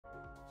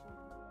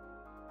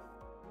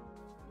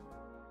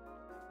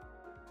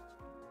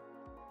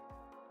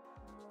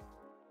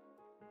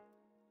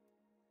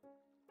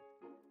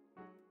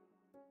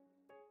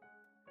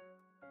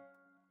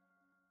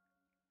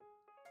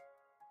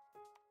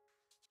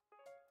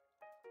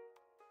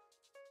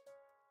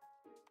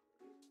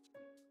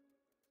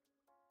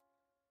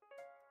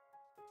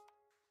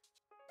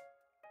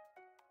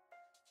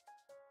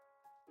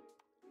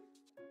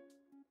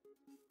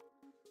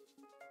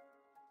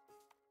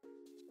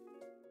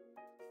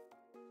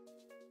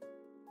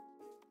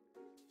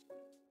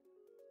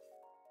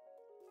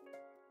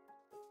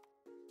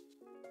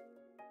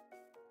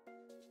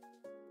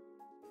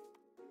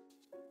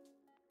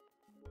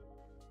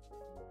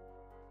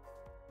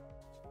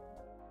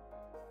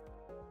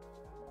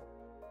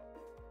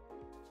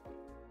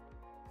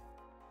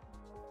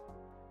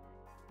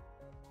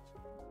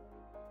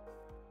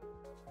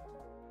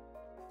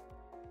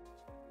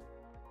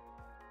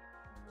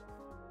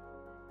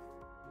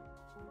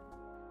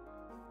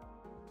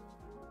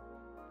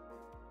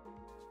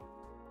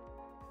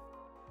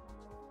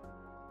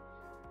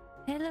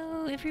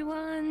Hello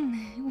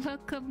everyone,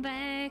 welcome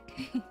back.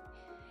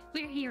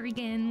 We're here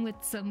again with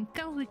some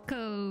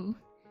Calico.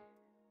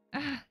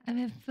 I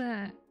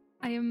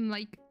am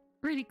like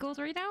really cold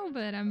right now,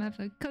 but I have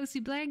a cozy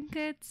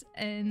blanket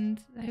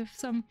and I have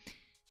something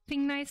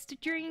nice to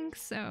drink,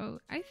 so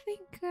I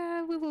think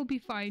we will be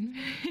fine.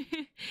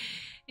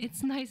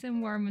 It's nice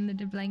and warm under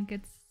the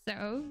blankets,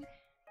 so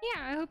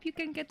yeah, I hope you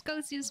can get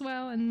cozy as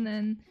well, and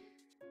then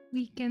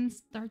we can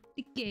start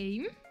the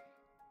game.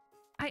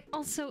 I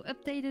also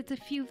updated a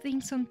few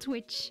things on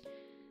Twitch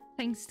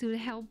thanks to the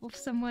help of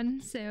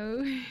someone,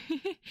 so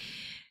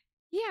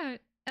yeah,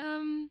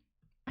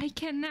 I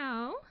can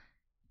now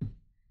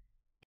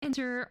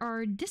enter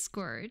our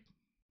Discord.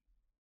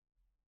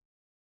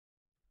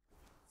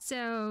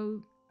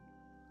 So,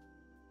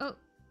 oh,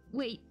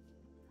 wait,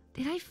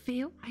 did I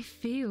fail? I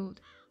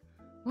failed.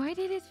 Why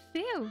did it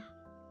fail?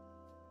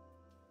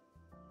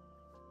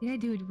 Did I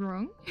do it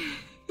wrong?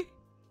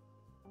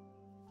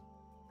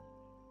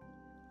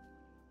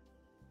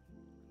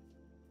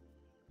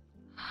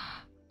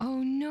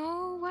 Oh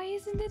no, why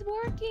isn't it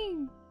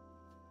working?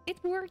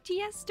 It worked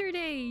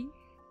yesterday.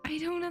 I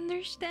don't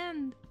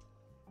understand.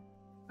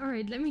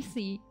 Alright, let me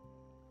see.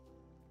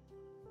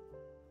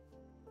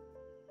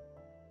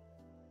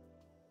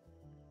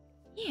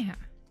 Yeah,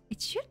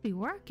 it should be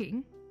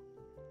working.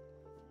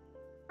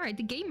 Alright,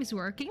 the game is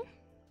working.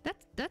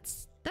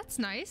 That's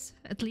nice,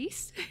 at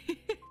least.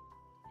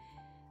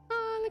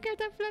 Oh, look at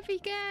that fluffy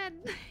cat.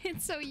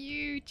 It's so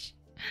huge.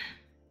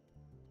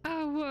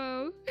 Oh,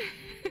 whoa.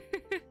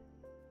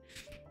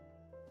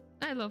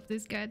 I love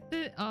this cat.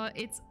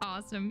 It's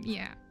awesome.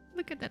 Yeah,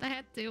 look at that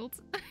head tilt.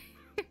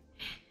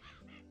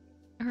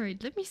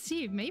 Alright, let me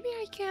see. Maybe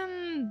I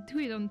can do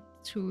it on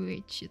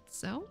Twitch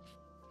itself.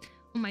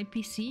 On my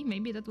PC,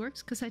 maybe that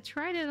works. Because I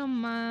tried it on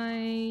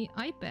my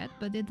iPad,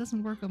 but it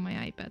doesn't work on my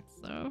iPad,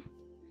 so...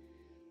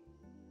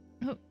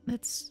 Oh,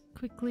 let's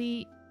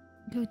quickly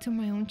go to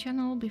my own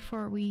channel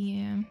before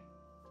we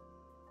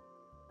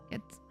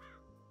get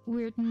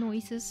weird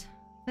noises.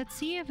 Let's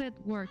see if it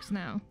works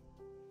now.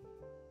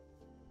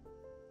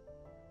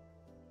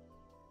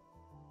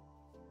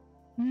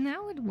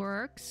 Now it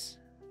works.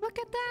 Look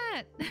at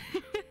that!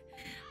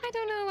 I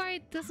don't know why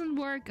it doesn't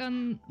work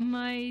on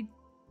my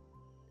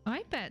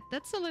iPad.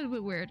 That's a little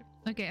bit weird.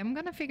 Okay, I'm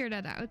gonna figure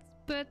that out.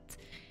 But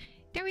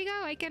there we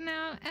go. I can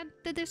now add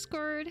the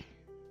Discord.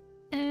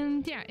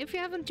 And yeah, if you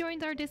haven't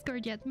joined our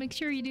Discord yet, make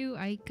sure you do.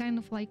 I kind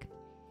of like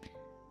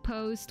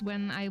post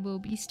when I will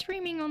be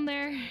streaming on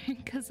there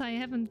because I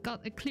haven't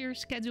got a clear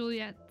schedule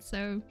yet.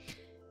 So,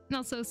 and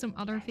also some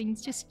other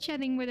things, just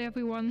chatting with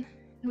everyone,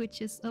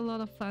 which is a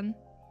lot of fun.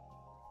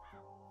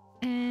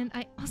 And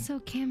I also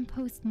can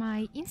post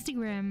my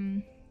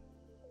Instagram.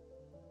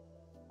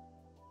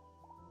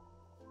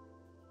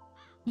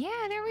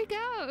 Yeah, there we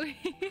go.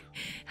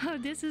 Oh,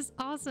 this is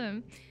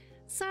awesome.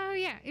 So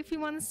yeah, if you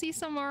want to see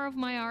some more of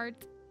my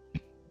art,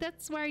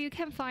 that's where you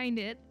can find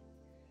it.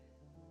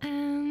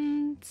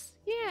 And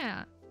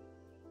yeah.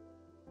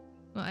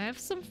 Well, I have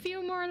some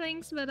few more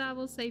links, but I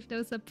will save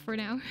those up for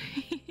now.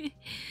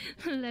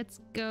 Let's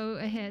go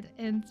ahead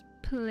and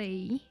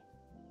play.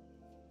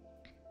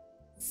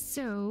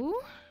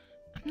 So,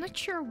 I'm not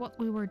sure what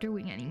we were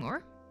doing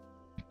anymore.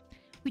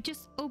 We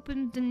just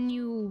opened the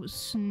new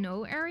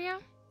snow area,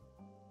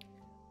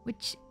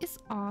 which is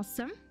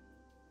awesome.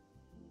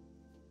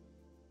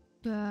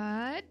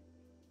 But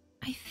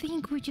I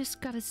think we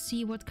just gotta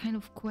see what kind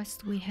of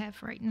quest we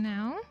have right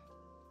now,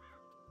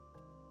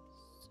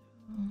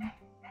 so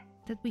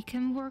that we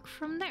can work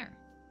from there.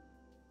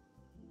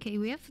 Okay,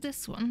 we have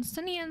this one.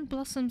 Sunny and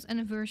Blossom's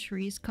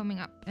anniversary is coming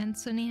up, and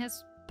Sunny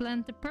has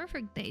planned the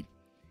perfect date.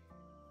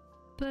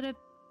 Put a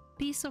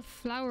piece of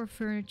flower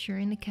furniture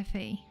in the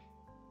cafe.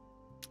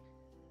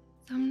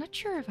 So I'm not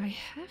sure if I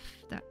have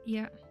that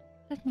yet.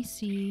 Let me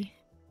see.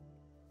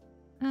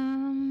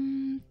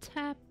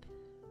 Tap.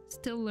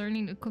 Still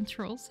learning the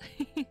controls.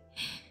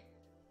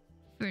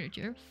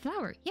 Furniture.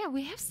 Flower. Yeah,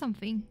 we have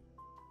something.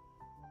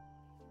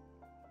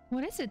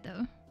 What is it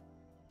though?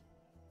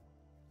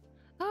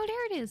 Oh,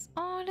 there it is.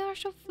 Oh, there are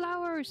some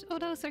flowers. Oh,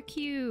 those are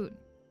cute.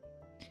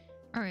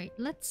 Alright,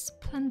 let's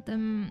plant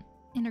them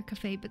in our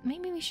cafe, but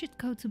maybe we should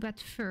go to bed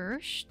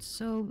first,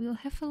 so we'll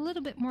have a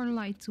little bit more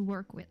light to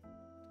work with.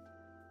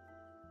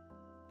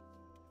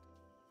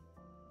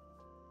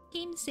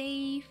 Game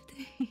saved.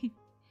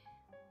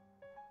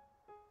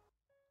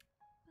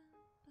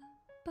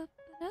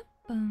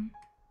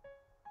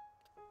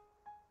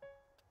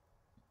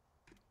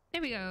 There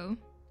we go.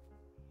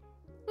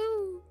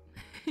 Woo!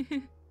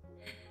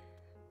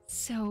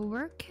 So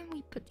where can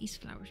we put these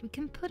flowers? We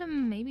can put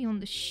them maybe on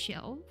the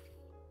shelf.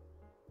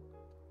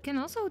 Can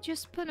also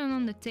just put them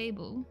on the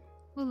table.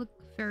 Will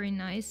look very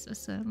nice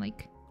as a,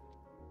 like,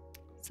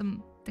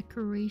 some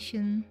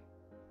decoration.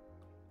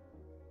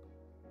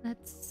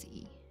 Let's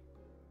see.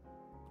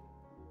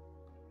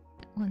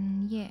 That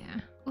one,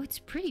 yeah. Oh, it's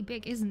pretty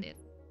big, isn't it?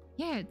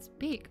 Yeah, it's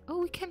big. Oh,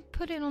 we can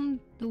put it on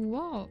the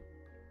wall.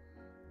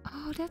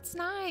 Oh, that's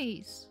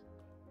nice.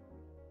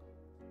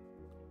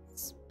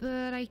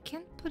 But I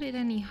can't put it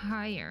any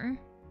higher.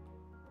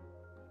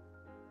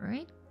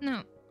 right?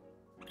 No.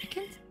 I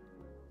can't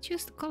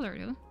choose the color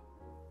though.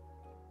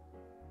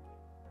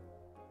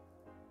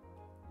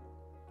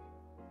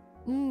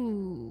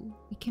 Ooh,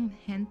 we can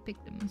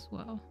handpick them as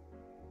well.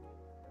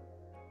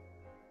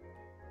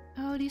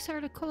 Oh, these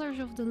are the colors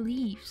of the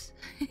leaves.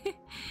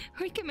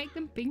 We can make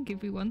them pink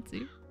if we want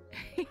to.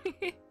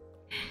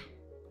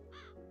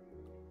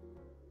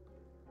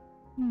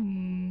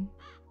 Hmm.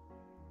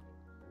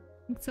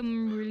 I think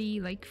some really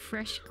like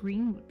fresh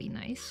green would be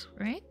nice,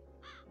 right?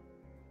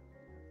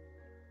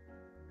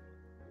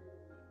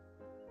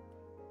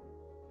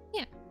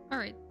 Yeah,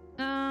 alright.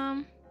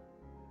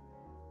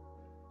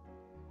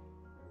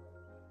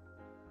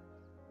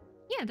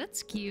 Yeah,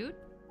 that's cute.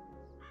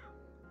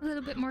 A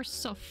little bit more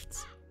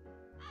soft.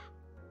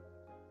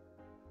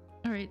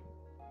 Alright.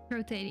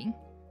 Rotating.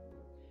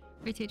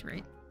 Rotate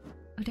right.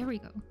 Oh, there we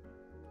go.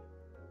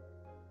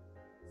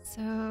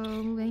 So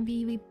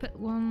maybe we put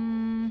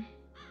one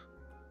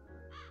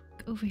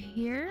over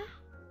here.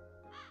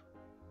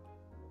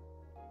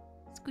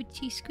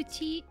 Scoochie,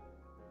 scoochie.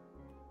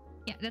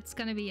 Yeah, that's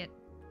gonna be it.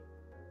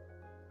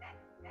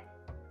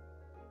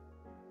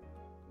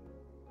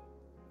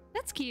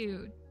 That's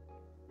cute.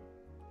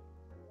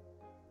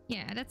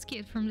 Yeah, that's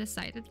cute from this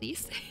side at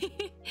least.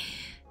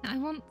 I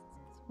want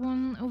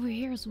one over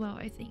here as well,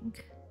 I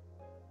think.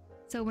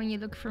 So when you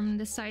look from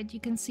this side, you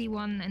can see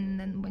one, and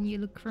then when you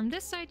look from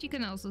this side, you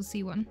can also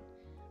see one.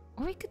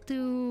 Or we could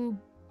do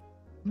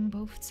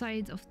both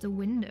sides of the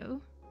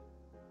window.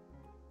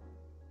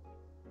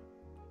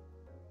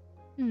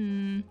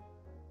 Hmm.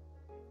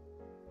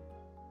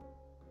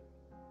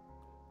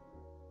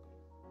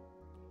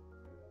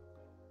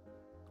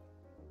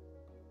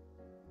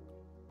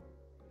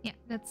 Yeah,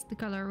 that's the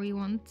color we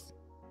want.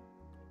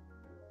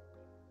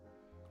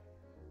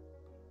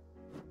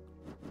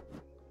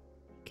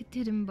 Could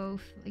do them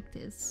both like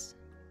this.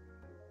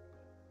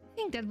 I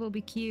think that will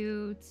be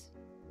cute.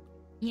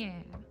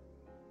 Yeah.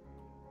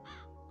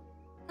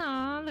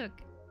 Aw, look.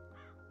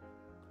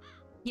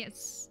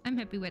 Yes, I'm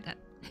happy with that.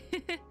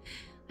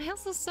 I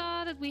also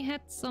saw that we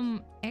had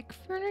some egg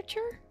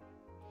furniture.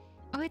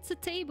 Oh, it's a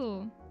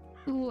table.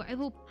 Ooh, I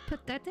will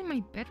put that in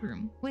my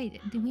bedroom. Wait,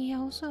 do we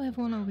also have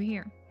one over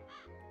here?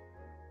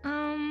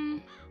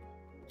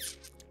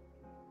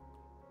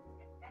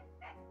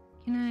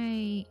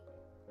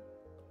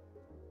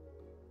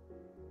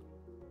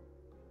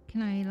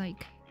 Can I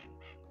like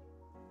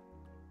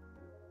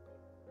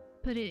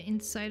put it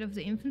inside of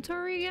the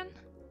inventory again?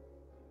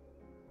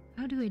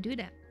 How do I do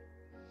that?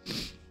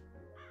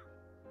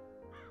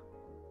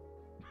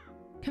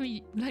 Can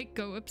we like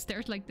go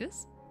upstairs like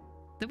this?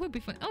 That would be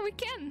fun. Oh, we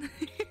can.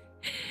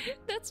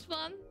 That's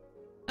fun.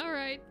 All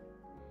right.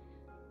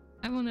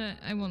 I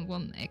want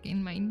one egg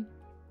in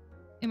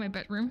my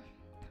bedroom.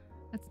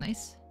 That's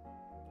nice.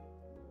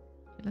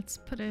 Let's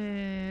put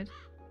it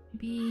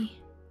maybe,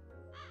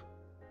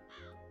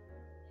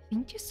 I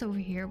think just over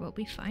here will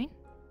be fine.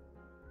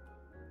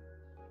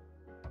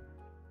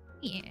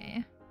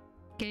 Yeah.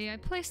 Okay, I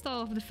placed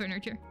all of the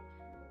furniture.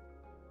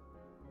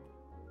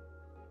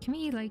 Can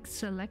we like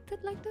select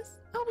it like this?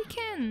 Oh, we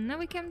can! Now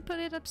we can put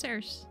it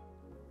upstairs.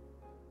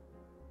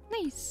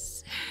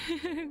 Nice!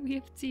 We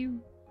have to...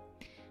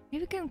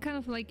 Maybe we can kind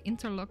of like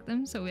interlock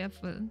them so we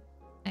have an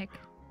egg.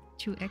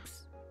 2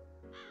 eggs.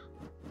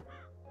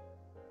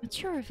 Not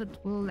sure if it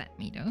will let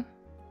me though.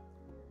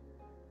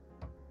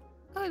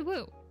 Oh, it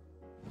will.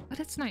 Oh,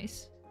 that's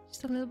nice.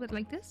 Just a little bit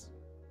like this.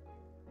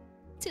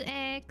 2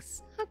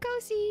 eggs. How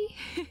cozy!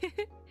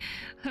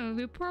 Oh,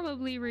 we'll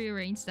probably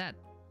rearrange that.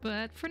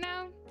 But for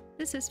now,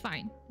 this is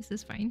fine. This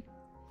is fine.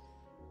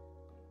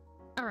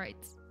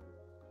 Alright.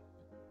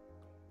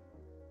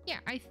 Yeah,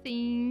 I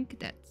think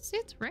that's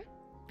it, right?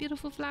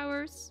 Beautiful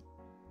flowers.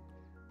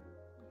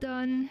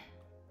 Done.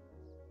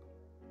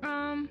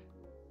 I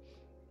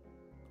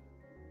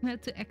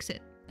had to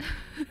exit.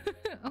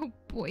 Oh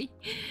boy.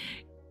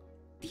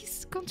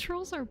 These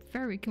controls are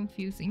very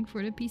confusing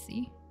for the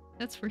PC.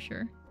 That's for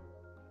sure.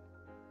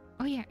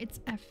 Oh yeah, it's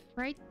F,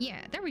 right?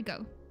 Yeah, there we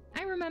go.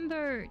 I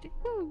remembered.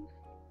 Woo.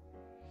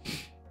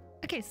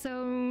 Okay,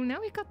 so now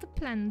we got the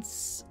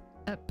plants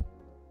up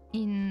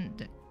in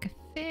the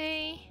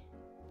cafe.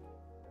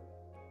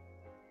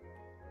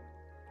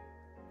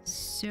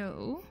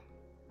 So,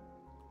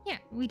 yeah,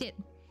 we did.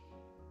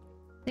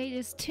 Date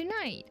is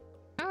tonight.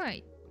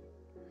 Alright.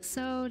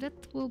 So that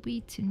will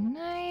be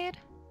tonight.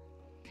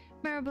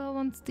 Maribel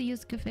wants to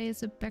use the cafe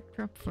as a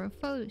backdrop for a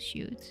photo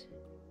shoot.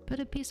 But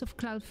a piece of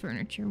cloud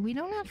furniture. We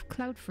don't have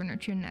cloud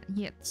furniture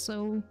yet,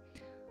 so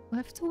we'll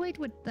have to wait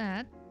with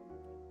that.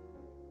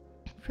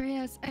 Freya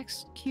has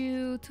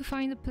execute to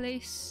find a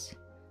place.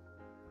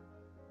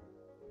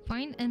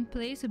 Find and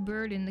place a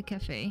bird in the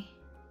cafe.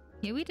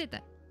 Yeah, we did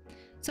that.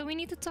 So we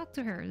need to talk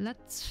to her.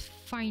 Let's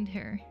find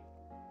her.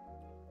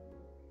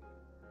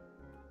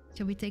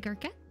 Shall we take our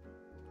cat?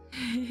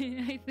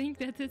 I think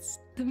that is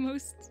the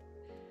most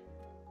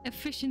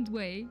efficient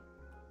way.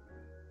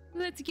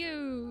 Let's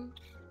go!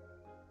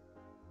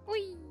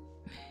 Whee!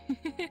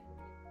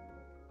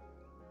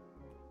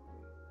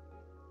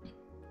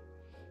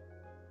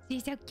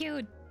 She's so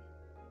cute!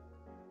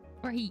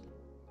 Or he.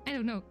 I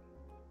don't know.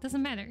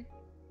 Doesn't matter.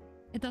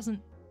 It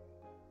doesn't.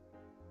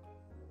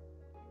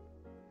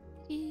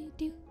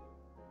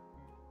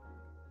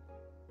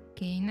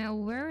 Okay, now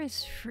where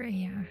is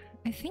Freya?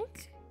 I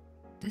think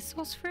this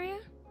was Freya?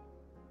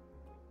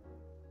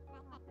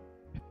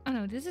 Oh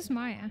no, this is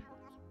Maya.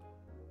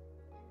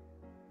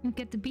 And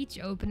get the beach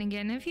open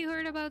again. Have you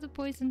heard about the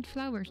poisoned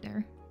flowers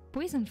there?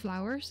 Poisoned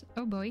flowers?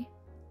 Oh boy.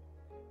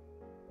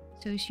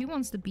 So she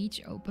wants the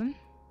beach open.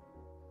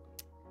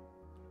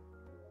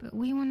 But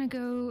we want to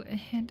go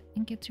ahead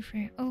and get to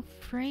Freya. Oh,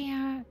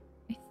 Freya,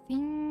 I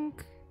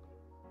think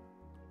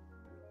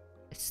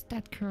it's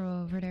that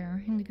girl over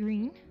there in the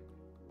green.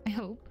 I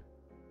hope.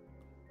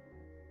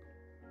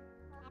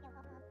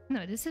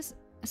 No, this is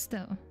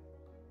Estelle.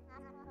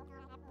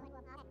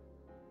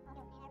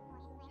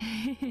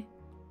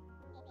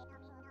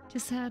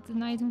 Just had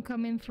an item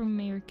come in from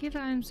Mayor Kiva.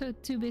 I'm so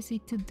too busy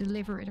to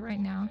deliver it right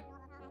now.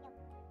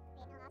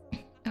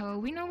 Oh,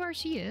 we know where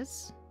she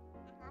is.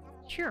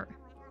 Sure.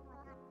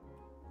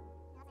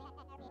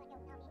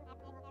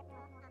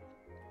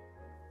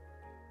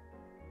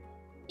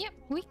 Yep,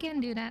 we can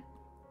do that.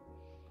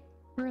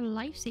 We're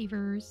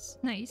lifesavers.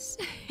 Nice.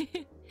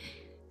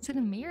 So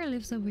the mayor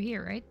lives over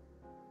here, right?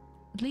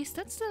 At least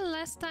that's the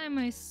last time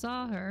I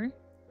saw her.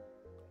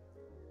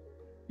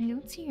 I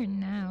don't see her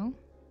now.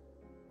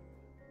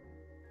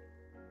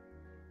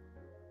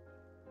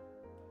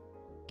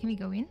 Can we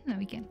go in? No,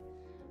 we can't.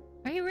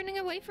 Are you running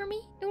away from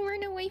me? Don't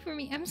run away from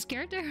me. I'm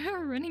scared of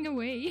her running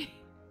away.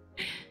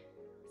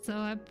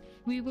 So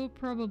we will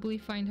probably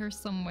find her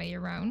some way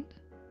around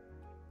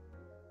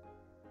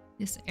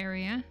this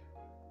area.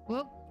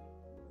 Well,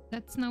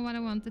 that's not what I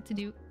wanted to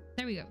do.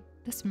 There we go.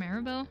 That's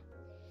Maribel.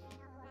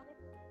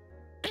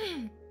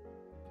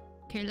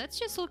 Okay, let's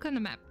just look on the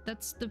map.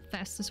 That's the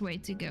fastest way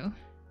to go.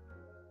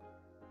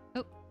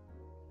 Oh.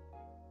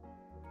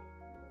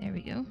 There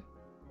we go.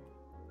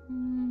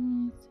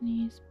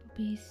 These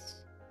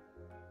puppies.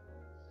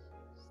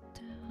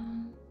 Still.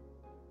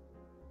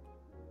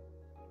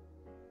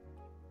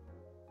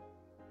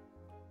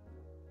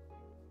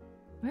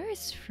 Where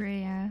is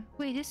Freya?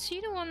 Wait, is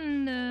she the one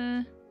in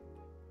the...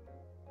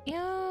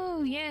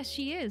 Oh, yeah,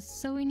 she is.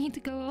 So we need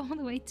to go all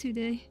the way to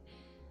the...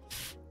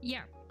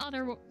 Yeah,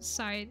 other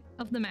side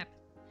of the map.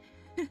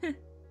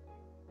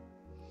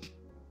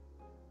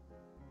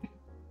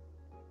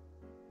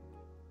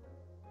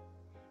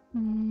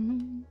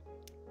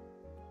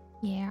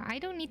 Yeah, I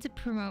don't need to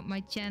promote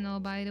my channel,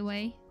 by the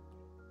way.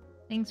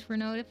 Thanks for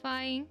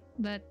notifying,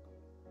 but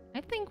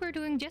I think we're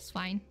doing just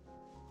fine.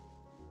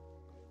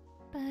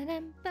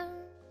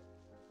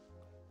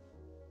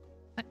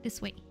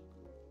 This way.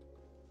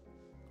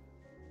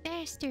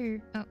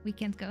 Faster! Oh, we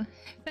can't go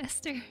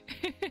faster.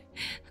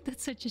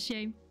 That's such a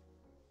shame.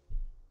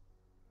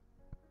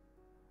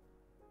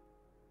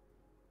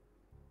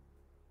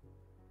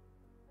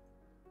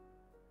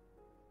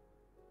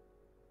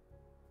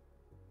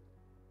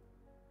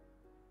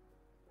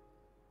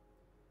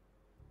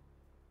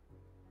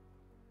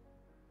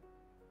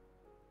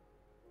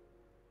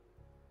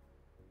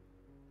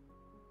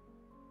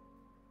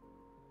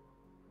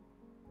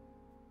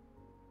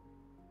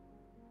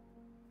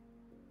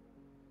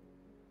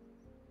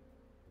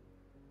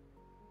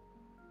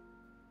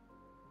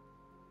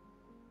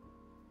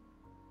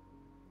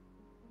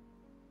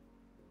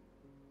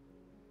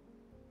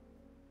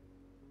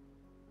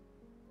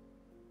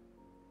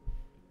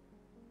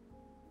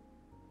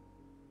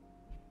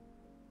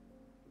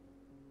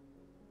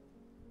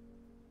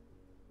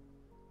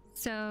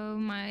 So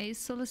my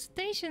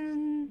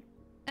solicitation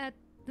at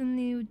the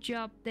new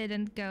job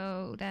didn't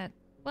go that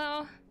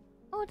well.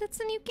 Oh, that's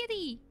a new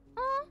kitty.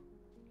 Oh,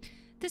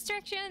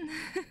 distraction.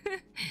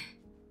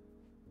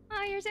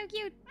 Oh, you're so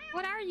cute.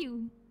 What are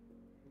you?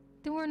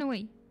 Don't run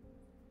away.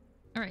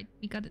 All right,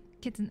 we got a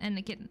kitten and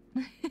a kitten.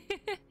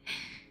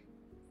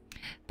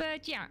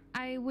 But yeah,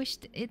 I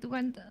wished it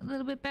went a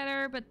little bit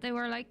better, but they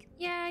were like,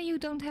 yeah, you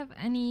don't have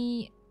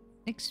any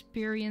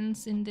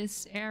experience in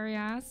this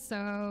area,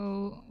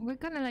 so we're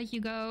gonna let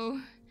you go.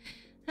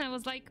 And I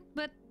was like,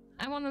 but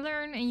I want to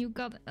learn, and you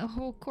got a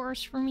whole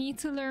course for me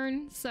to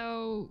learn,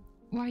 so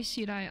why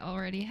should I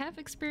already have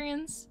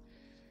experience?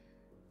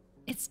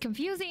 It's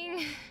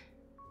confusing.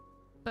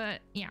 But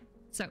yeah,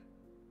 so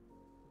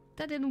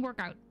that didn't work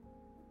out,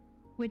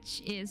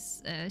 which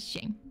is a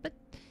shame, but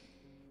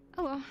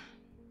oh well.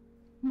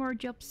 More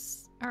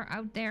jobs are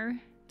out there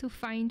to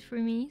find for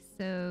me,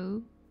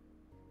 so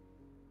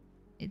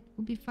it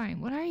will be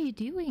fine. What are you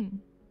doing?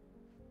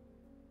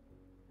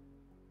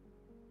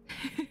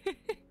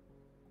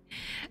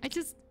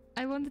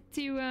 I wanted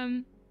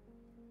to,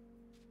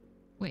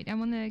 wait, I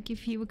want to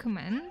give you a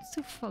command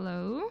to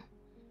follow.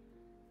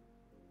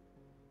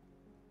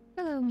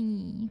 Follow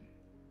me.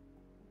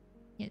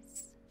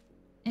 Yes.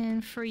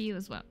 And for you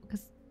as well,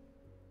 because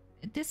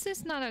this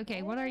is not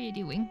okay. What are you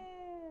doing?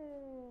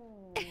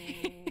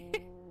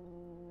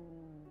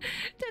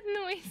 That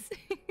noise.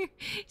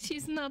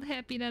 She's not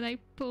happy that I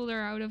pulled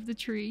her out of the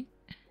tree.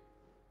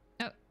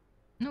 Oh,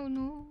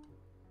 no.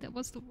 That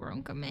was the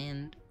wrong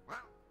command.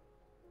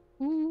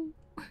 Ooh.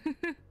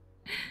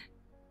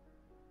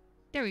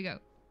 There we go.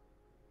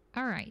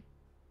 Alright.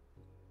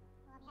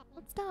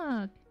 Let's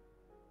talk.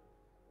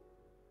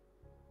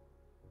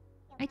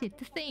 I did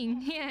the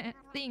thing. Yeah,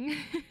 thing.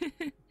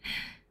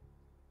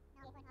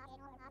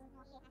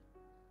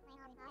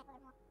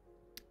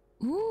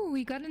 Ooh,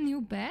 we got a new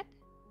bed?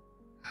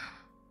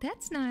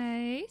 That's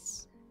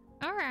nice.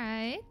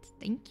 Alright,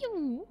 thank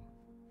you.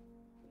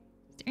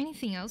 Is there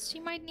anything else she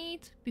might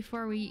need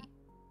before we...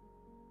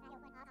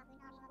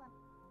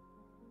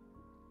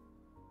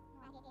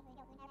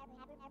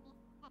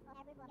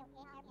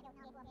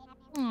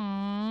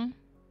 Aww.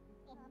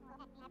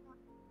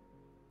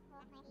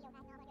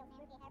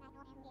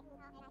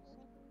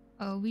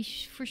 Oh, we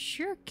for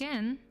sure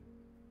can.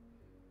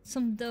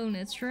 Some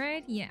donuts,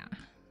 right? Yeah.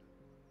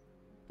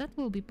 That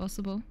will be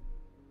possible.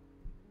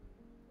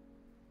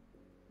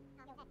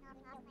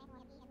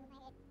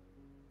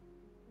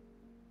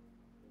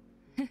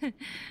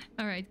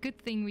 Alright, good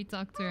thing we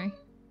talked to her.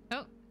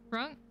 Oh,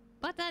 wrong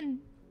button.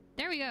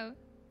 There we go.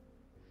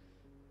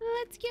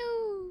 Let's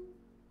go.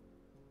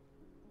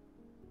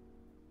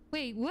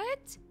 Wait,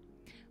 what?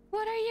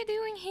 What are you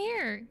doing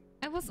here?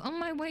 I was on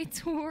my way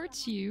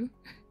towards you.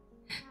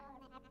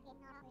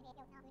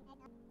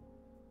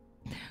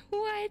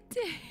 What?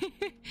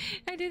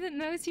 I didn't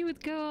know she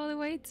would go all the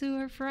way to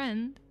her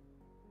friend.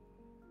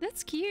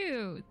 That's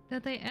cute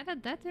that they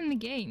added that in the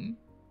game.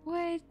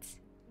 What?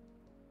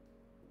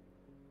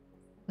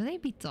 Will they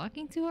be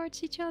talking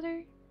towards each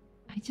other?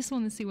 I just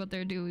want to see what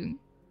they're doing.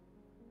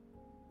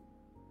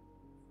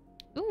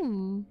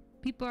 Ooh,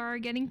 people are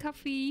getting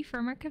coffee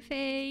from our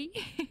cafe.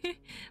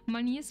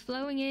 Money is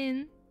flowing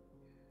in.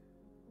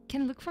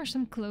 Can look for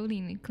some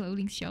clothing in a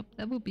clothing shop.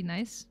 That would be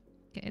nice.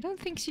 Okay, I don't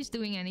think she's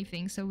doing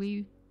anything, so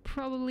we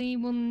probably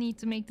will need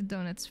to make the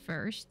donuts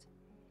first.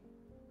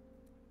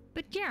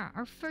 But yeah,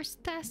 our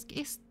first task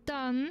is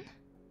done.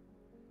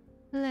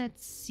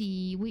 Let's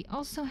see. We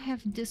also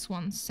have this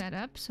one set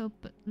up, so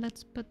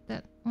let's put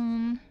that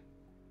on.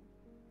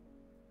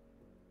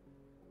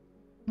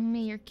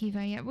 Mayor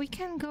Kiva, yeah, we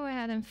can go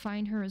ahead and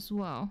find her as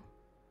well.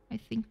 I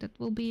think that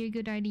will be a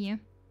good idea.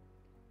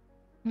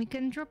 We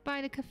can drop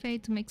by the cafe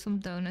to make some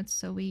donuts,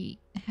 so we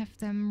have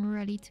them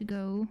ready to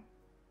go.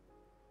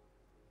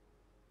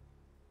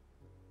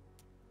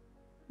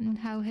 And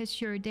how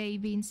has your day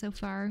been so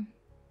far?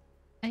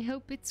 I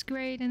hope it's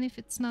great, and if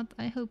it's not,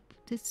 I hope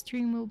this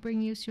stream will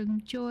bring you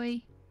some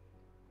joy.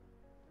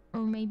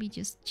 Or maybe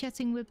just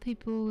chatting with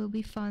people will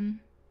be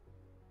fun.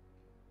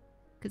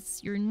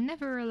 Because you're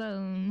never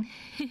alone.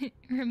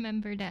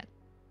 Remember that.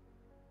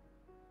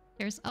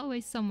 There's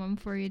always someone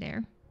for you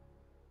there.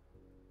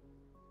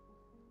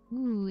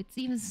 Ooh, it's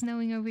even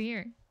snowing over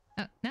here.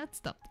 Oh, now it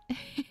stopped.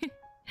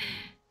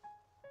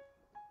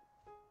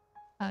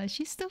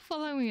 She's still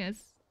following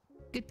us.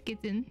 Good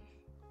kitten.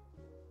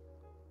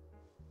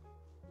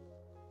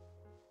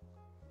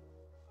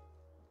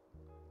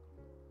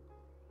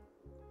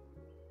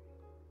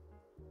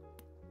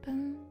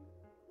 Bum,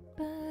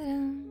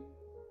 ba-dum.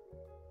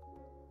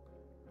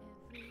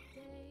 Every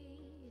day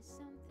is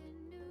something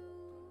new.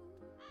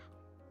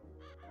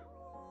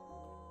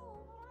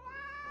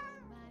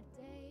 My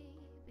day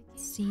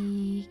begins.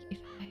 See if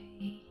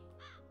I...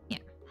 Yeah.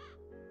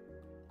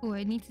 Oh,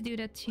 I need to do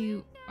that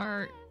to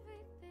our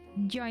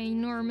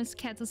ginormous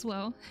cat as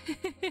well.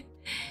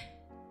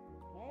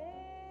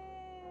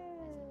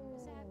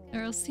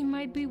 Or else he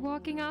might be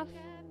walking off.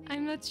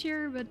 I'm not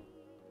sure, but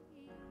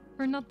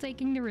we're not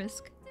taking the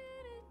risk.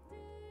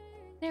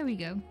 There we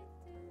go.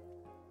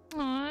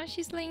 Aw,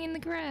 she's laying in the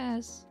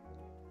grass.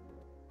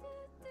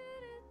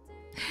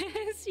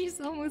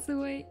 She's almost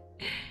away.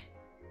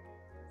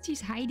 She's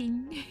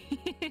hiding.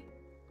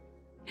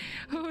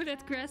 Oh,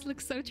 that grass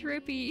looks so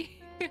trippy.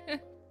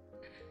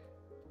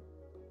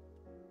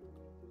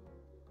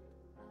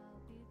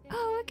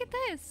 Oh, look at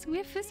this! We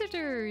have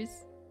visitors!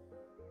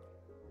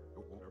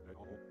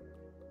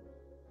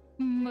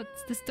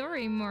 What's the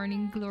story,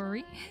 Morning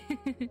Glory?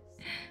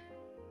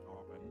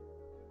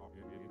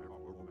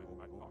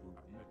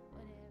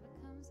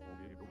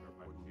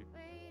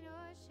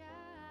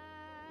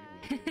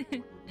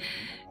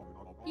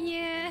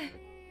 Yeah!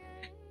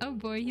 Oh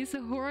boy, he's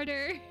a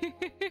hoarder!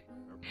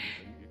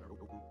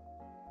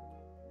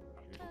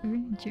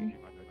 Ranger.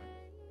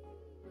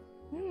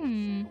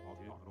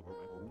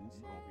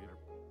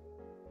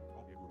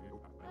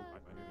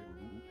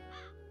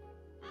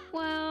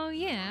 Well,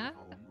 yeah.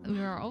 We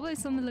are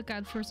always on the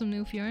lookout for some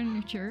new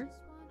furniture.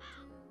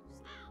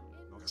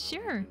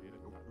 Sure.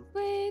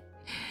 Wait.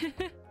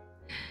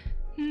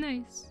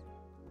 Nice.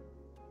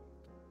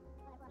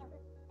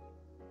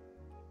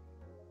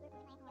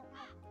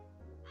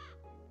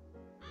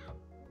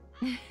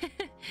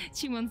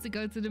 She wants to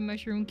go to the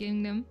Mushroom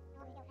Kingdom.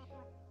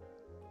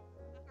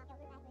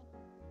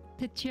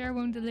 The chair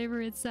won't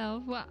deliver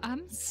itself. Well,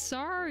 I'm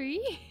sorry.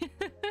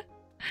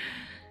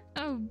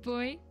 Oh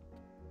boy.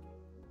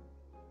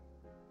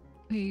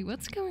 Wait,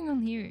 what's going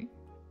on here?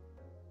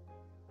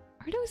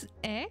 Are those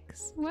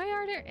eggs? Why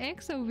are there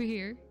eggs over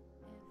here?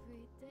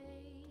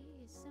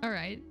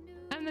 Alright.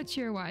 I'm not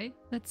sure why.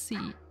 Let's see.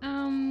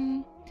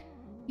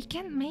 We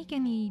can't make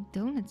any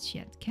donuts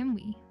yet, can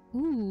we?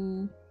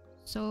 Ooh.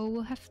 So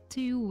we'll have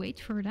to wait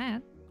for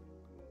that.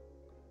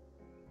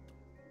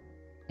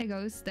 There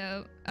goes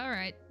though.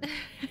 Alright.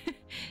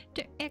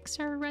 The eggs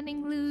are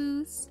running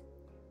loose.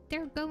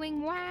 They're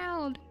going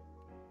wild.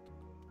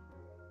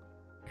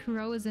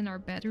 Crow is in our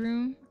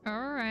bedroom.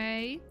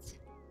 Alright.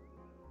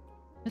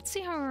 Let's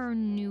see how our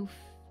new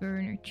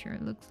furniture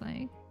looks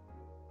like.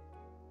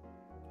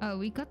 Oh,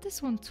 we got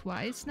this one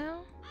twice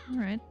now?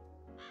 Alright.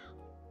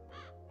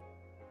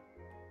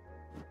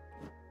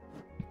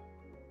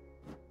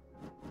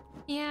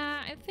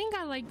 Yeah, I think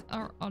I like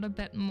our other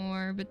bed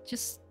more, but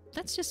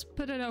let's just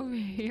put it over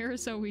here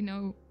so we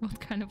know what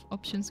kind of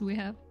options we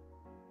have.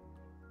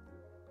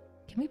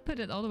 Can we put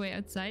it all the way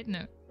outside?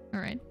 No.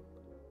 Alright.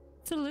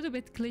 It's a little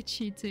bit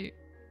glitchy too.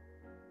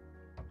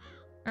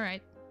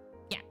 Alright.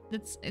 Yeah,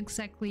 that's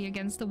exactly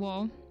against the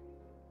wall.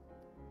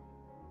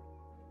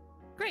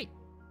 Great.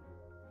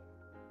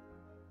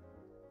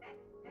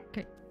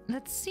 Okay,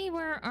 let's see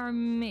where our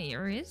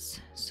mayor is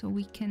so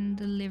we can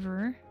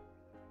deliver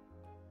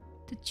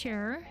the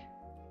chair.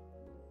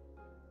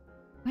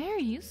 Why are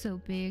you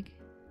so big?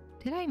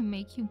 Did I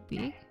make you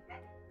big?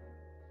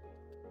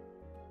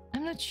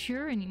 I'm not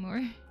sure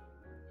anymore.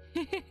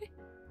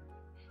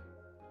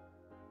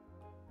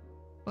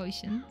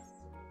 Potions.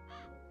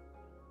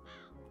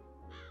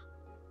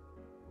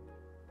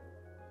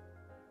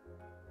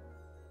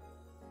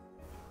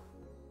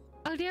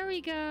 Oh, there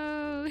we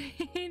go.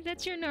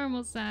 That's your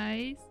normal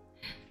size.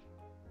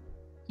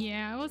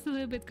 Yeah, I was a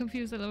little bit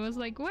confused. I was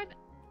like, what?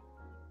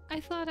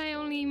 I thought I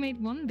only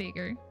made one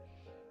bigger.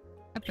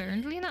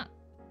 Apparently not.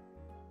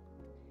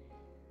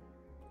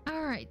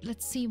 Alright,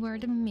 let's see where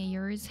the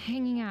mayor is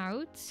hanging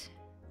out.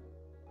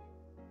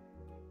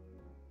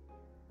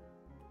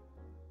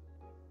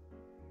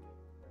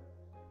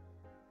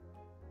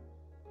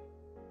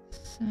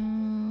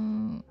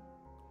 So...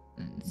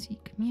 let's see,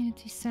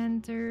 community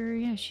center.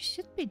 Yeah, she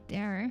should be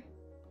there.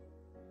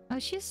 Oh,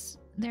 she's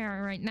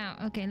there right now.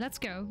 Okay, let's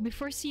go.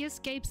 Before she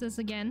escapes us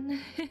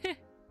again.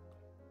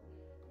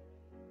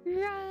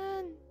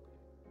 Run!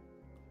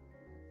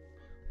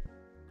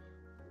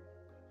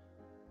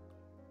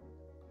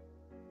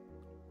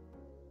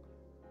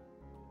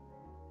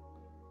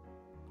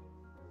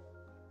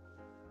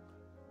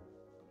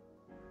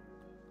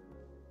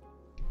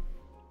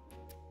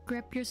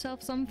 Grab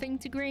yourself something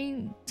to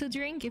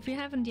drink if you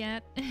haven't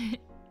yet.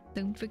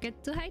 Don't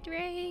forget to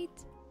hydrate.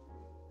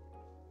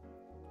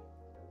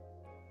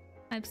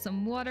 I have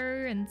some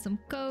water and some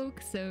Coke,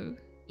 so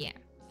yeah.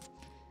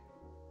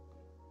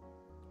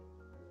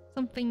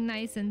 Something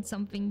nice and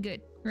something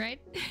good, right?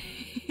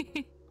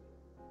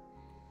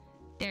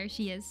 There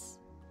she is.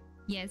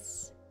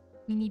 Yes,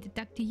 we need to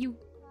talk to you.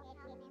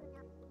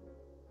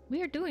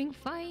 We are doing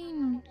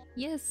fine.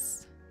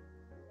 Yes.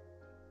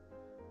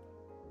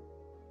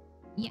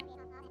 Yeah.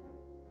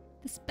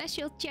 The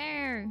special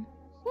chair.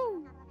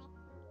 Woo.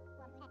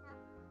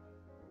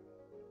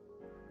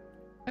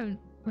 Oh,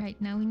 right,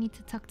 now we need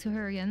to talk to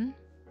her again.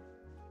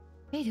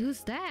 Wait,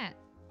 who's that?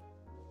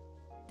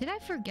 Did I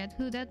forget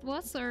who that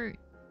was, or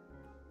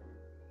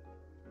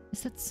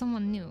is that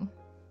someone new?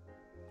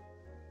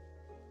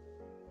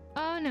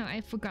 Oh no,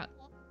 I forgot.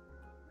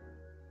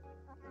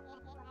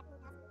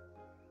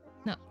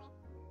 No.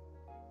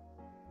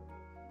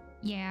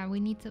 Yeah,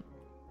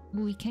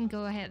 we can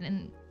go ahead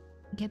and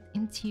get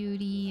into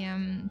the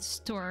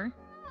store.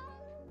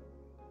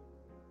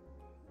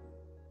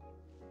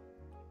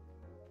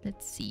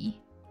 Let's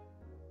see.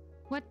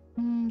 What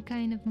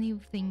kind of new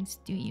things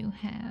do you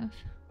have?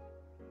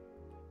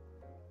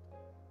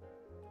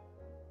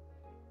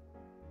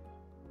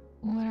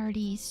 What are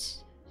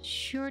these?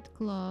 Short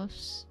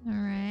gloves.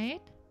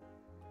 Alright.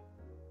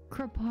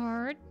 Crop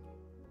heart.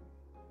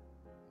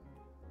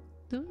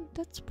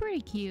 That's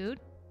pretty cute.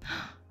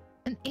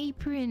 An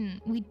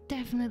apron. We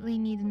definitely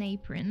need an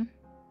apron.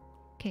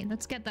 Okay,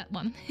 let's get that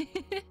one.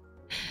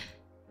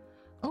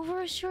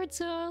 Overall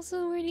shorts are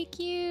also really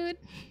cute.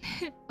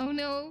 Oh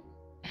no.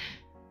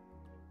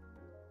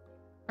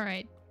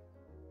 Alright.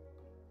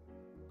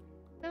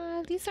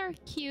 These are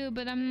cute,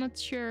 but I'm not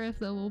sure if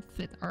they will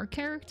fit our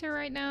character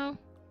right now.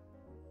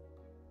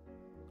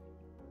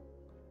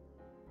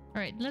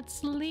 Alright,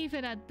 let's leave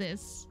it at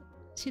this.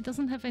 She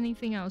doesn't have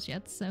anything else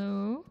yet,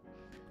 so...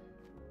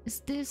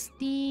 Is this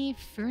the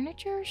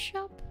furniture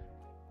shop?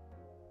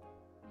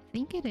 I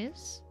think it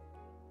is.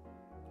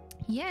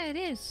 Yeah, it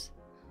is.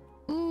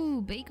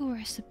 Ooh, bagel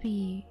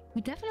recipe.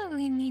 We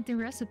definitely need the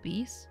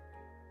recipes.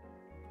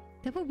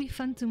 That would be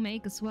fun to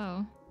make as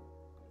well.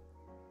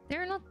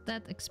 They're not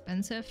that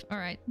expensive.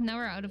 Alright, now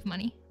we're out of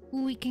money.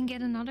 Ooh, we can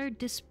get another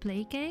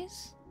display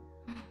case.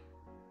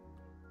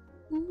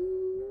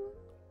 Ooh.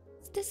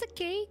 Is this a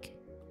cake?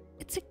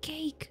 It's a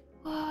cake.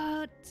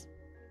 What?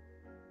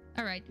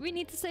 Alright, we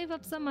need to save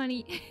up some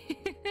money.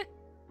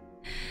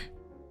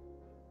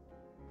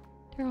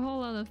 There are a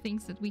whole lot of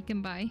things that we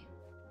can buy.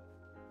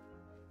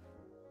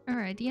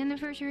 Alright, the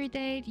anniversary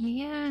date.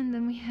 Yeah, and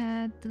then we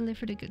had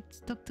delivered the good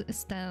stock to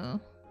Estelle.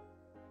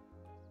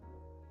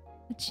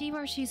 Let's see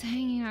where she's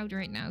hanging out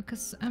right now,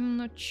 because I'm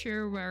not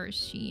sure where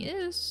she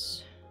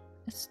is.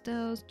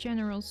 Estelle's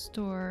general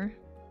store.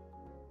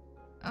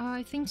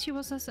 I think she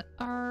was at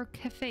our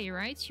cafe,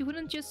 right? She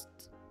wouldn't just...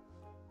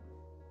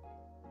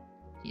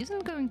 She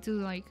isn't going to,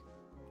 like...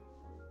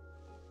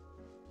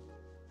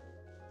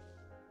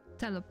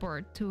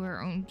 teleport to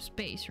her own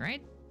space,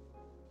 right?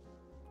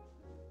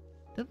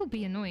 That would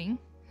be annoying.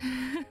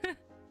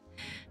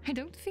 I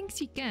don't think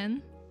she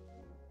can.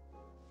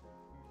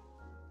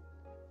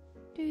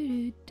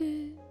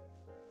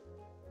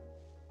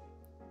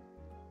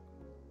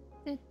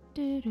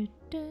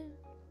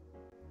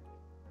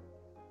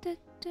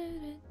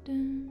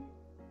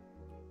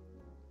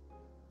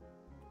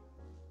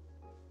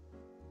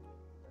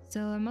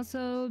 So I'm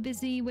also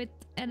busy with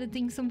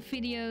editing some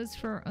videos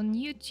for on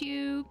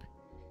YouTube.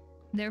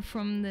 They're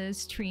from the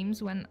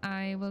streams when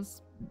I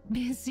was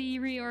busy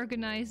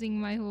reorganizing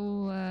my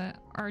whole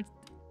art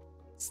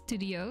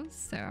studio.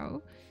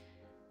 So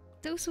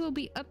those will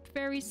be up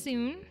very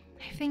soon.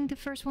 I think the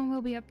first one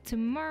will be up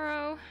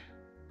tomorrow.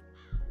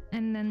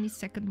 And then the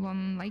second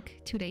one like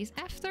 2 days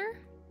after.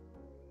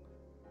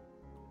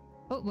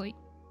 Oh boy,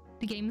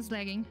 the game is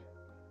lagging.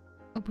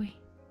 Oh boy,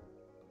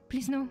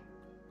 please no.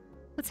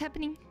 What's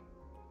happening?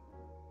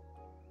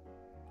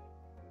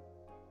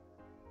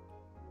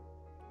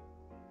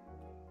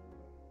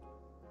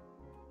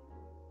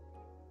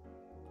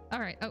 All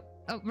right.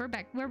 Oh, we're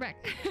back. We're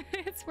back.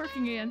 It's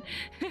working again.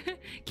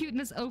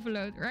 Cuteness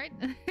overload, right?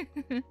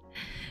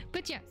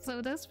 But yeah,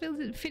 so those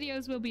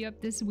videos will be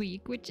up this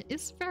week, which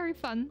is very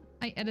fun.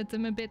 I edit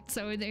them a bit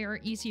so they are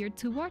easier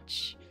to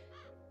watch.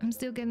 I'm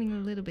still getting a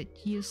little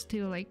bit used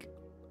to like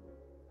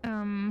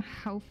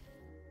how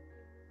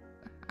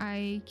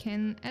I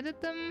can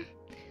edit them.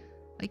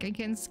 Like I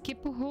can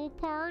skip a whole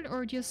part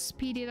or just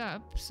speed it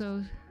up.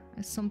 So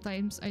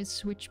sometimes I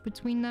switch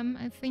between them.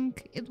 I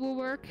think it will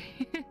work.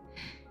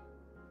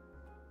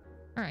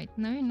 Alright,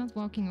 now you're not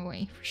walking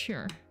away, for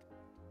sure.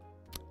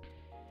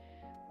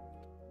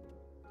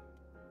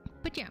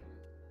 But yeah.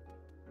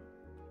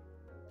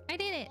 I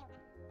did it!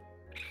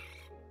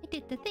 I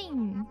did the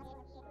thing!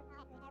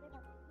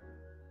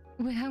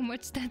 Wait, how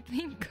much that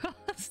thing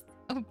cost?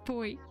 Oh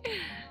boy.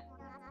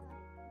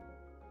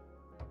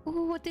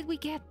 Oh, what did we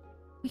get?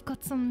 We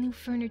got some new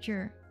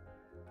furniture.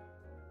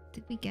 What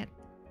did we get?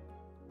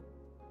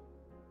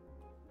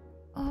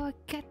 Oh, a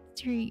cat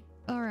tree.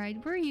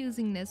 Alright, we're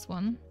using this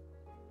one.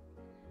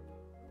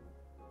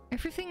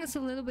 Everything is a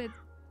little bit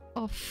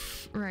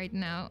off right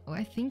now.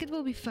 I think it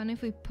will be fun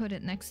if we put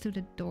it next to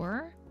the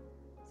door.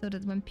 So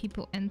that when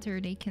people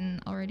enter, they can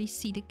already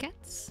see the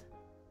cats.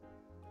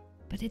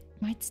 But it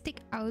might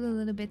stick out a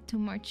little bit too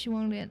much,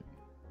 won't it?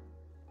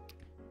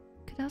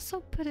 Could also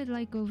put it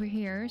like over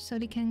here so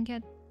they can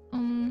get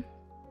on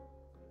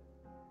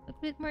a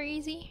bit more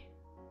easy.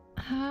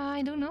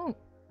 I don't know.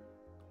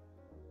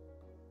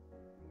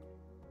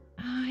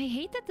 I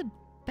hate that the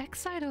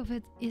backside of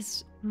it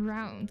is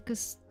round,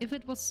 because if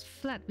it was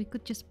flat we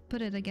could just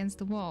put it against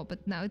the wall, but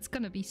now it's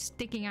gonna be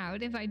sticking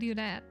out if I do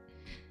that.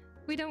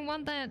 We don't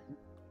want that.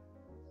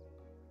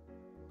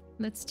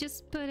 Let's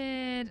just put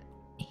it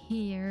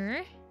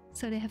here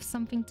so they have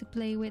something to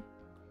play with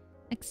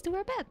next to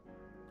our bed.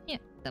 Yeah,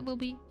 that will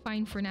be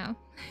fine for now.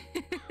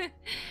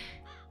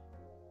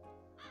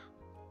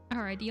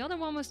 Alright, the other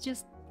one was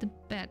just the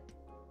bed.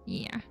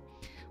 Yeah.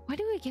 Why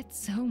do we get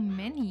so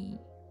many?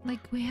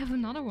 Like, we have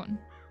another one.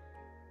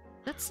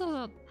 That's a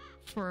lot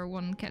for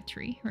one cat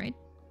tree, right?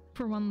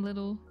 For one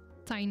little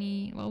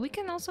tiny... Well, we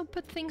can also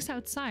put things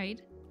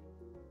outside.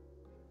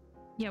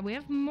 Yeah, we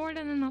have more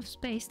than enough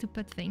space to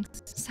put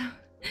things. So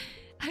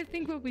I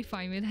think we'll be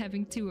fine with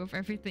having 2 of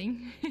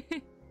everything.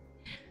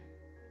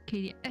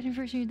 Okay, the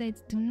anniversary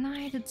date's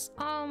tonight. It's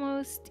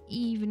almost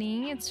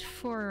evening. It's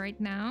 4 right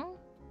now.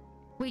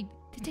 Wait,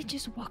 did they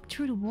just walk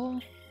through the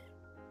wall?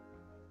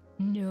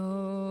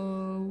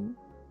 No.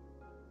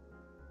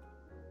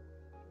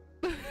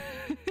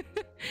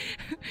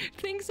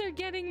 Things are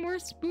getting more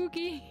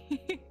spooky.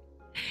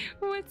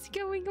 What's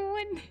going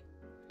on?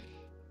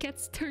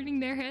 Cats turning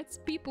their heads,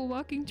 people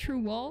walking through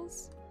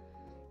walls.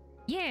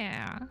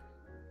 Yeah.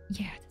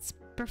 Yeah, that's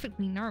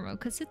perfectly normal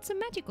because it's a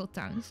magical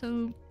town,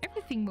 so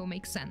everything will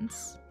make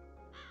sense.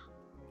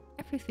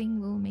 Everything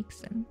will make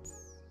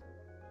sense.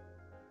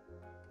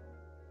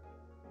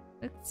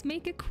 Let's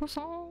make a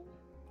croissant.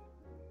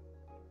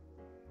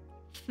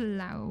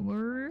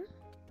 Flour.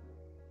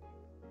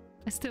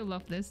 I still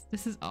love this.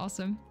 This is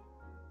awesome.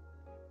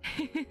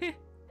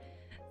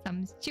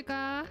 Some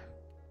sugar.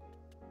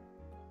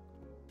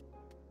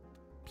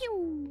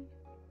 Pew!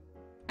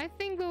 I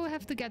think we'll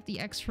have to get the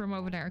eggs from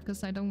over there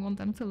because I don't want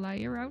them to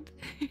lie around.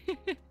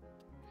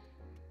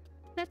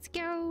 Let's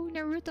go,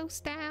 Naruto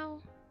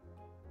style.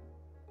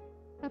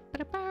 I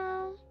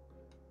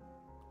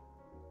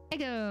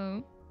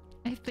go.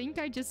 I think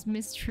I just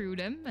misthrew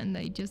them and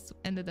they just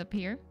ended up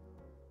here.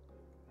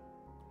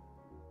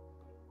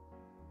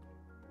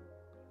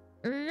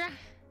 Oh,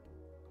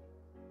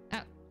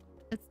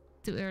 that's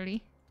too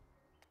early.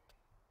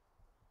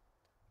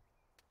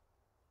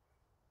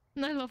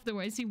 I love the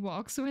way she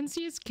walks when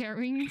she is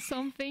carrying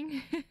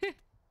something.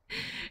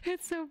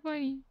 It's so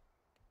funny.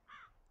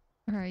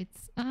 Alright.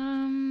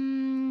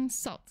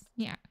 Salt.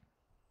 Yeah.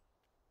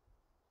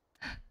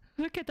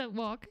 Look at that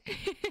walk.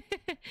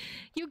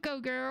 You go,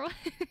 girl.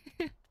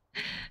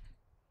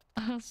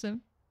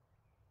 Awesome.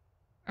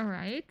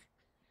 Alright.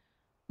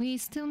 We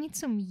still need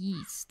some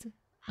yeast.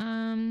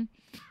 Where's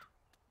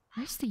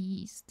the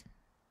yeast?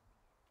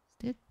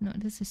 Is that... No,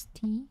 this is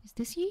tea. Is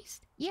this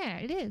yeast? Yeah,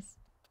 it is.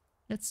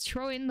 Let's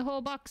throw in the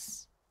whole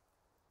box.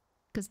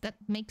 Because that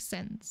makes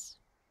sense.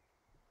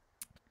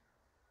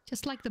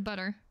 Just like the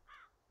butter.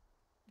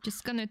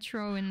 Just gonna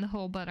throw in the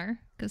whole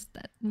butter. Because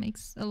that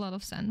makes a lot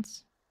of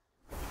sense.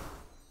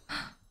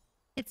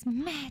 It's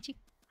magic.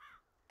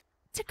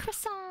 It's a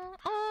croissant.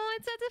 Oh,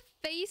 it has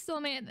a face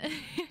on it.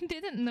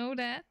 Didn't know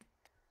that.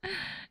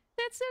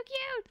 That's so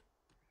cute.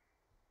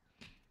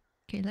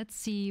 Okay, let's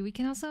see. We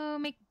can also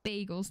make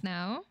bagels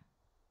now.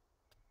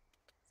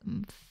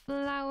 Some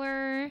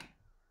flour.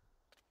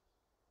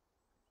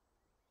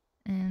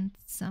 And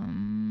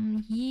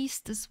some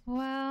yeast as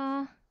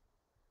well.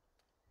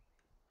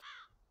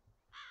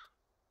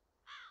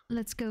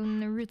 Let's go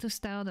Naruto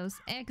style those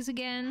eggs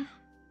again.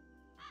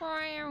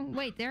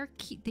 Wait,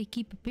 they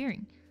keep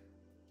appearing.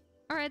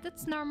 Alright,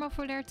 that's normal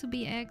for there to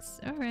be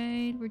eggs.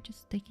 Alright, we're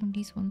just taking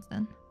these ones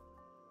then.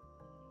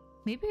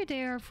 Maybe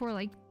they are for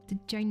like the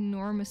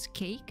ginormous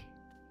cake.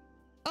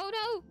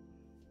 Oh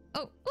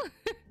no! Oh!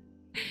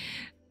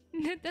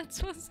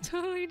 That was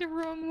totally the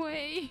wrong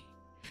way.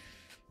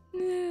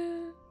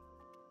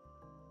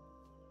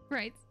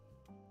 Right.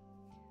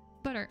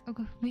 Butter.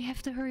 Okay, we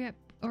have to hurry up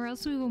or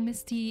else we will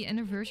miss the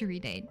anniversary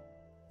date.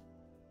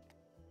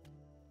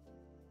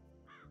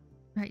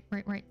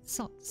 Right.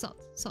 Salt.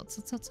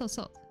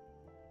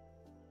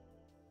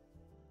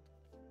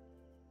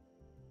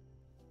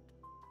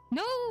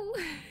 No!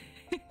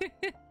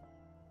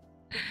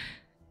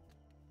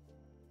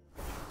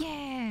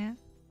 Yeah!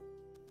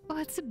 Oh,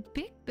 it's a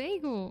big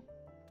bagel.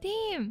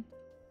 Damn!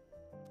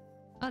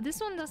 Oh, this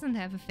one doesn't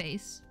have a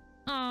face.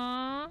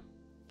 Aww.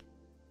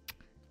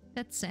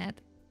 That's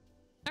sad.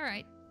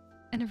 Alright.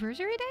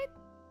 Anniversary date?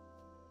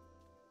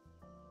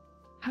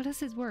 How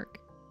does it work?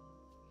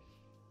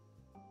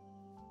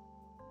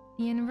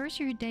 The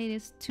anniversary date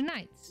is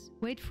tonight.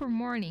 Wait for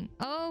morning.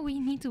 Oh, we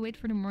need to wait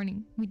for the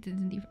morning. We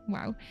didn't even...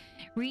 Wow.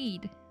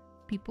 Read.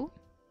 People.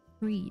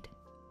 Read.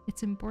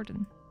 It's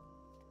important.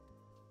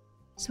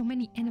 So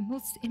many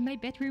animals in my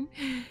bedroom.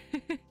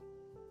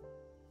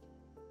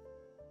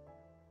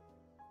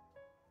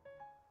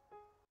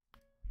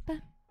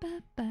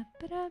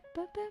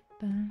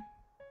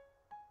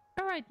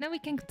 Alright, now we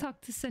can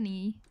talk to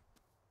Sunny.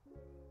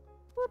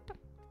 Whoop.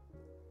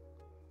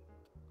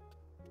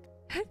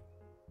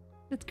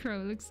 That crow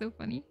looks so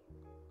funny.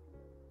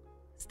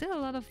 Still a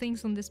lot of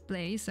things on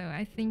display, so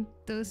I think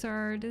those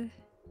are the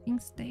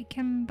things they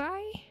can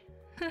buy.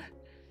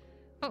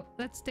 Oh,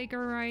 let's take a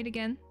ride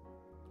again.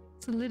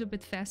 It's a little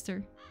bit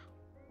faster.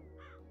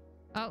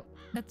 Oh,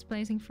 that's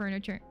placing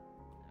furniture.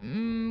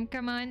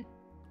 Come on.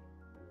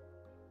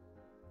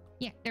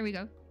 Yeah, there we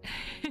go.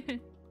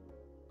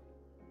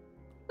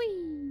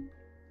 Whee!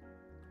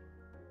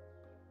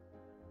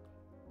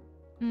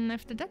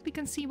 After that, we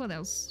can see what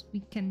else we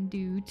can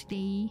do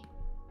today.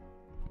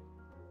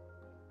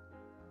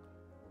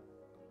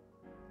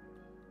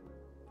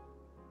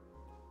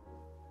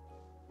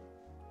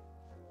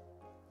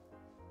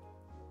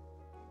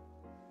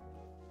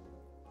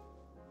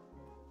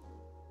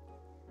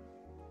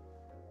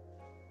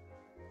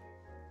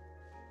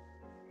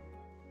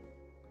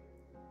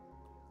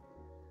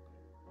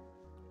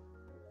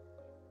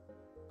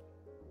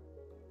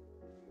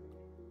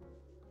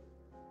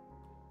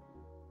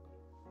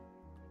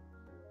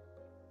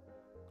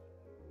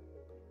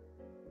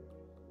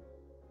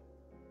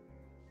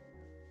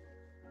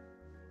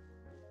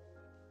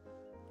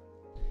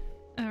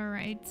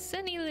 Alright,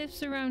 Sunny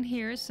lives around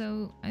here,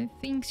 so I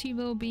think she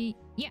will be...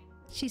 Yeah,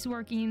 she's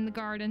working in the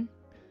garden.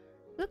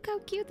 Look how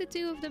cute the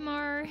two of them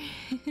are.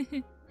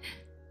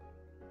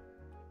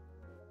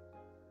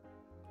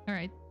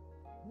 Alright.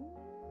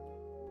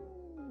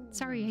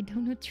 Sorry, I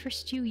don't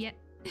trust you yet.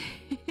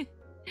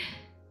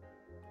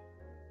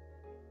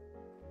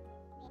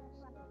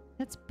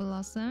 That's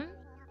Blossom.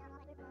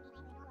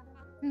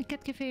 In the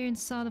cat cafe and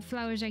saw the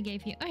flowers I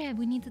gave you. Oh yeah,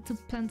 we needed to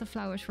plant the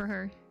flowers for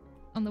her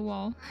on the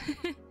wall.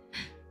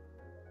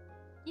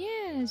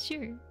 Yeah,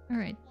 sure.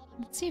 Alright.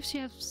 Let's see if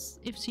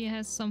she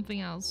has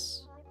something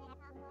else.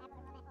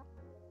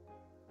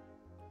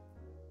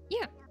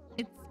 Yeah,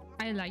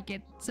 I like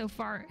it so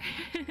far.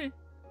 Of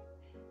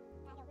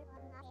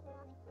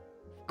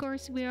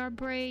course we are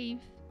brave.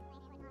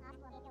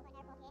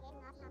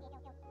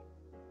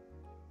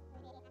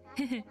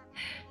 Tea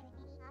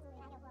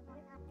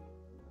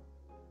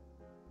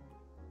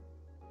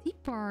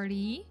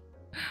party?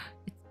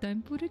 It's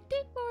time for the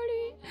tea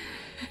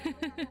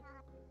party!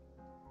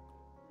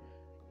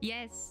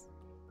 Yes.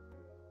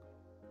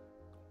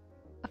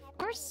 Of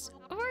course,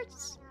 of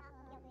course.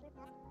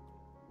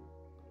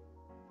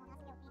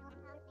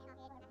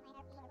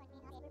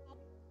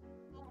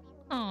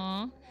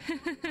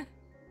 Aw.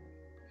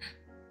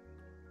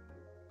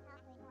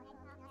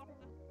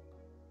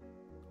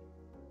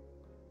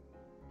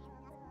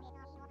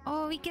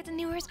 Oh, we get a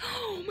new horse.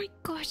 Oh my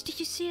gosh, did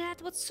you see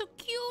that? What's so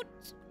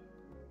cute?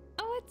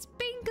 Oh, it's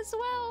pink as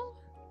well.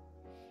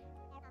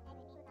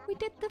 We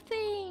did the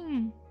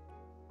thing.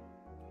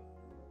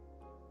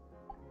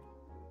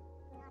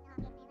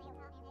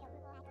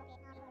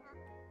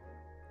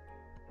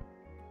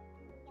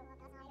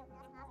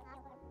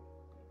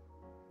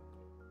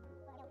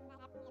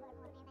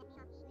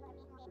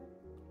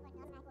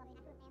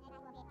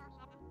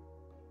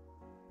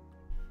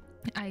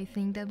 I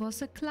think that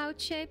was a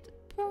cloud-shaped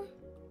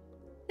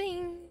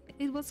thing.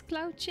 It was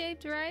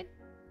cloud-shaped, right?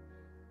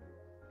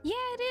 Yeah,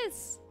 it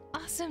is.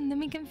 Awesome. Then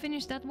we can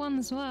finish that one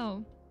as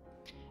well.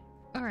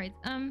 All right.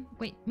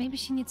 Wait. Maybe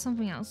she needs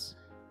something else.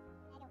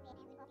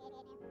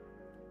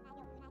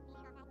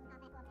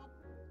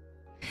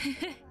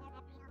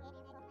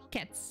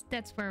 Cats.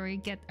 That's where we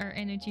get our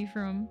energy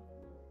from.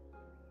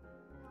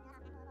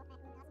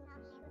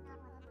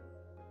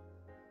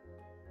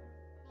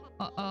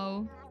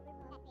 Uh-oh.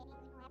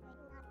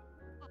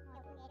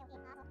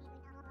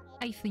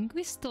 I think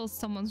we stole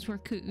someone's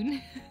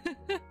raccoon.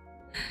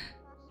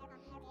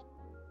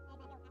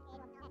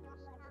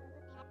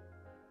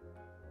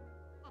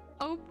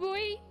 Oh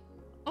boy!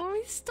 Oh,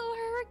 we stole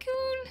her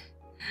raccoon!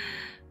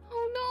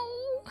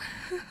 Oh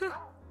no!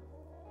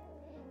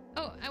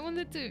 Oh, I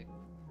wanted to...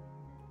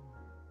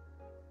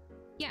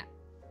 Yeah.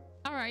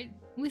 Alright,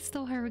 we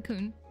stole her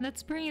raccoon.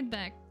 Let's bring it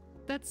back.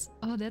 That's...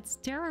 Oh, that's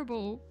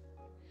terrible.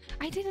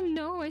 I didn't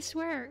know, I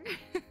swear.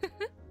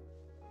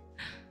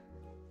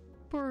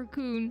 Poor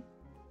raccoon.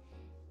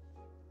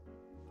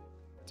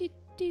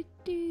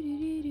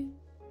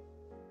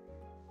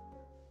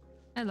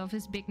 I love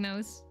his big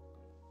nose.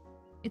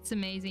 It's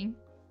amazing.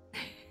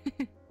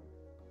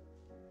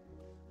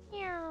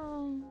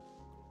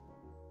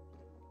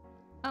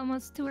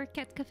 Almost to our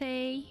cat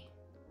cafe.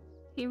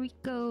 Here we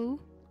go.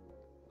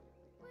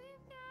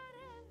 We've got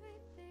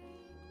everything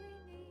we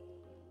need.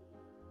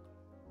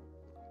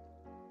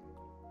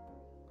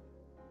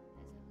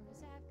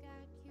 As long as I've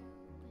got you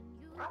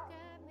and you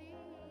got me.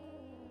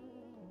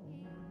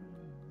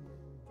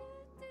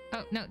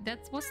 Oh, no,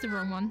 that was the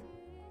wrong one.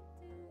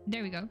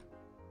 There we go.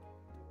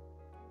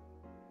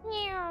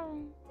 Meow.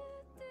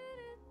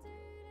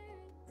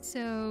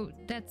 So,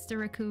 that's the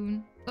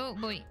raccoon. Oh,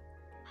 boy.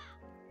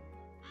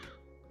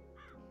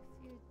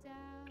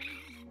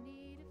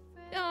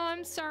 Oh,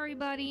 I'm sorry,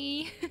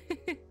 buddy.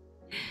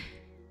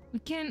 We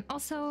can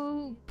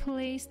also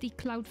place the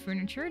cloud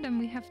furniture. Then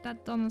we have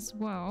that done as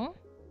well.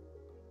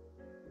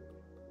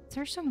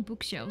 There's some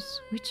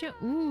bookshelves. Which are...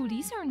 Ooh,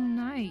 these are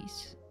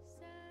nice.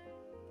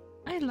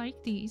 I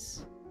like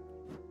these.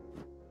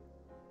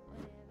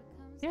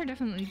 They're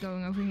definitely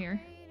going over here.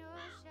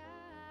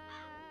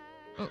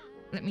 Oh,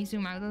 let me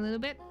zoom out a little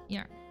bit.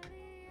 Yeah.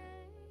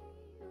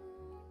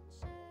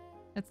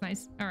 That's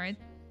nice. Alright.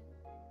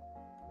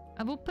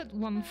 I will put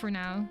one for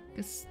now,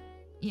 because,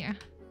 yeah.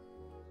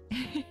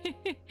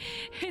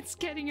 It's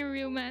getting a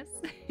real mess.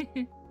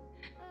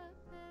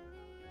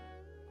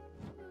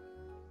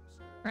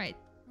 Right.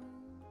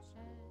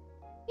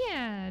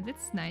 Yeah,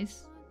 that's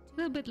nice. A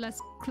little bit less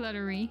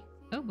cluttery.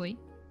 Oh boy.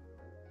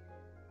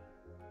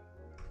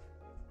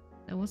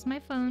 That was my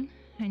phone.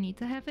 I need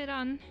to have it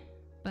on.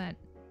 But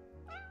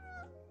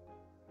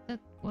that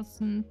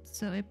wasn't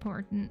so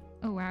important.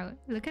 Oh wow.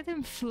 Look at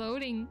him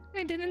floating.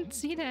 I didn't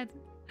see that.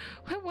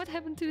 What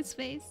happened to his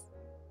face?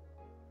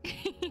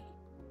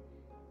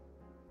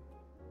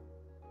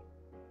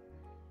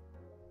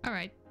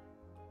 Alright.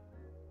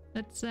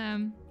 Let's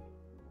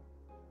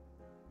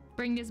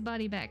bring this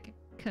body back,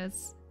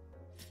 cause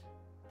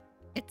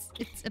it's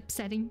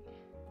upsetting.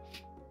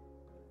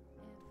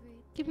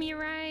 Give me a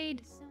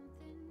ride.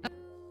 Oh,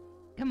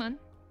 come on.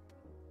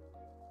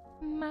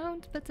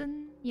 Mount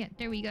button. Yeah,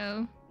 there we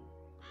go.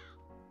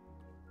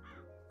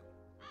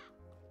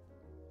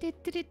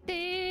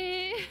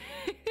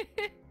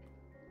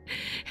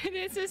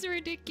 This is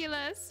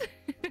ridiculous.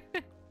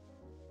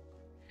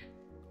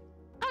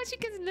 Oh, she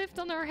can lift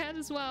on her head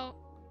as well.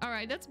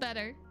 Alright, that's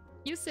better.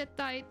 You sit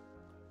tight.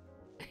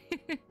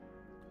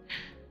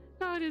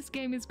 Oh, this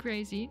game is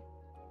crazy.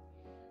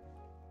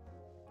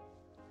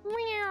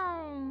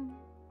 Meow.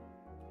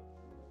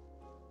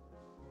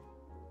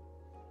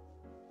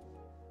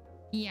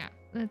 Yeah,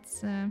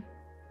 let's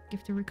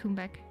give the raccoon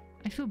back.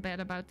 I feel bad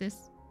about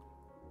this.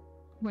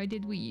 Why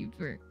did we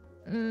ever?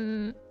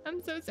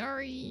 I'm so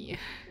sorry.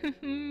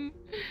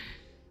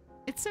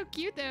 It's so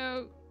cute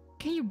though.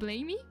 Can you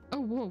blame me? Oh,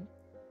 whoa.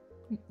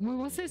 What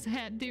was his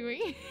head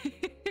doing?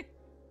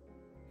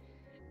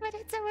 But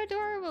it's so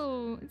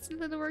adorable. It's a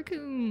little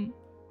raccoon.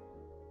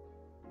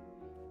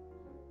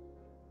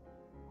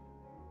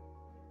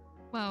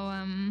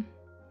 Well,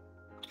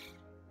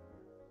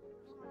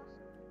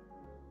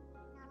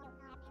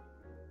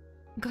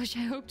 gosh,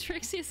 I hope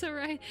Trixie is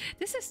alright.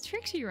 This is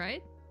Trixie,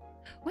 right?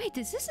 Wait,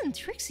 this isn't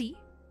Trixie.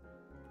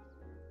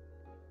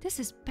 This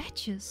is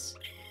Patches.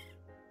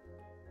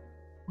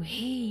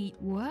 Wait,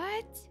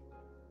 what?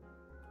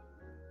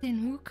 Then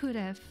who could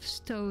have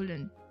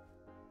stolen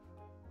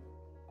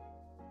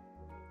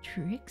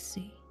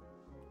Trixie?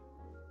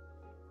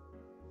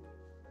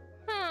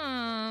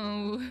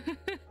 Oh,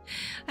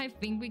 I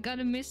think we got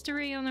a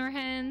mystery on our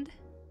hand.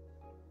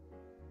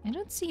 I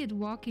don't see it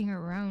walking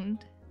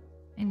around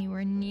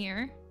anywhere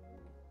near.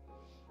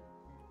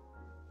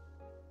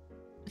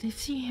 But if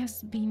she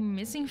has been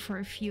missing for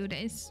a few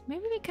days,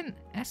 maybe we can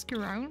ask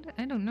around?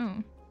 I don't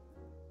know.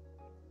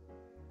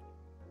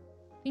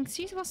 I think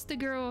she was the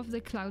girl of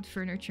the cloud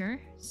furniture,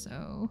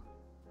 so...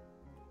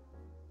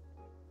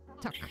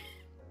 Talk.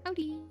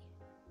 Howdy.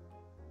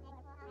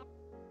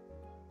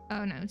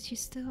 Oh no, she's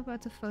still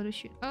about the photo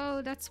shoot.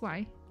 Oh, that's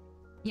why.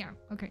 Yeah,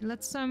 okay,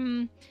 let's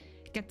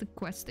get the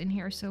quest in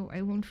here so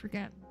I won't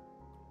forget.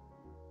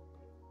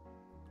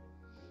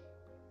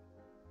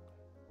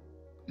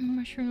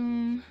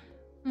 Mushroom.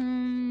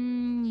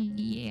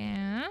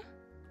 Yeah.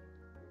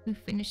 We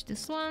finished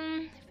this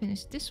one.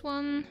 Finished this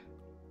one.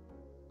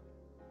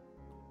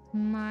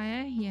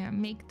 Maya, yeah,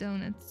 make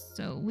donuts.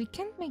 So we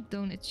can't make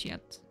donuts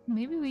yet.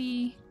 Maybe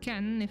we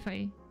can if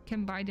I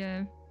can buy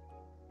the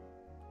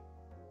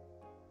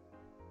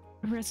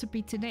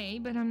recipe today,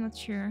 but I'm not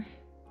sure.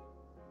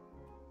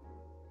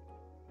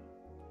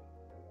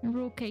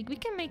 Roll cake. We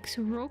can make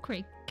roll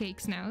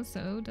cakes now,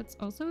 so that's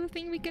also a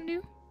thing we can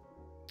do.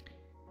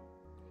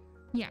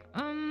 Yeah,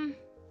 bum.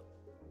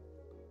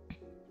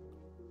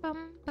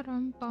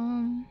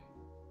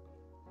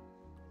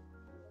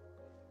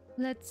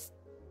 Let's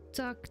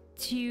talk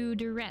to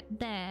the red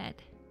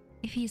dad.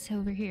 If he's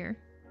over here.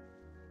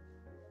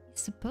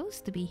 He's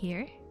supposed to be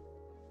here.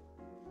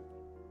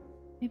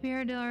 Maybe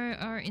they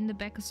are in the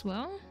back as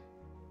well?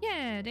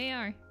 Yeah, they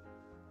are.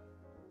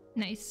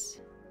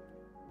 Nice.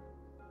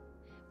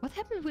 What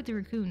happened with the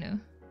raccoon though?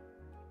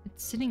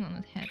 It's sitting on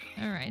its head.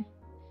 Alright.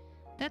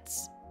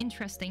 That's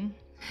interesting.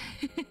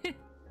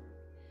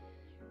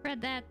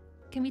 Red Dad,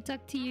 can we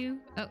talk to you?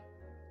 Oh.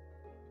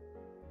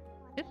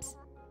 Oops.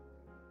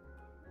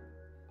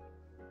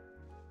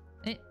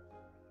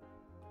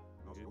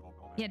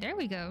 Yeah, there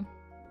we go.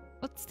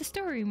 What's the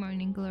story,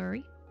 Morning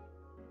Glory?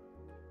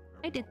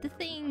 I did the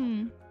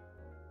thing.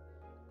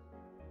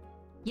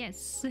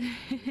 Yes.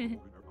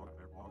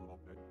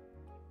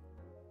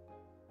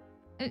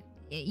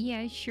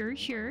 Yeah, sure.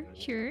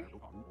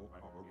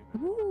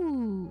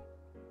 Ooh.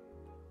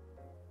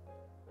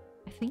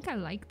 I think I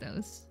like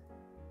those.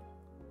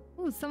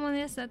 Ooh, someone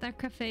is at that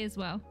cafe as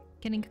well.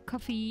 Getting a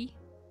coffee.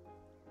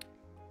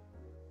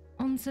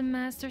 Onsen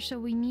Master, so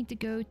we need to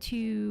go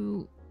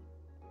to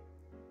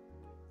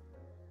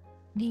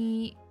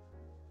the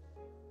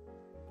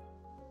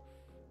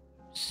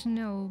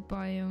snow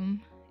biome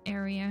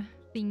area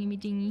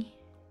thingy-me-dingy.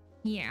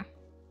 Yeah.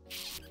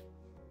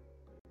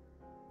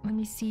 Let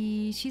me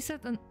see. She's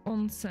at an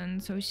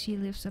onsen, so she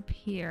lives up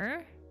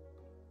here.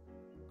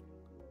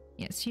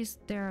 Yes, she's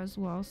there as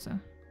well, so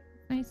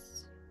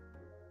nice.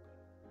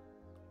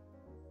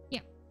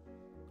 Yeah.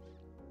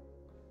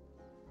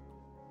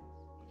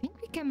 I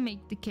think we can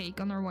make the cake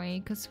on our way,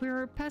 because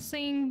we're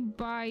passing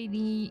by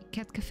the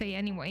cat cafe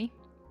anyway.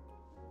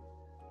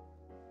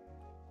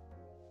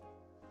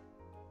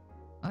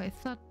 Oh, I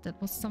thought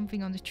that was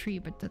something on the tree,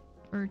 but that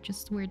were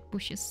just weird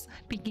bushes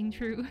peeking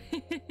through.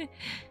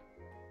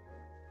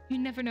 You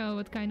never know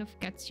what kind of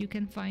cats you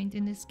can find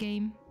in this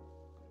game.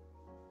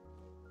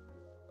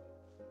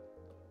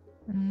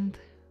 And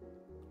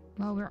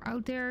while we're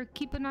out there,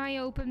 keep an eye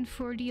open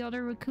for the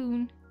other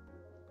raccoon.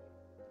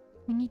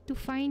 We need to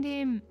find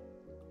him.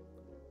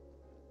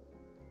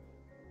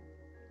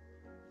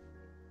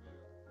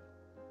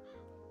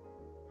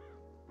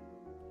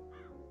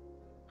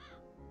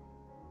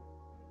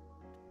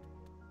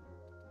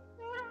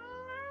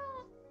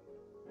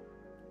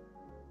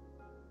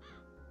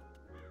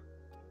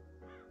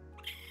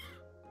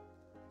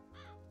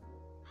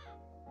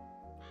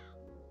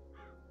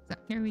 So,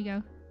 here we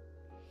go.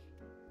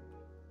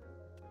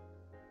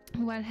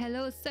 Well,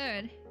 hello,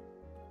 sir.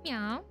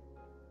 Meow.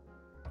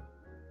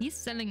 He's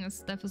selling us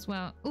stuff as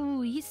well.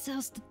 Ooh, he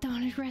sells the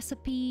donut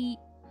recipe.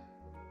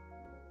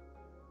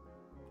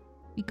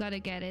 We gotta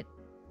get it.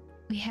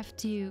 We have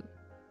to.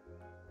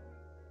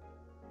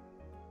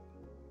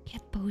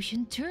 Cat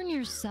potion? Turn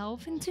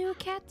yourself into a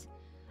cat?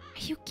 Are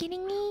you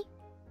kidding me?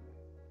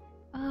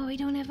 Oh, I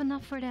don't have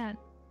enough for that.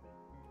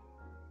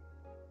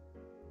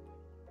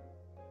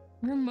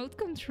 Remote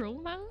control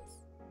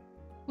mouse?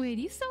 Wait,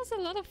 he sells a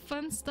lot of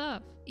fun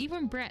stuff.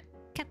 Even bread.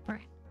 Cat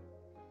bread.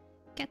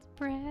 Cat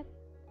bread.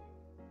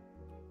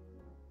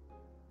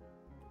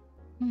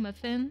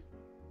 Muffin.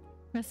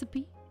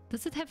 Recipe.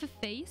 Does it have a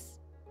face?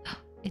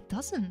 It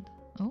doesn't.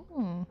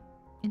 Oh,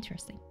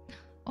 interesting.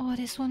 Oh,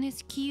 this one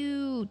is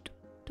cute.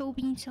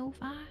 Tobin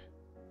sofa.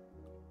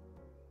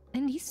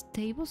 And these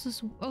tables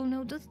is... Oh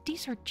no,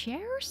 these are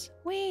chairs?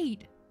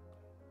 Wait.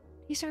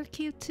 These are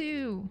cute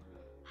too.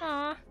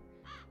 Aw.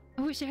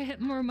 I wish I had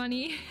more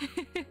money.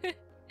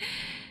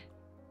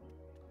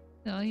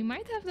 Well, he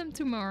might have them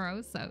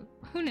tomorrow, so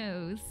who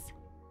knows.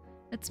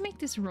 Let's make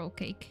this roll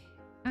cake.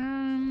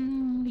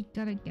 We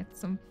gotta get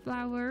some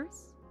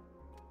flowers.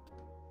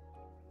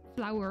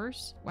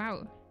 Flowers.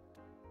 Wow.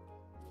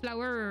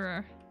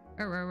 Flower.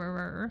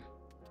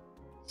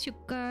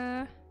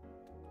 Sugar.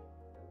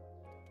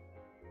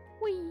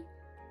 Wee.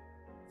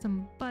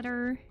 Some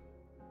butter.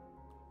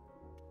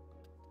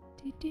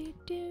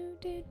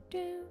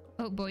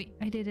 Oh boy,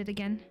 I did it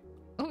again.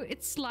 Oh,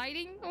 it's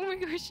sliding. Oh my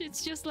gosh,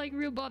 it's just like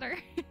real butter.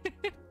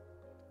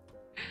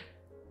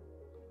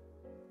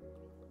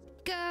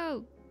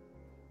 Go!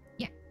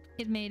 Yeah,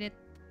 it made it.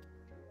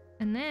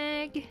 An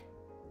egg.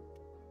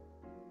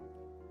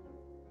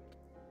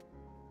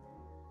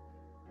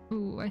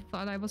 Ooh, I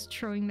thought I was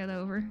throwing that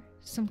over.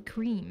 Some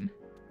cream.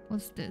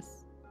 What's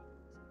this?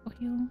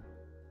 Oil.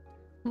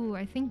 Ooh,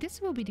 I think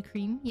this will be the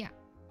cream. Yeah.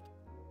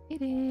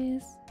 It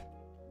is.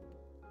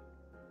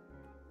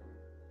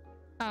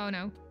 Oh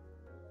no.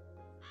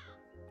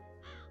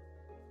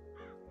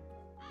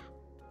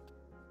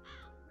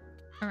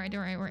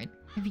 Alright.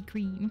 Heavy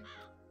cream.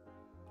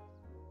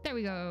 There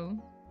we go.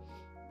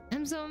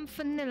 And some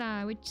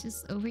vanilla, which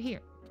is over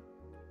here.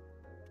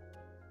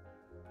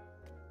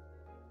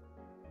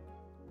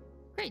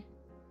 Great.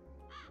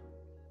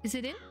 Is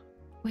it in?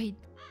 Wait.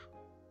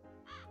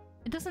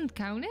 It doesn't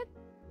count it?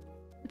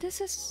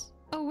 This is...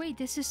 Oh wait,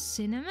 this is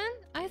cinnamon?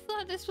 I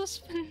thought this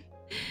was...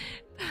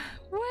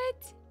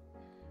 What?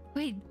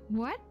 Wait,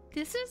 what?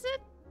 This is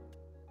it?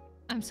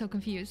 I'm so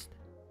confused.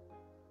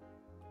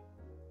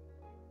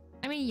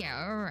 I mean,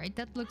 yeah, alright.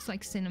 That looks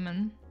like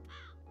cinnamon.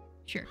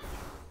 Sure.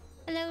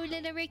 Hello,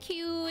 little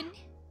raccoon.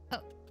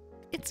 Oh,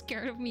 it's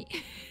scared of me.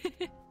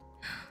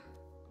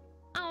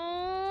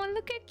 Oh,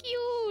 look how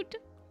cute.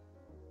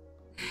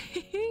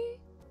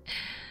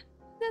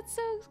 That's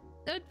so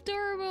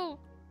adorable.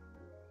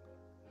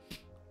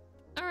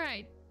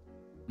 Alright.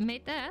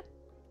 Made that.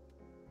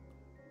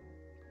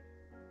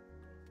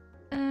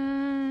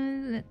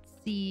 Let's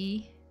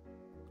see.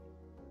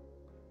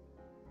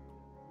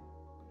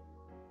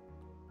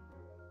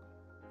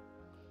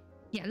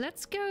 Yeah,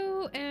 let's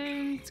go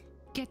and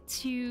get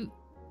to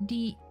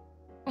the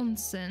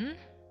onsen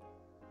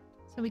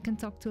so we can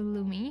talk to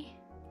Lumi.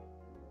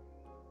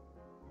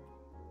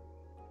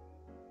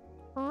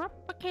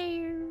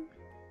 Okay,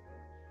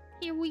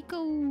 here we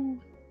go.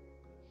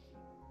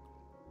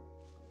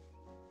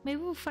 Maybe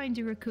we'll find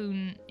a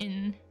raccoon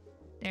in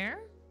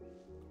there,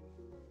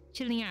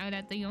 chilling out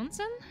at the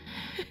onsen.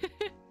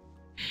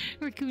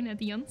 Raccoon at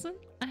the onsen.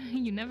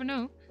 You never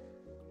know.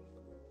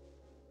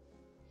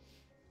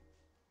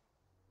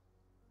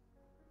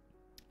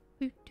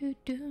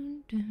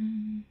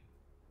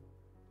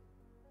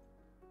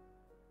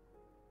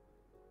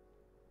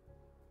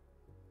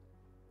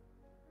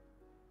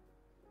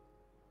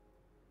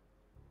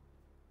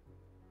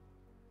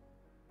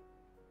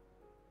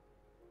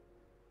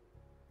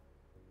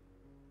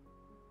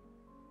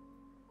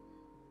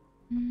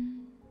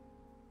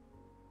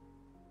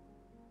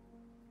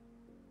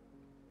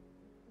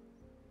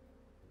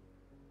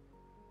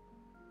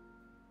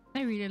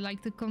 I really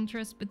like the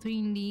contrast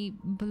between the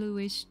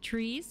bluish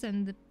trees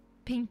and the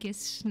pinkish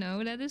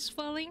snow that is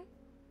falling.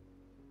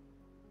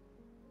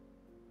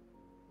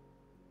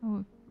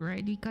 Oh,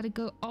 right, we gotta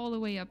go all the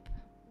way up,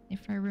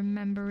 if I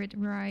remember it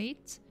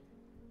right.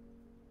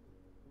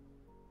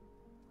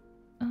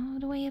 All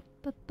the way up.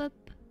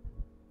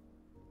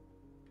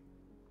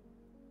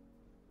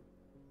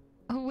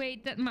 Oh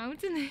wait, that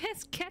mountain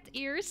has cat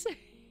ears.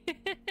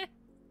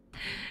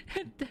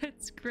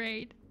 That's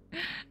great.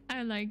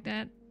 I like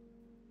that.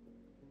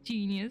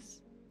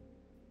 Genius.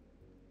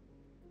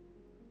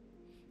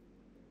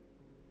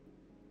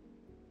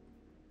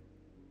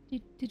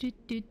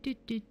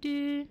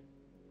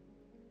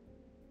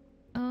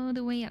 All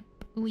the way up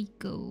we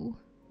go.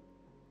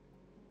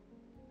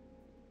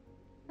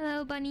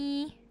 Hello,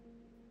 bunny.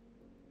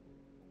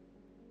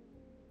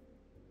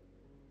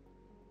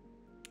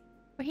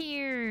 We're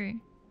here.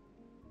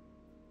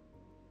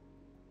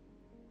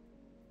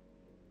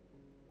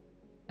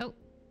 Oh,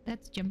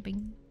 that's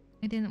jumping.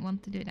 I didn't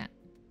want to do that.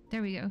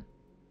 There we go.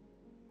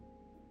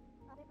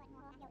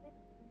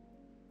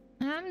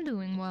 I'm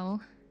doing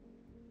well.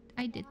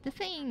 I did the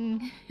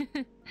thing.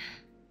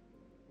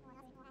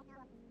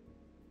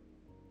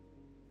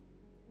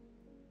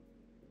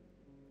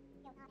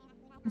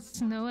 A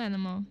snow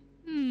animal.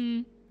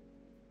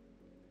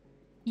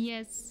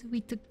 Yes, we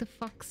took the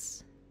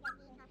fox.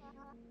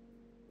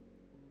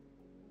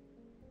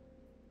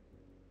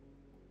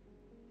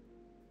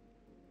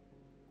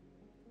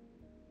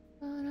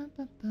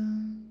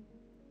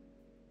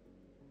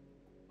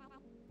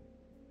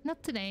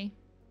 Not today.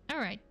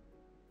 Alright.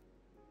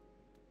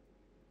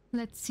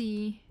 Let's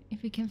see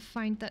if we can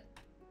find that.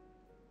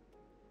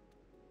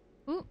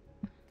 Ooh.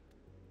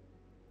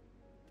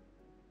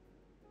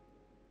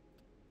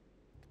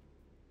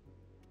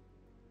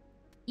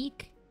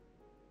 Eek.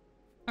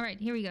 Alright,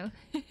 here we go.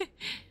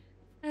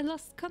 I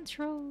lost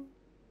control.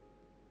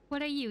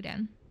 What are you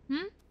then?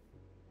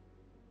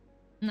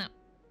 No.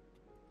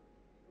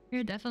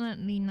 You're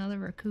definitely not a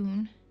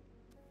raccoon.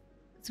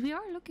 Because we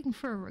are looking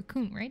for a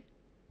raccoon, right?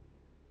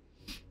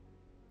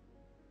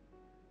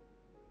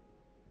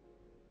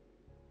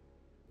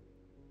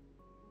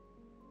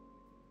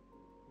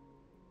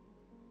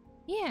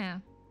 Yeah.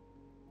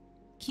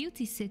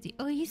 Cutie city.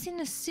 Oh, he's in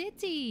the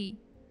city.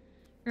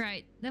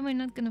 Right, then we're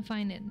not gonna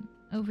find it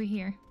over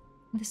here.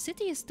 The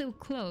city is still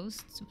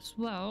closed as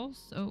well,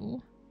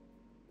 so...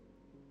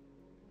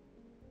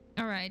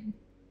 Alright.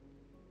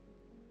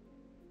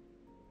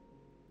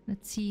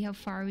 Let's see how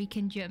far we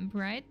can jump,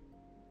 right?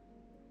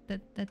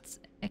 That's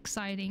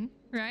exciting,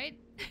 right?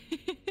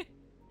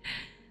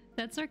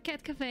 That's our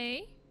cat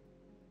cafe.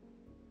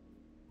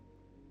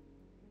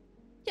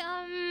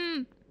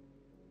 Jump!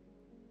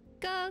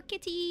 Go,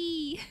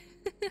 kitty!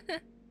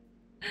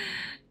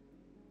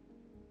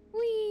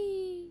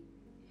 Whee!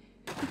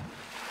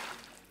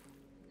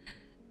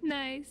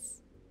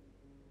 Nice.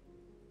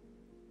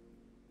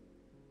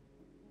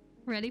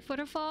 Ready for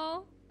the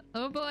fall?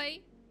 Oh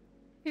boy.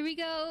 Here we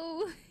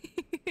go.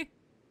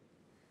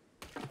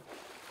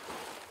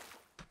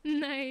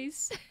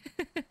 Nice.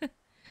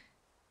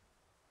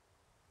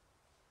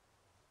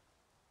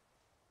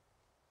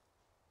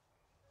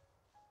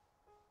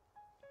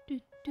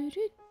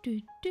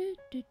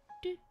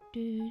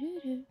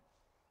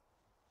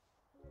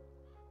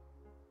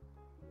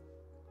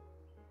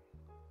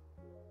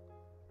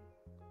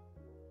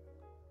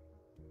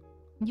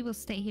 You will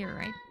stay here,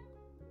 right?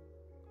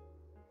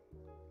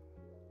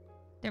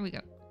 There we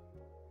go.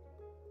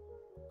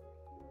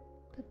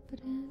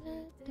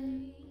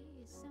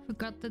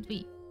 Forgot that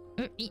we...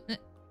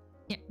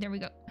 yeah, there we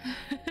go.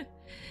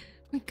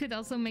 We could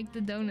also make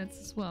the donuts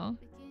as well.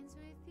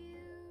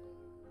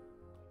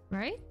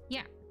 Right?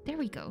 Yeah, there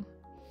we go.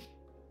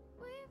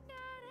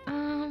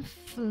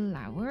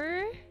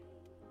 Flour.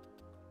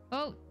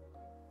 Oh,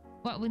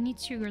 well, we need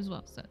sugar as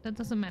well, so that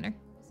doesn't matter.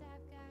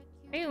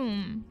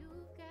 Boom.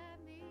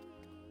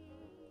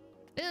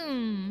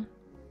 Boom.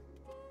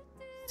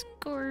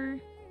 Score.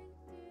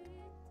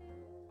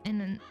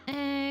 And an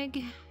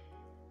egg.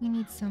 We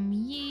need some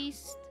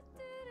yeast.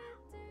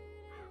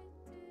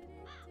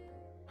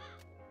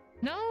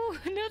 No,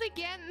 not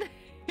again.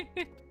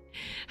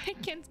 I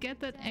can't get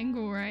that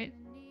angle right.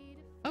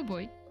 Oh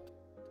boy.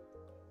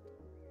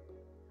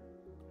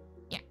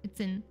 Yeah, it's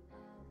in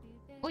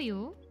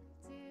oil.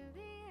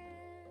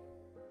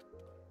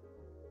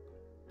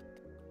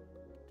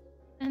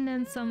 And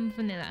then some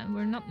vanilla.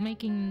 We're not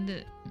making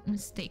the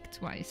mistake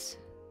twice.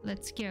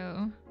 Let's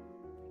go.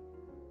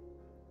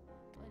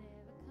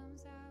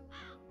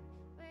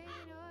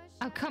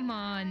 Oh, come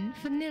on.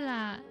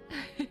 Vanilla.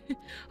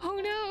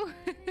 Oh no.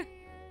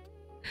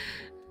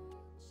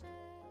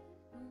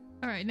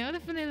 Alright, now the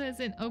vanilla is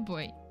in. Oh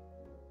boy.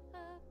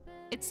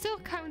 It still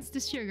counts the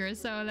sugar,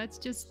 so let's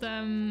just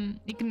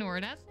ignore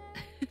that.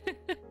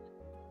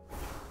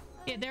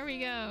 Yeah, there we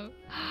go.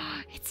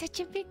 It's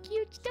such a big,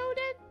 huge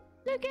donut.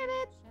 Look at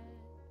it.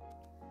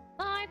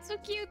 Oh, it's so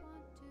cute.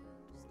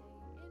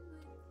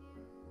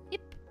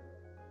 Yep.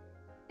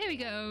 There we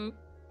go.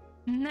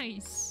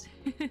 Nice.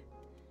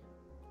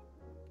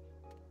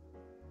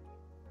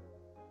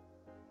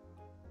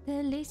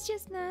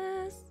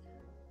 Deliciousness.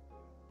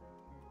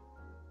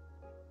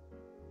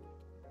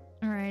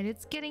 Alright,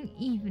 it's getting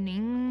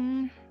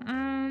evening.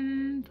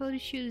 Photo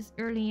shoot is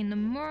early in the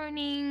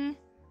morning.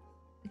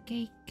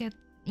 Okay,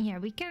 yeah,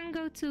 we can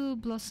go to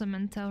Blossom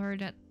and tell her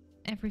that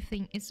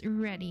everything is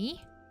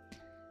ready.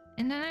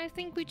 And then I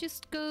think we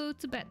just go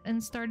to bed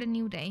and start a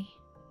new day.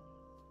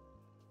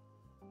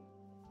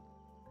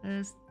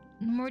 The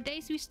more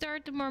days we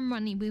start, the more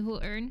money we will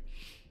earn.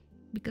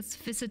 Because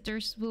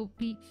visitors will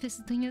be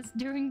visiting us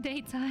during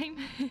daytime.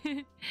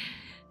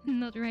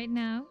 Not right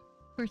now.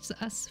 For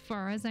as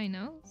far as I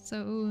know. So,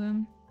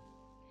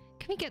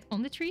 can we get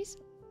on the trees?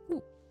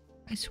 Ooh,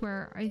 I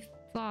swear, I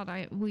thought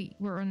we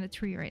were on the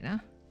tree right now.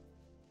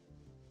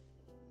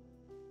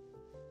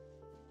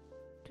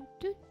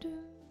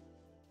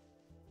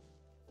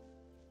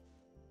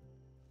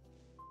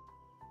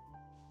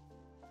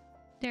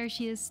 There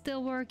she is,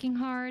 still working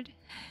hard.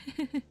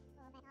 Good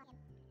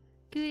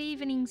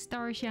evening,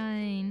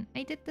 Starshine.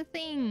 I did the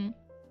thing.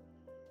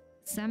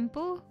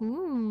 Sample?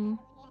 Ooh.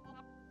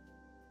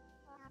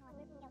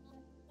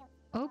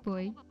 Oh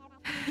boy.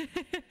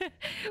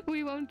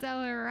 We won't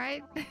tell her,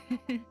 right?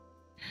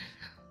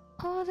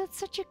 Oh, that's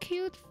such a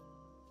cute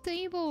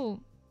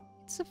table.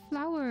 It's a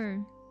flower.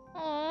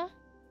 Aww.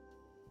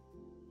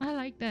 I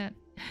like that.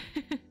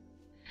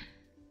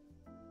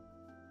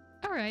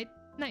 Alright,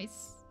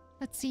 nice.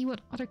 Let's see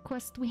what other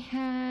quest we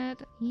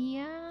had.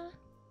 Yeah.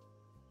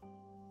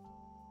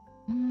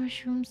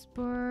 Mushroom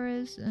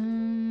spores.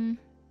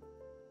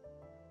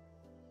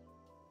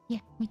 Yeah,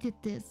 we did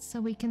this,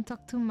 so we can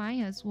talk to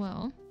Maya as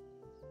well.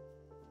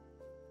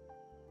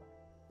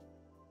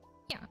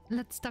 Yeah,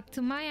 let's talk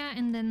to Maya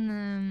and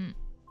then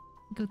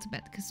go to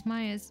bed, because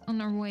Maya is on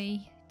our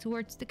way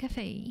towards the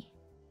cafe.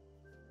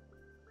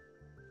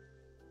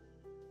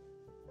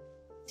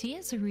 She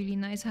has a really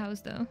nice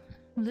house though.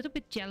 A little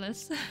bit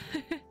jealous.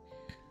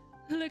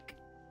 Look,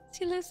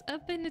 she lives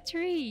up in the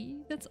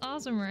tree. That's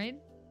awesome, right?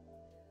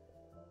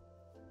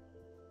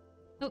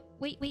 Oh,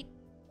 wait.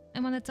 I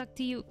want to talk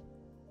to you.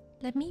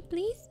 Let me,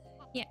 please?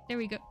 Yeah, there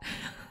we go.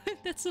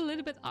 That's a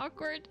little bit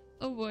awkward.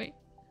 Oh boy.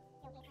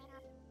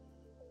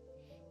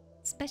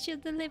 It's special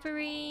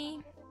delivery.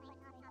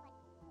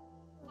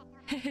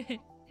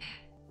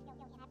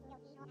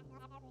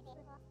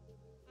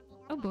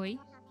 Oh boy.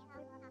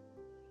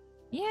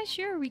 Yeah,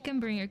 sure, we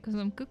can bring her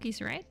some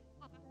cookies, right?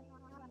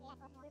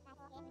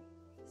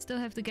 Still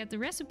have to get the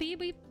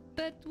recipe,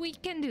 but we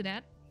can do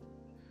that.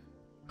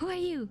 Who are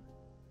you?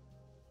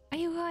 Are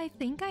you who I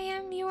think I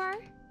am you are?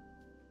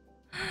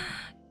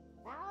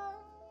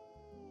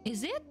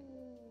 Is it?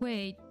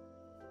 Wait.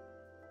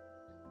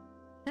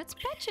 That's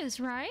Patches,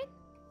 right?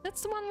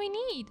 That's the one we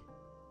need.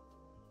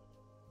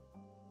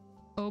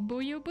 Oh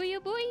boy, oh boy, oh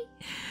boy.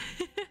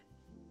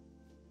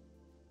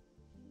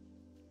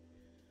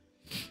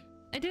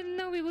 I didn't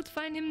know we would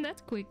find him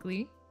that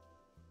quickly.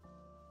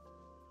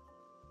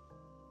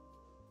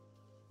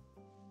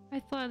 I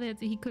thought that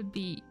he could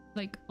be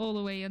like all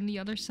the way on the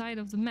other side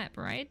of the map,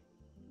 right?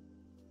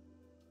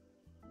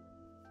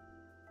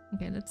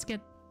 Okay, let's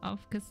get off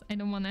because I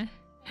don't wanna...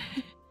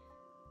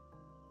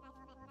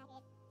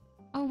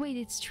 Oh wait,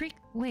 it's trick.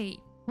 Wait,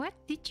 what?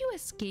 Did you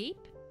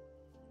escape?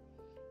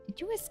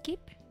 Did you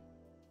escape?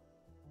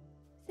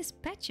 This is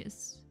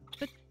Patches.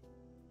 But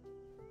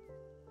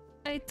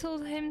I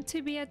told him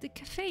to be at the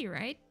cafe,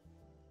 right?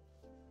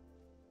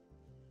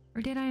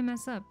 Or did I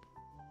mess up?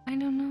 I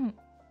don't know.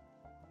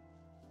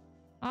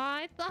 Oh,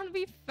 I thought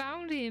we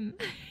found him.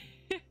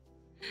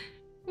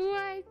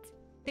 What?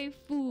 They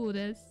fooled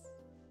us.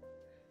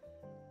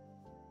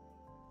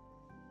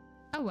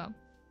 Oh well.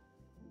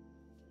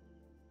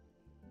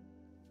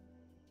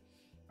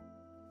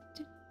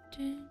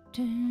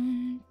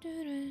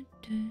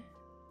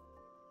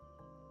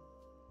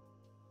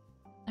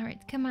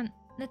 Alright, come on.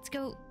 Let's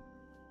go.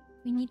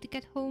 We need to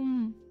get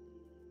home.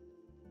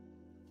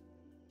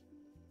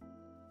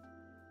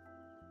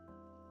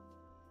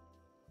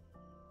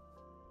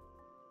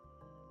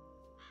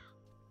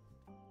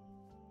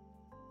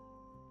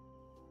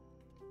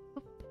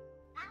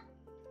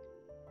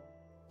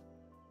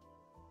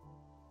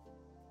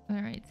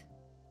 Alright.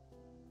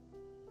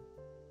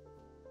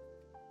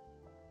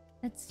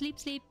 Let's sleep.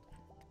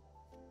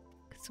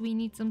 Because we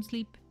need some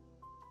sleep.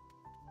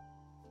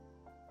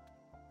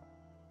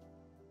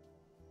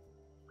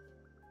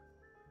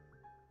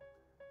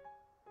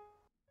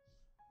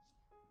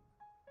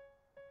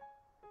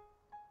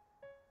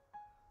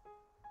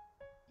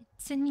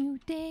 It's a new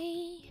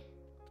day.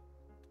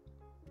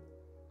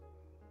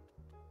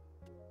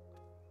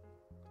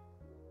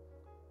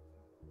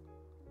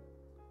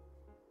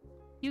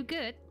 You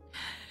good?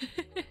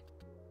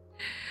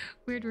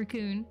 Weird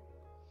raccoon.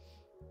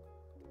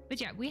 But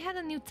yeah, we had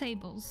a new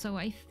table, so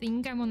I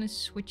think I want to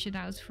switch it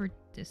out for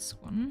this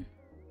one.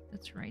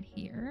 That's right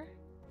here.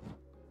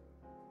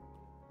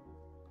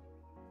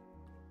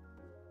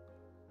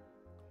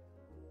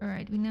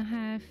 Alright, we now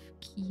have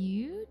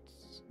cute.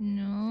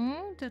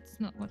 No, that's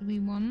not what we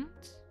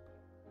want.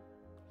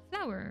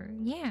 Flower,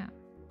 yeah.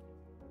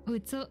 Oh,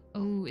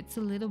 it's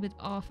a little bit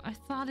off. I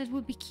thought it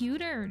would be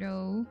cuter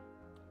though.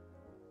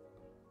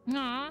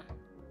 Aw.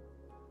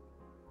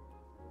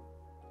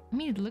 I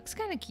mean, it looks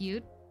kind of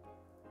cute,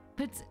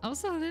 but it's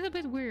also a little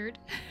bit weird.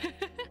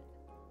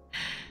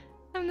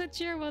 I'm not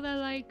sure what I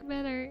like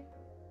better.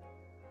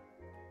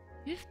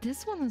 We have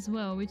this one as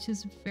well, which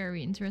is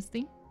very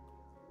interesting.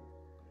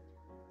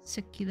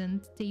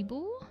 Succulent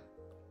table.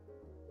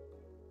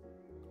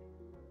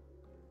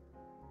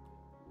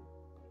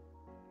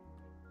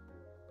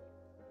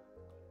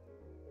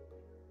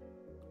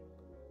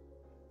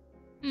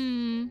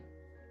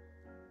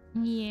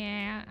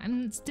 Yeah,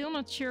 I'm still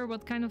not sure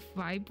what kind of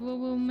vibe we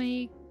will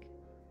make.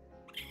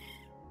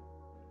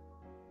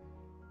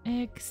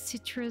 Egg,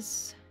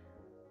 citrus.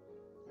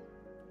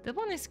 That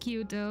one is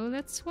cute though.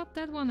 Let's swap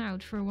that one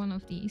out for one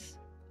of these.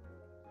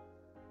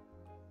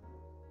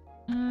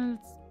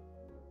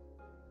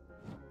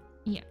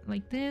 Yeah,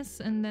 like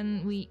this, and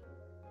then we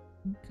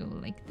go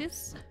like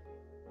this.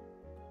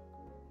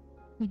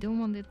 We don't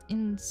want it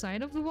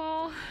inside of the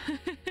wall.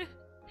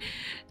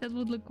 That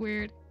would look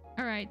weird.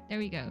 Alright, there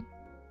we go.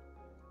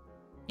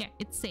 Yeah,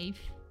 it's safe.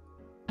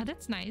 Oh,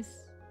 that's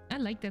nice. I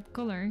like that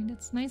color.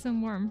 That's nice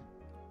and warm.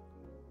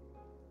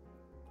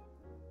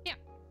 Yeah.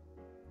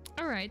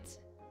 Alright.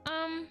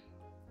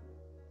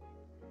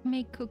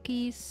 Make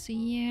cookies.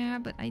 Yeah,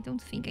 but I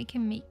don't think I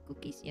can make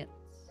cookies yet.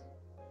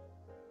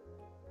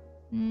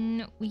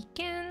 No, we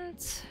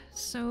can't.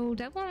 So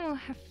that one will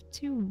have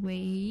to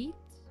wait.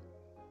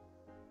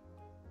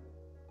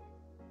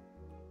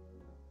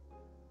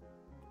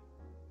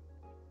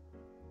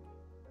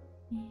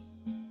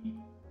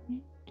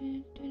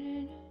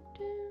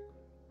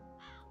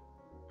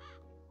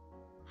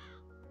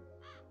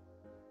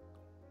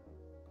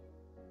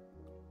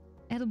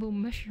 Edible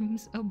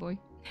mushrooms. Oh boy.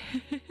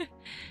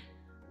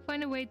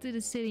 Find a way to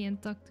the city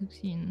and talk to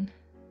Xin.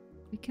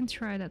 We can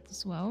try that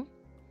as well.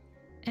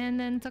 And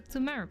then talk to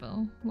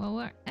Maribel while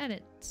we're at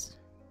it.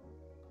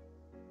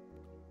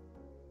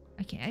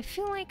 Okay, I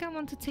feel like I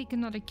want to take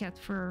another cat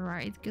for a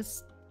ride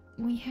because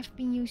we have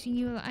been using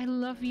you. I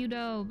love you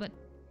though, but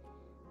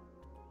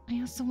I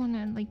also want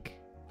to like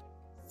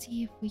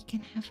see if we can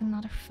have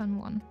another fun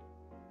one.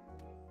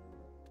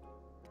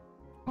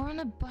 Or on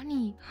a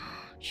bunny.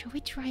 Shall we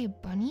try a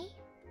bunny?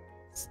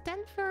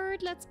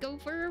 Stanford, let's go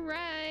for a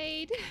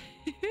ride.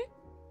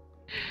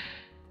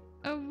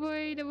 Oh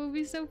boy, that will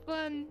be so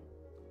fun.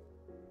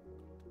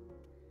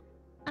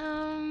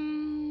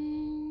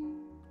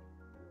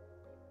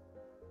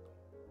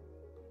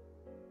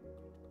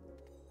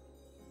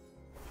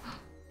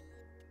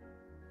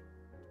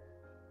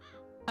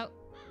 Oh.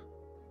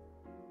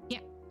 Yeah,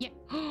 yeah.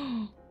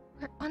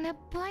 We're on a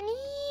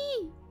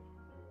bunny.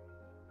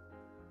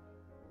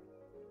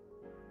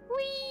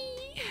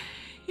 Whee!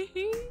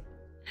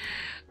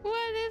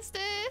 What is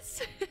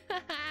this?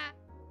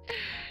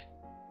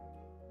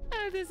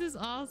 Oh, this is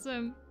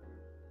awesome.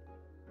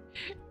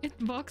 It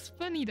walks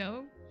funny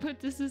though, but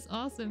this is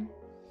awesome.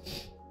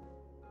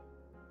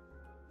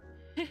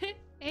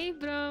 Hey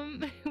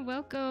Bram,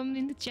 welcome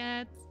in the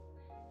chat.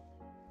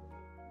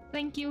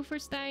 Thank you for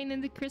staying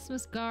in the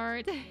Christmas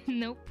card.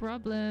 No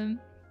problem.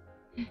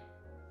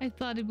 I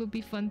thought it would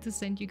be fun to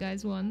send you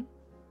guys one.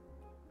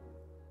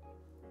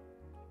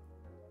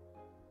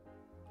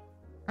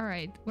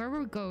 Alright, where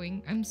we're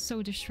going? I'm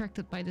so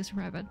distracted by this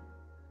rabbit.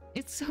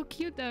 It's so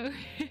cute though.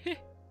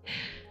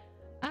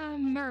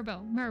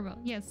 Maribel,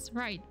 yes,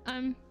 right.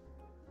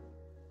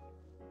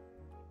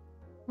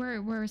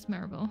 Where is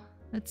Maribel?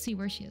 Let's see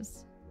where she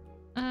is.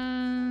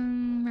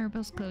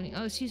 Maribel's clothing.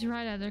 Oh, she's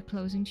right at her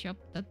clothing shop.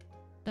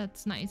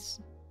 That's nice.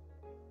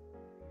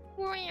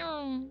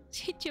 Wow,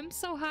 she jumps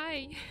so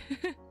high.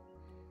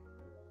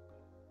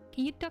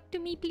 Can you talk to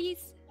me,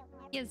 please?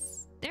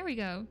 Yes, there we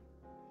go.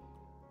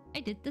 I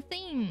did the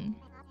thing.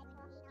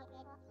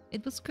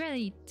 It was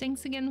great.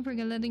 Thanks again for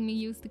letting me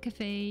use the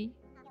cafe.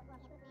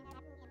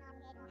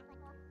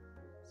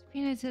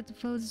 Sabrina said the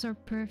photos are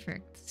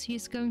perfect. She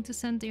is going to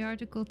send the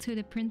article to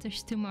the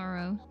printers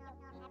tomorrow.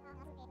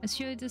 I'll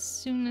show it as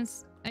soon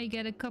as I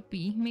get a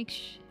copy.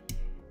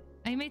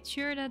 I made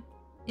sure that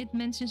it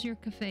mentions your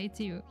cafe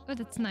too. Oh,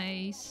 that's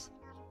nice.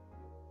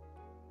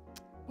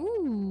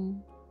 Ooh,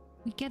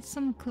 we get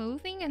some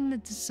clothing and the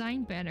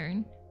design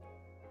pattern.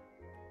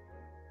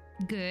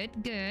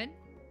 Good, good.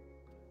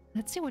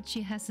 Let's see what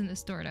she has in the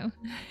store though.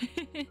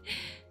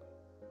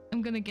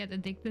 I'm gonna get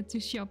addicted to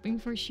shopping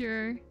for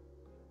sure.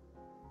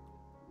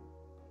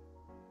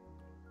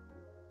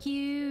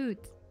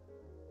 Cute.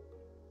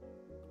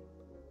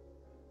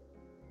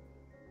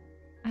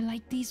 I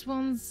like these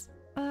ones.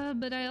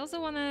 But I also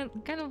wanna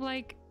kind of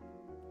like...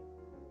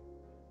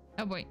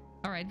 Oh boy.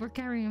 Alright, we're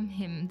carrying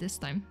him this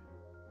time.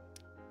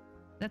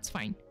 That's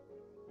fine.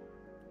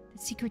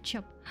 The secret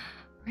shop.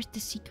 Where's the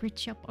secret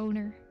shop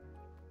owner?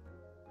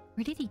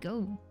 Where did he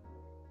go?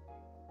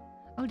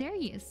 Oh, there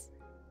he is.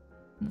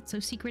 Not so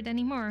secret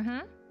anymore,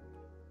 huh?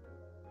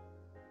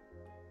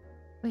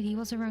 Wait, he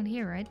was around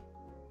here, right?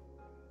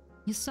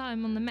 You saw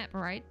him on the map,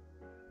 right?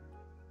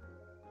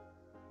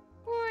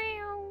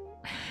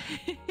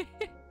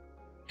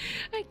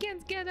 I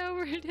can't get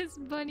over this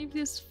bunny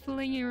just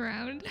flinging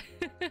around.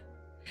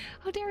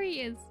 Oh, there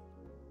he is.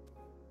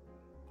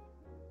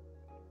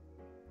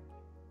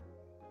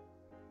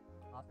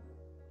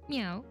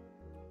 Meow.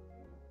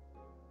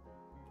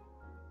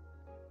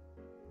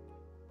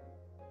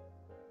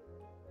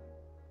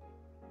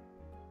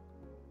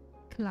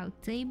 Cloud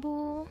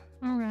table.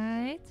 All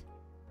right.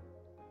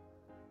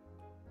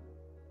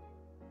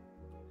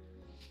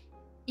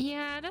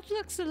 Yeah, that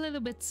looks a little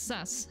bit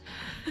sus.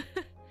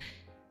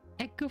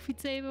 Egg coffee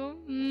table?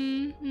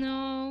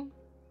 No.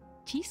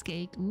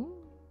 Cheesecake? Ooh.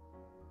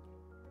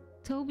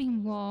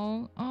 Tobin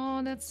wall.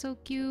 Oh, that's so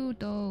cute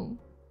though.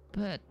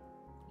 But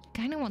you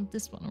kind of want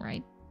this one,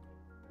 right?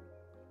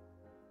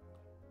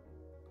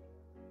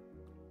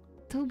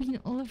 Toby and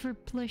Oliver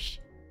plush.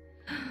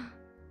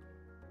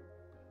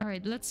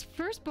 Alright, let's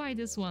first buy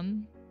this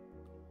one.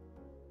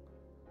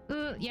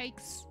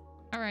 Yikes.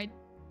 Alright.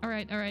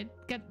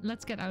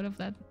 Let's get out of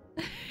that.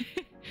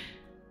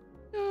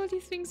 Oh,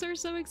 these things are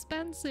so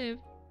expensive.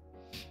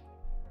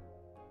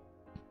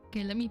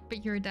 Okay, let me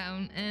put you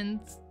down and...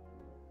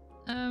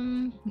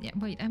 yeah,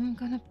 wait, I'm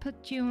gonna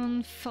put you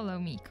on follow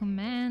me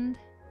command.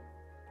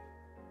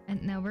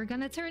 And now we're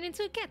gonna turn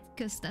into a cat,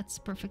 because that's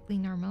perfectly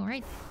normal,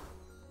 right?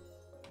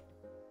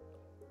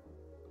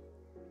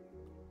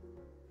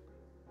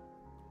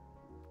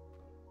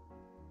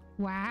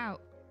 Wow.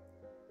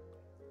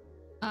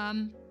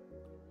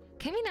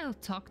 Can we now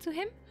talk to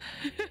him?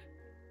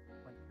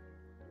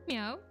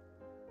 Meow?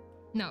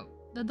 No,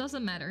 that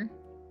doesn't matter.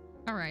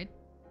 Alright.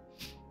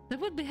 That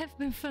would have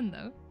been fun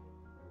though.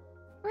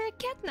 We're a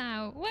cat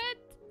now. What?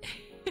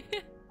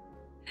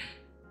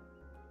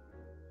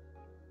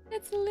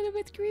 It's a little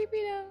bit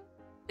creepy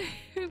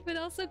though. But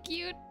also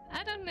cute.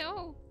 I don't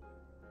know.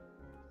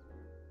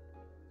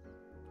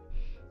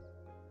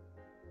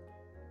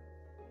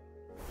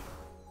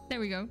 There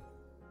we go.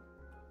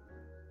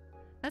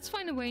 Let's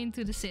find a way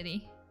into the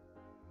city.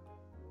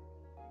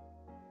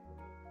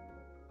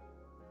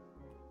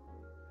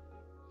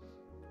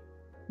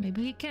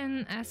 Maybe we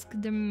can ask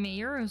the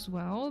mayor as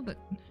well, but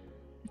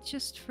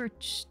just for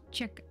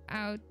check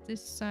out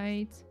this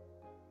site.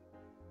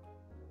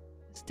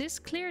 This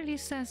clearly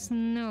says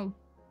no.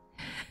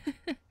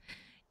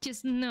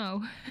 Just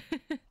no.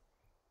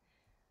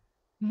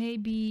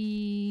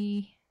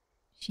 Maybe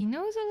she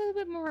knows a little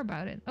bit more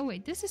about it. Oh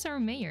wait, this is our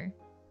mayor.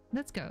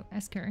 Let's go,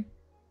 ask her.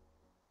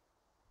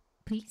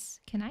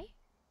 Please, can I?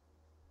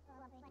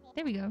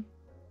 There we go.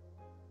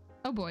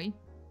 Oh boy.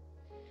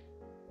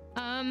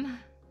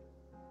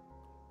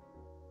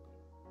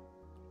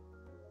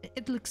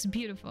 It looks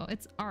beautiful.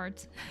 It's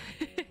art.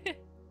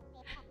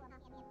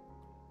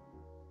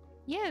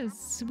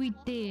 Yes, we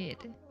did.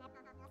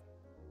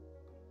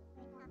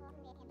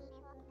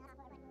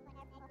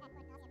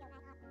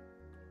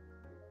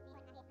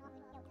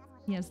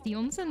 Yes, the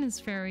onsen is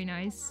very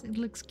nice. It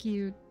looks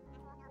cute.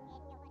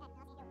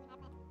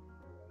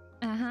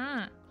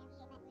 Uh-huh.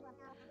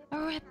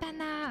 Oh, a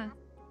panda!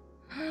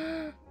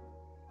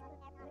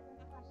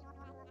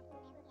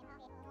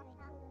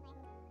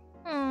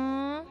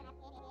 Aww.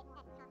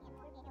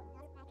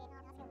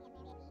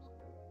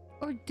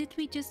 Or did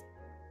we just...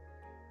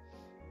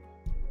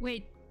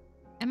 Wait,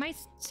 am I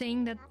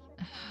saying that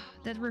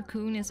that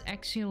raccoon is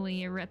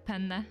actually a red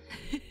panda?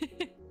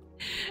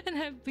 And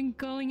I've been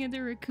calling it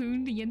a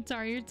raccoon the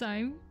entire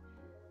time?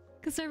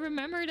 Because I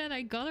remember that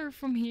I got her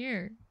from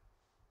here.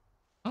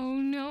 Oh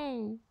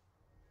no.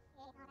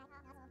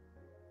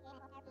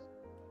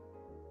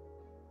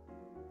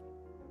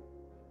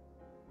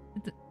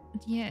 At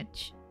the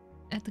edge.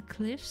 At the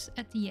cliffs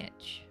at the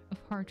edge of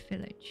Heart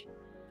Village.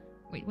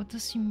 Wait, what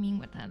does she mean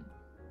with that?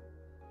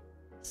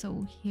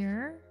 So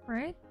here,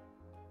 right?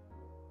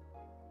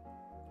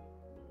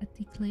 At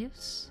the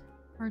cliffs,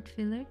 Heart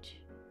Village.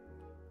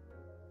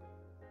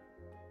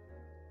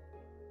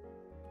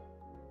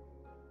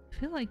 I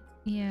feel like,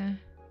 yeah,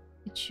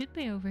 it should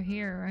be over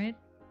here, right?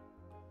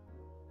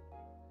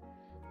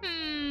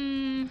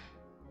 Hmm.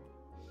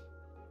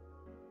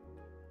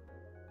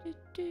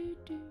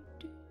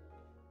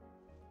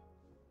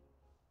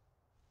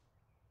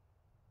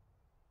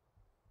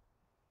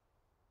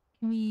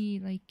 Can we,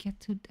 like, get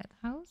to that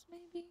house,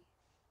 maybe?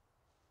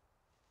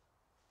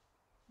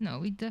 No,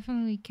 we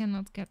definitely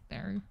cannot get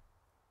there.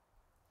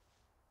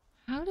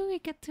 How do we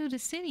get to the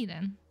city,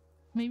 then?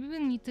 Maybe we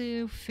need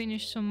to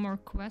finish some more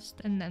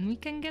quests and then we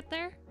can get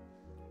there?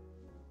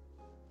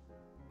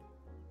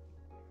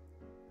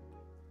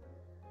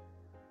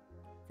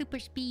 Super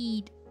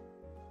speed!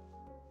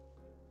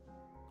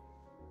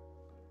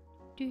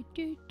 We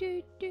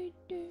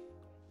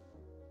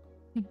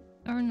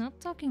are not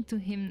talking to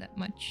him that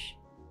much.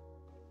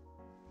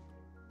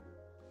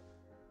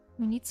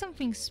 We need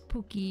something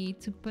spooky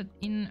to put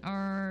in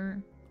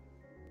our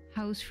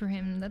house for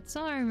him. That's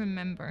all I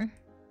remember.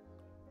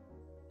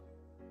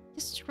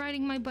 Just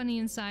riding my bunny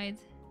inside.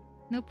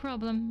 No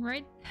problem,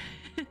 right?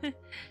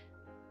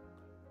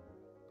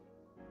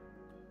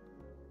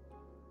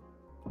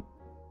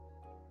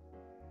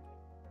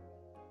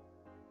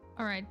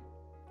 Alright.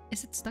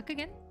 Is it stuck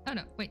again? Oh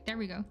no, wait, there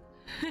we go.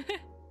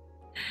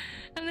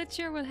 I'm not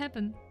sure what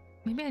happened.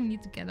 Maybe I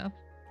need to get up.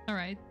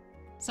 Alright.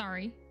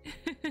 Sorry.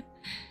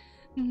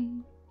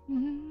 A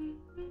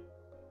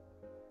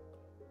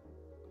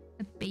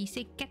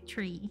basic cat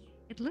tree.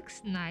 It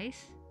looks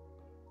nice.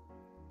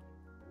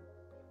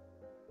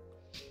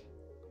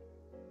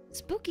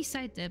 Spooky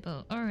side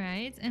table.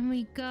 Alright, and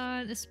we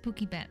got a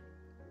spooky bed.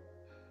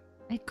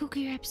 A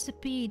cookie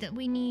recipe that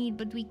we need,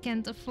 but we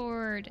can't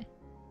afford.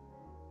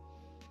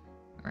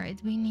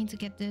 Alright, we need to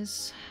get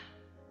this.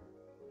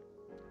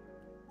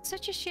 It's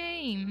such a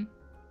shame.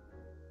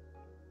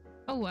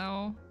 Oh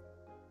well.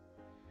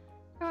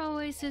 There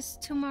always is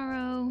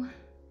tomorrow.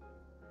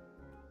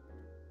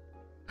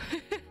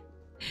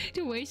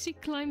 The way she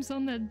climbs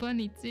on that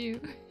bunny too.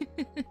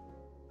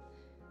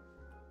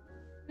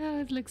 Oh,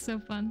 it looks so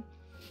fun.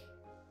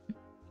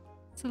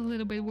 It's a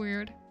little bit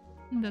weird.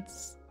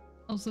 That's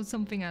also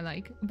something I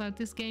like about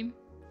this game.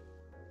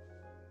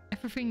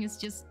 Everything is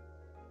just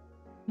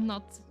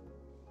not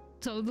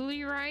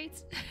totally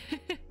right.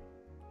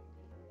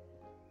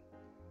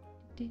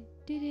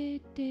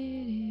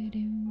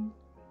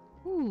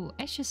 Ooh,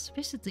 Ash's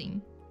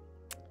visiting.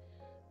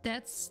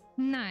 That's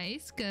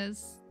nice,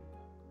 cause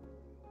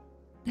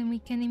then we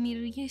can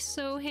immediately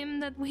show him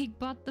that we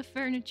bought the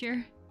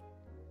furniture.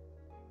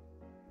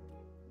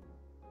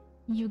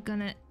 You're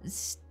gonna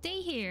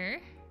stay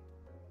here,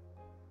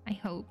 I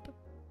hope.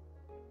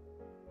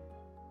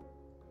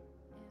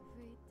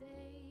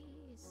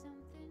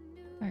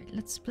 Alright,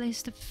 let's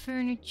place the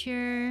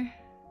furniture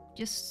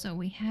just so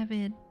we have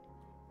it.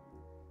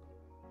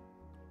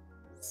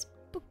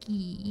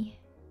 Spooky.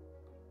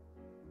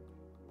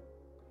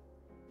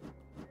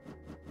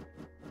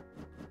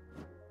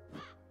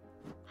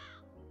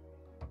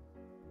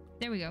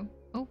 There we go.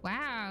 Oh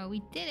wow,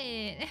 we did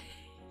it!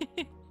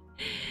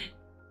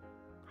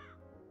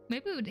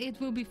 Maybe it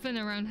will be fun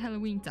around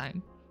Halloween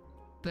time.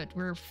 But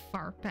we're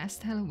far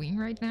past Halloween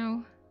right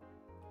now.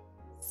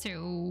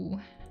 So...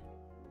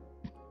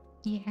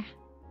 yeah.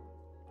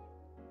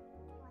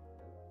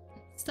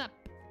 Stop.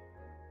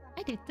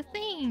 I did the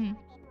thing!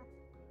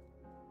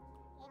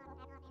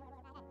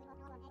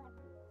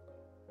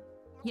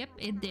 Yep,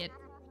 it did.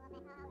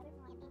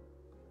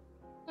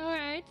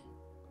 Alright.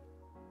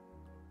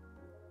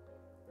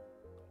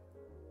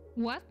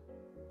 What?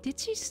 Did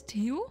she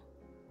steal?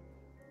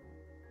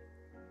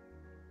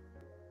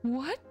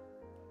 What?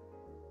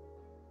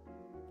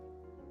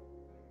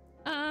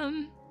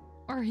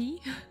 Or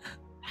he?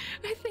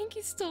 I think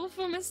he stole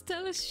from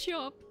Estella's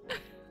shop.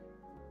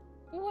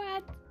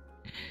 What?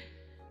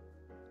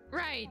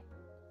 Right.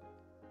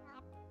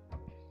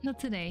 Not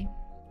today.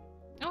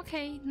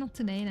 Okay, not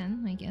today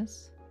then, I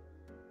guess.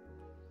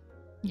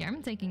 Yeah,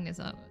 I'm taking this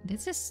up.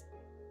 This is...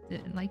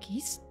 like,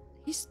 he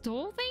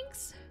stole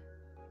things?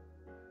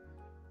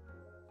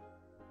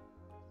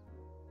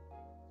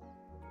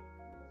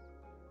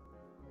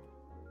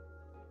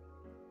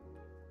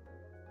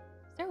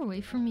 Is there a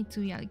way for me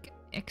to, yeah, like,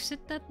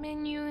 exit that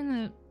menu in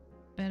a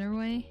better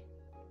way?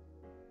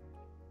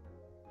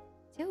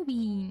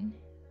 Tailbean.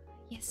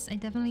 Yes, I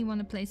definitely want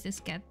to place this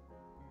cat.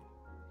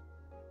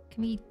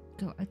 Can we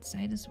go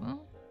outside as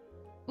well?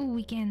 Oh,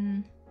 we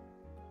can.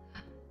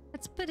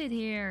 Let's put it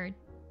here.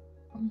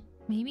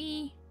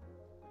 Maybe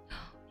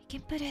we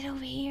can put it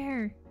over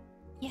here.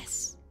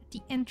 Yes, at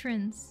the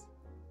entrance.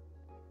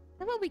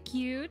 That will be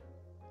cute.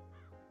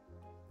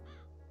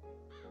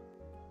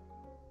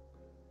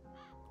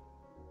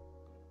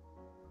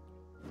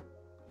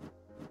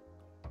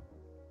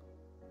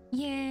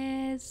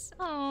 Yes.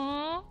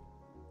 Aww.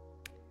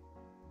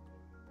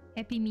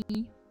 Happy me.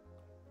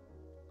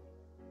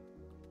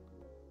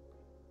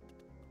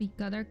 We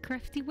got our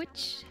crafty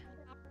witch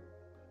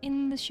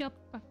in the shop.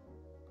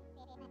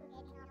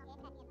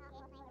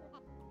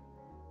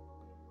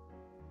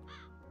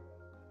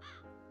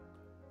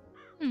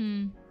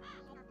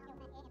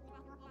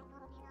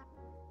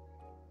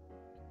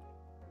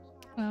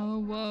 Oh,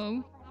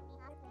 whoa.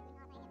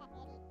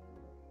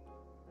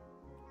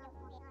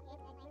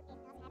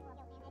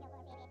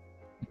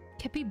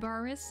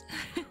 Capybaras?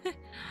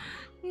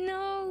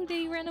 No,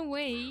 they ran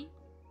away.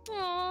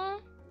 Aww.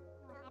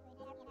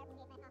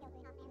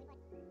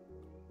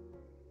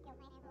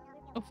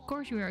 Of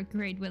course you are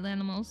great with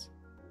animals.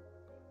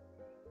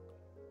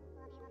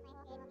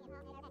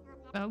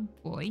 Oh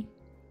boy.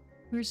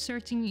 We're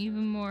searching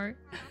even more.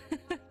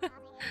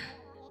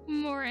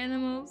 More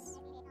animals.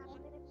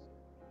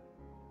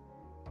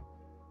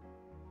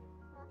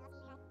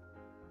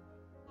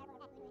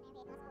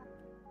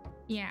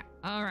 Yeah,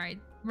 alright.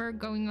 We're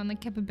going on a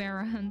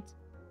capybara hunt.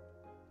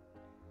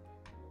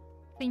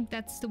 I think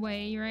that's the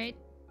way, right?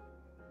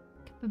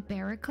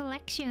 Capybara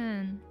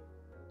collection.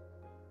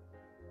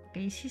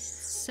 Okay, she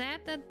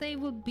said that they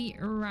would be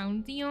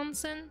around the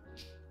onsen.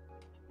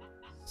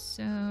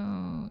 So,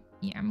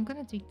 yeah, I'm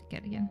gonna take the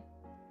cat again.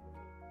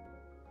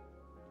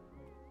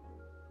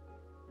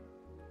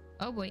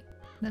 Oh wait,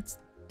 that's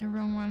the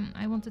wrong one.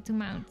 I wanted to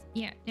mount.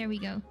 Yeah, there we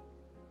go.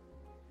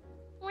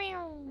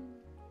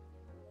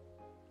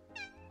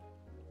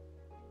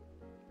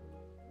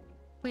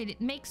 Wait,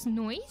 it makes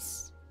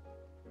noise?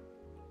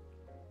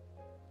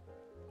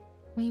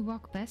 When you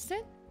walk past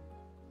it?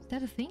 Is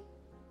that a thing?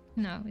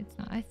 No, it's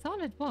not. I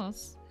thought it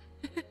was.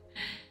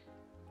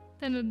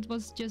 Then it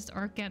was just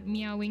our cat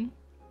meowing.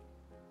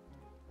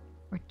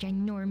 Or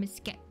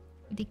ginormous cat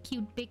with a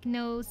cute big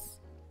nose.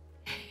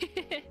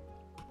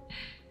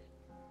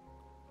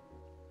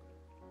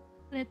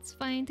 Let's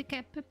find the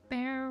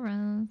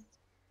capybaras.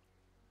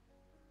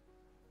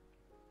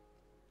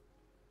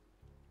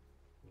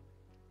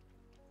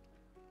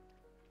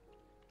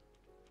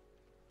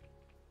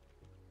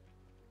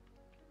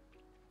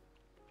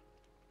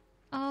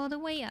 All the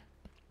way up.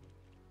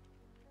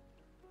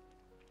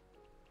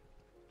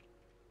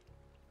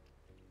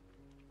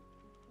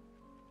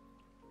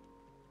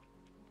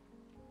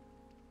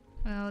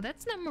 Well,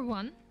 that's number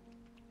one.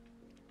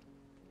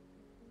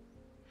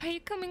 Are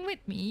you coming with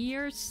me?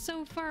 You're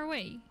so far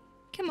away.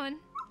 Come on.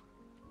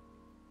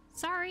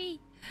 Sorry.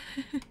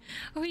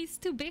 Oh, he's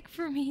too big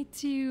for me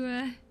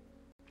to...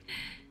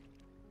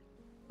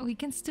 Oh, we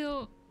can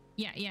still...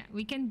 Yeah,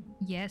 we can...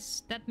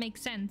 Yes, that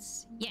makes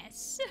sense.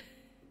 Yes.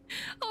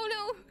 Oh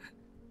no!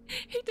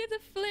 He did a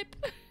flip!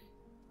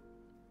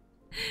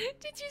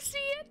 Did you see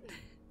it?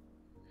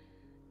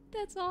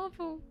 That's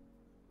awful.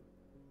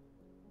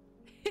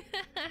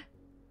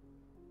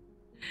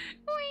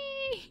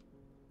 Whee!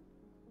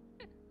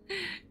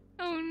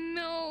 Oh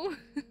no!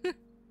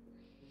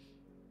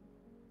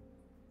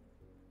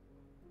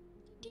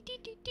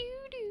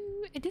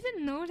 I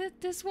didn't know that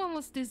this one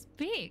was this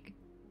big.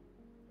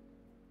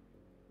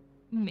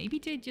 Maybe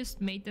they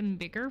just made them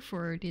bigger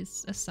for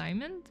this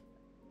assignment?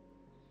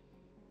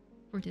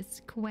 For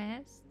this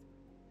quest?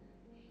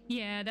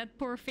 Yeah, that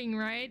poor thing,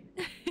 right?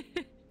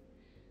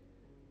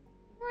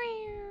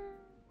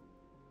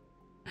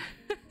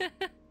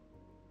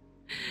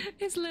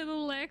 His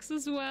little legs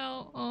as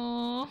well.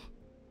 Oh,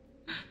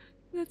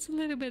 that's a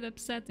little bit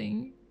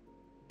upsetting.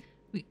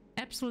 We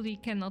absolutely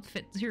cannot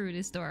fit through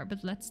this door,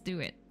 but let's do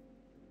it.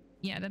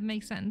 Yeah, that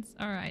makes sense.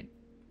 All right.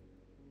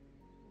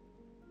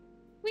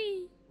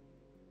 Whee!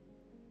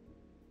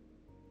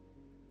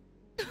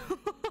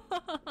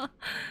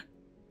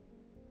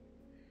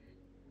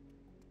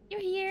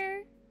 You're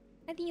here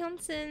at the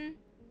onsen.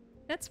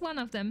 That's one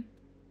of them.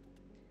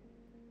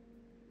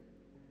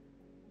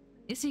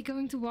 Is he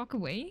going to walk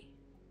away?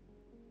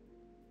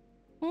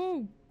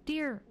 Oh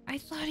dear, I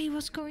thought he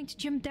was going to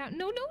jump down.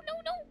 No, no, no,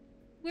 no!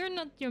 We're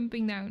not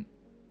jumping down.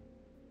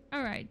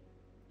 Alright,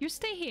 you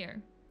stay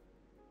here.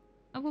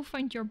 I will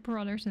find your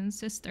brothers and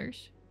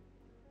sisters.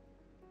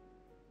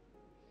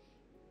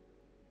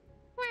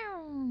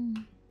 Wow.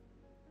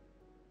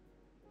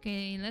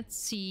 Okay, let's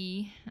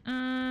see.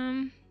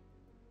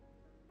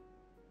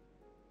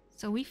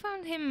 So we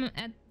found him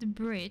at the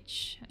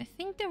bridge. I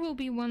think there will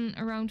be one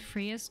around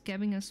Freya's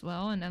cabin as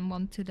well, and then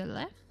one to the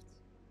left.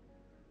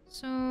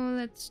 So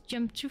let's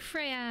jump to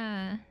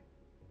Freya.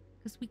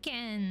 Because we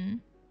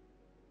can.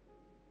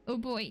 Oh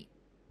boy.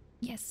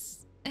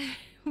 Yes.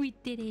 We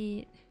did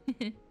it.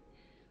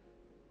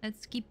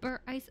 Let's keep our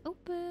eyes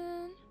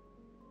open.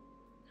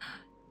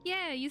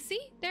 Yeah, you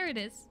see? There it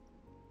is.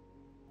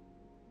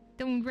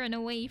 Don't run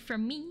away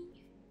from me.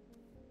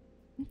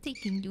 I'm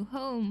taking you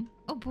home.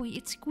 Oh boy,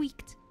 it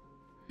squeaked.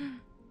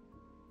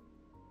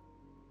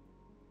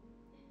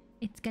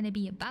 It's gonna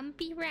be a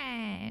bumpy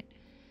ride.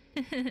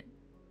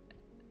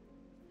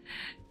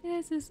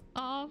 This is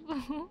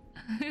awful.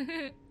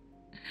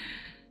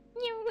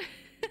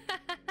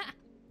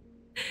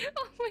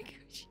 Oh my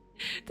gosh.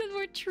 That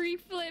were 3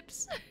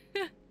 flips.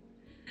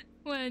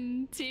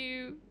 1,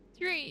 2,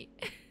 3.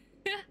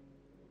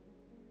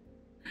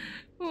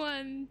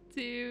 1,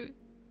 2,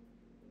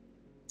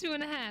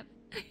 2.5.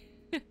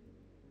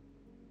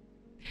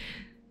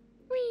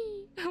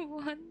 Whee!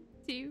 1,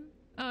 2.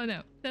 Oh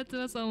no, that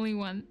was only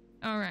 1.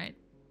 Alright.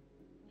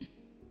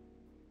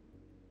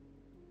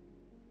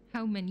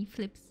 How many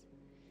flips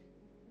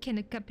can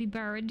a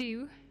capybara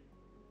do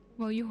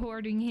while you're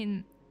holding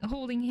him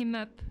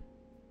up,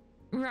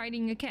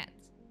 riding a cat?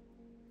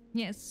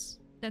 Yes,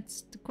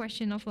 that's the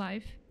question of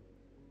life.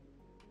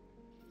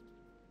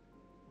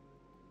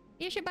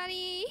 Here's your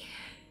buddy!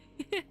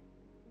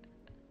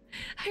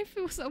 I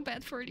feel so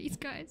bad for these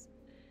guys.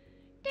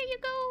 There you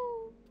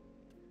go!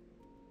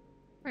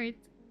 Alright,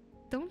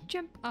 don't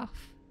jump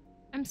off.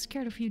 I'm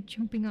scared of you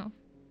jumping off.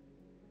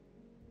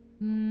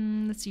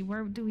 Let's see,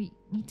 where do we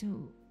need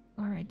to...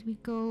 Alright, we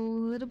go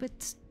a little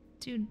bit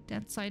to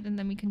that side and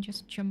then we can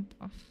just jump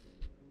off.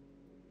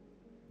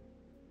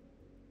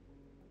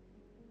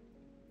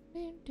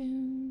 Dun,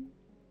 dun.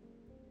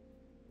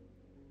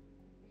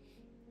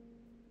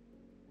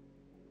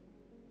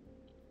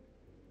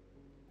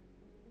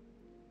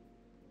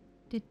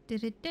 Da, da,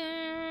 da,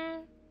 da,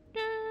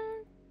 da,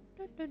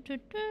 da, da, da,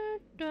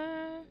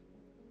 da.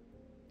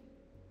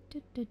 Da,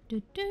 da, da,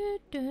 da,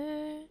 da,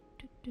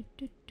 da,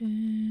 da, da.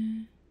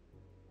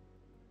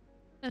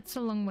 That's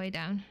a long way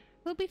down.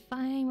 We'll be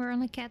fine. We're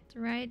on a cat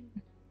ride.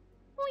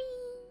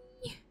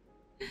 Whee!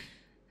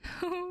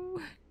 Oh.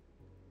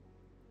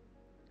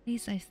 At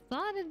least I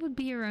thought it would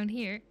be around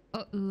here.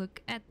 Oh,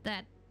 look at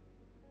that.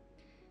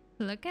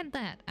 Look at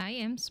that. I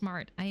am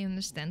smart. I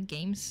understand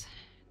games.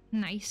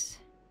 Nice.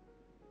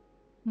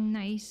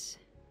 Nice.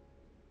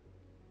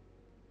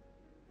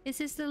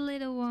 This is the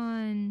little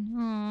one.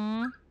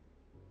 Aww.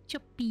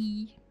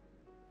 Chubby.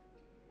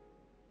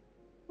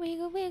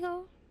 Wiggle,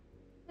 wiggle.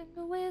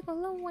 Wiggle,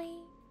 wiggle away.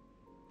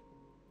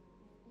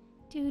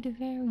 To the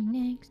very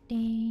next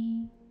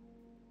day.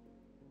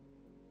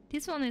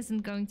 This one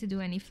isn't going to do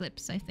any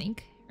flips, I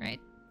think, right?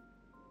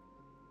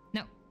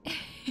 No.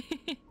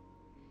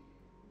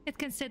 It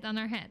can sit on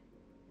our head.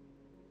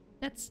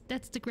 That's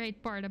the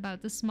great part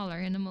about the smaller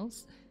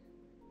animals.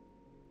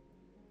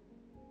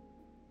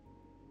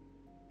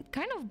 It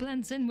kind of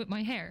blends in with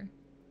my hair.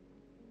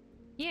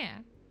 Yeah.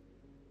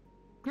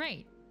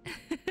 Great.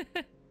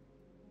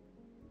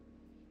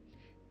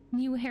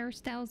 New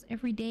hairstyles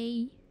every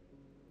day.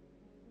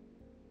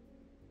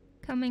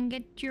 Come and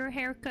get your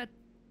haircut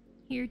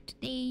here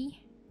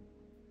today.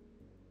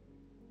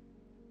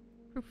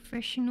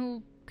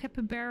 Professional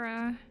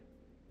capybara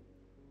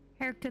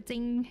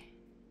haircutting.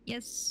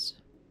 Yes.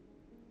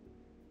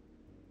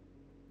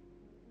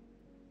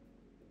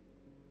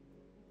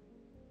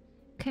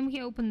 Can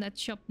we open that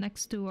shop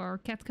next to our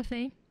cat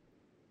cafe?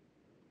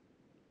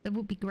 That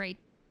would be great.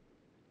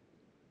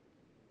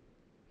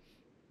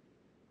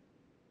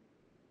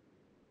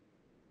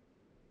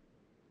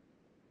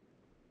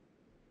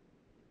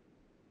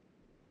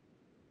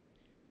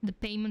 The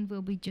payment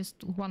will be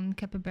just 1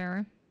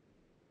 capybara.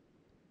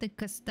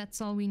 Because that's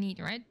all we need,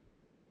 right?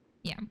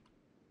 Yeah.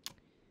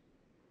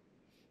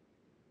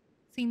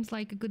 Seems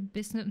like a good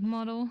business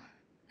model.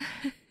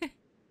 Here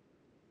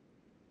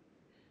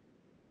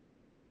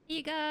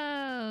you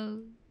go!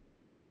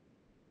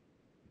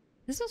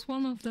 This was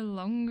one of the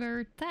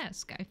longer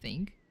tasks, I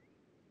think.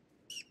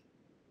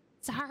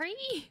 Sorry!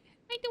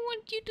 I don't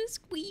want you to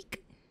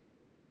squeak!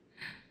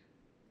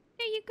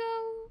 There you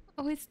go!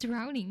 Oh, it's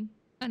drowning.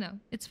 Oh no,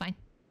 it's fine.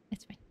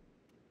 It's fine.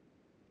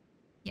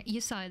 Yeah, you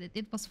saw it.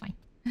 It was fine.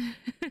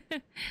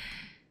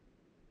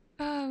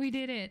 Oh, we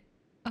did it.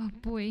 Oh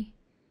boy.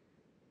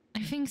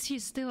 I think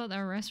she's still at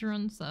our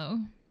restaurant, so...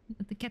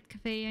 At the cat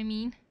cafe, I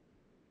mean.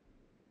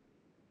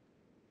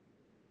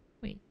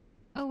 Wait.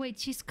 Oh wait,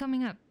 she's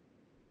coming up.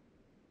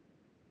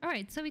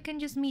 Alright, so we can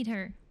just meet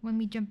her when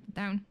we jump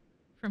down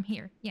from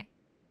here. Yeah.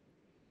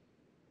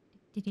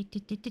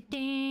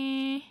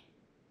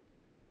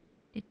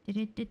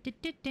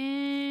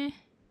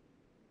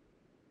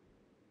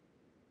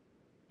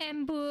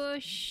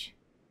 Ambush.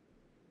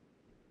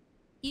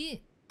 Yeah.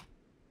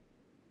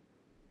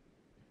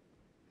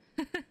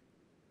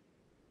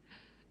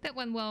 That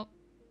went well.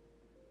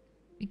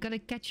 We gotta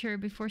catch her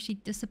before she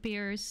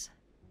disappears.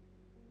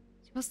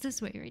 She was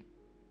this way, right?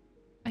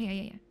 Oh yeah,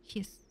 yeah, yeah. She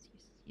is.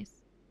 She is.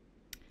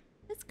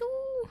 Let's go.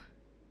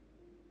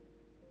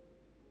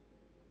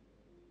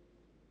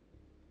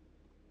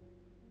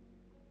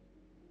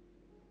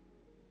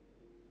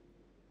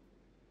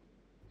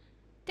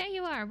 There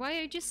you are. Why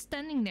are you just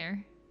standing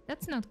there?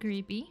 That's not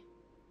creepy.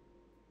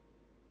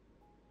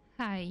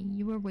 Hi,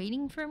 you were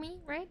waiting for me,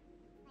 right?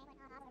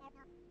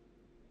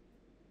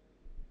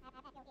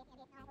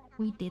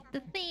 We did the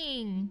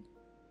thing.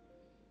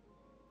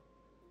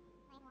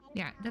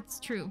 Yeah, that's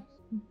true.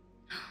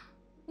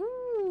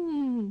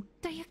 Ooh,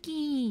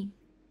 taiyaki.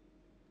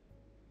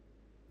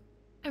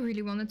 I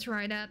really want to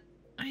try that.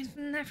 I've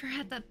never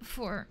had that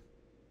before.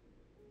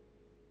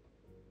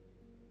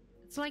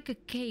 It's like a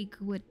cake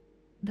with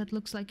that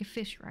looks like a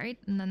fish, right?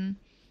 And then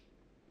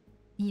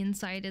the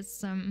inside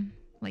is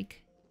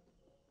like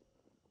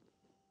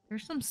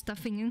there's some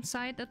stuffing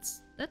inside.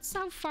 That's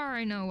how far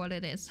I know what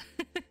it is.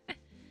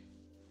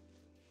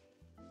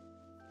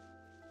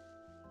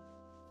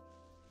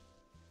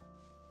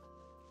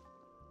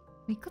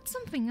 We got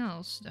something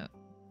else though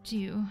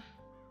too.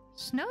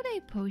 Snow day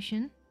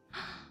potion.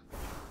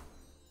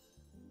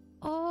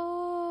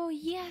 Oh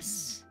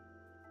yes.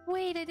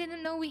 Wait, I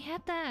didn't know we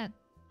had that.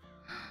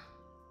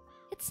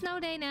 It's snow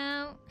day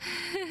now.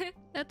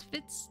 That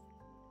fits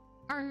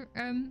our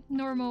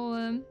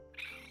normal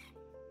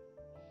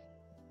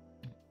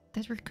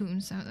that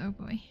raccoon sound. Oh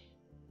boy.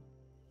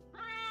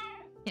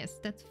 Yes,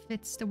 that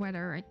fits the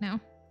weather right now.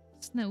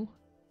 Snow.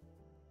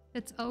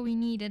 That's all we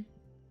needed.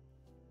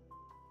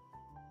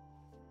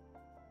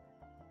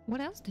 What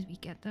else did we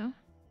get though?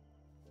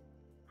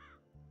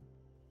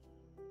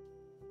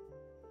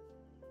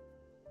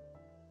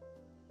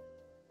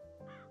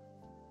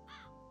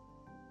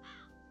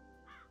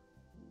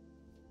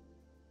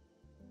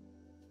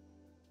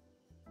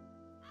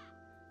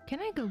 Can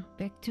I go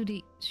back to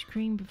the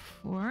screen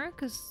before?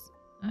 Because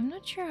I'm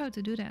not sure how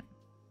to do that.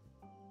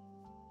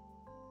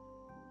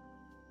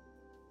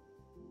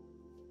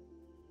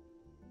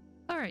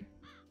 Alright,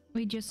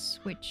 we just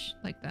switch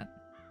like that.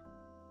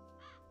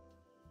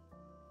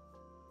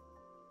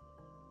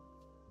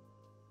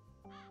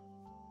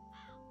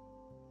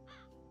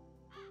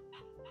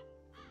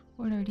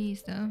 What are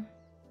these though?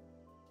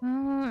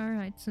 Oh,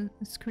 alright, so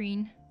the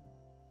screen.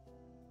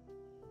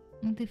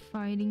 The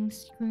fighting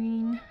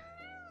screen.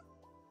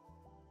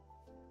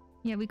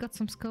 Yeah, we got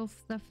some skull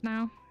stuff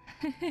now.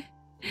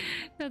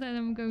 Not that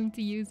I'm going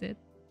to use it.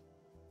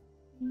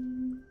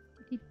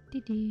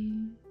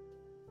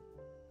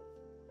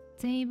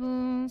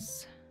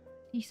 Tables.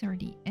 These are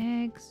the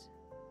eggs.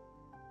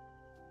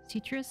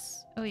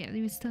 Citrus. Oh yeah,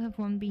 we still have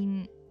one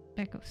bean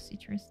pack of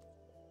citrus.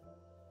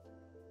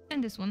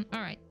 And this one.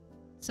 Alright.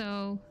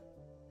 So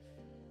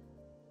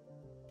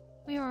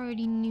we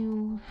already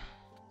knew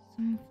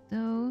some of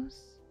those.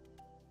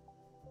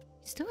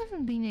 Still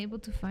haven't been able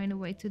to find a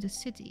way to the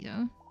city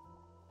though.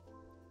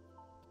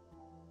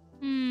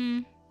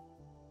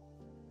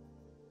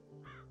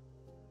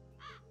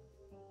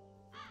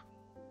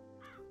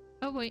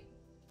 Oh wait.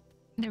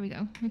 There we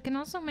go. We can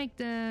also make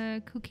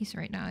the cookies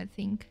right now, I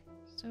think.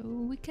 So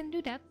we can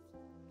do that.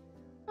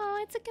 Oh,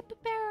 it's a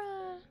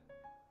capybara.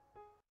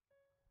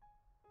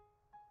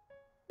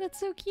 That's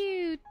so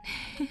cute.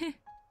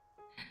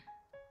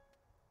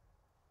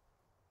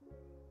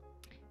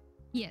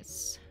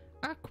 Yes.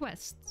 Our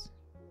quests.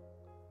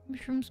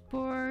 Mushroom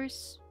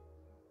spores.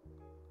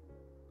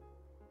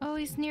 Oh,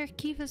 he's near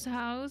Kiva's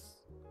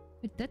house.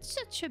 But that's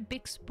such a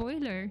big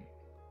spoiler.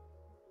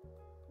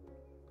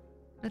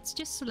 Let's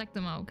just select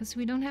them all, because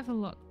we don't have a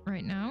lot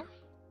right now.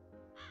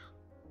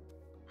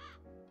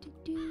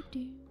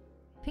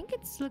 I think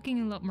it's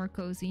looking a lot more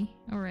cozy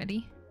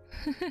already.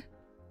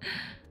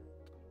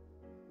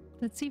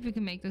 Let's see if we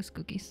can make those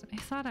cookies. I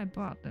thought I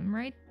bought them,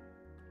 right?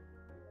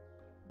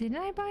 Didn't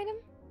I buy them?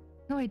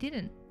 No, I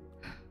didn't.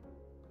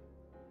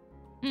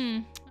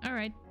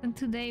 Alright. And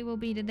today will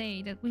be the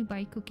day that we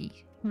buy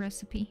cookie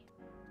recipe.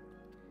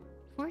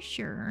 For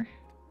sure.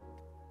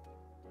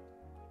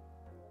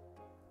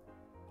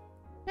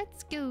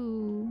 Let's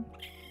go.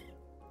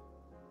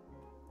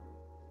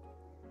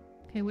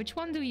 Okay, which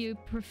one do you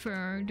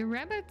prefer? The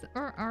rabbit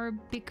or our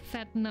big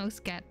fat nose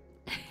cat?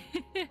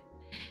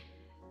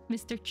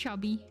 Mr.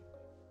 Chubby.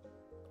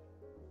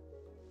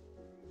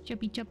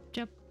 Chubby chub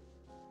chub.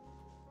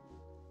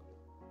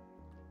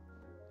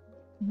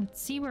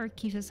 Let's see where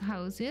Kiva's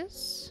house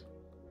is.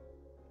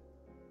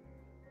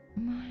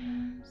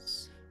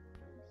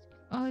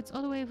 Oh, it's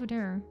all the way over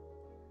there.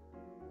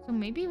 So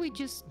maybe we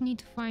just need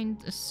to find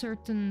a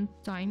certain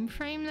time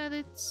frame that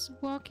it's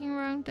walking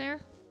around there.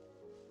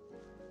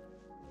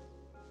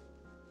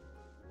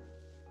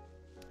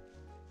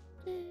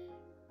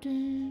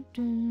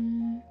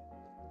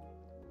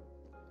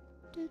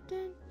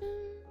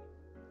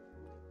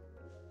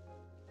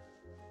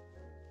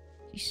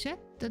 She said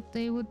that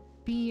they would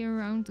be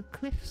around the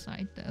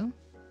cliffside though.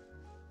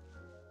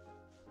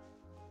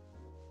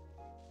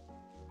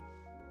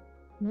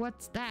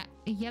 What's that?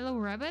 A yellow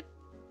rabbit?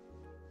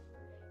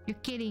 You're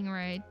kidding,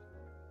 right?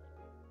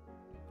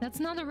 That's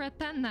not a red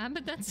panda,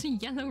 but that's a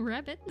yellow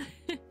rabbit.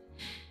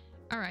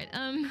 Alright,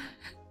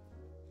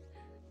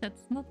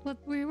 that's not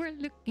what we were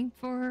looking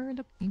for.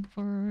 Looking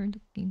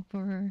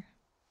for.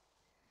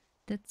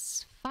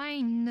 That's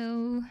fine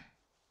though.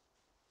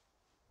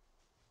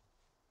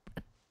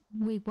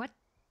 Wait, what?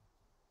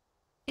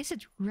 Is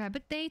it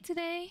rabbit day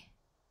today?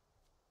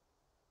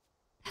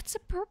 That's a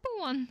purple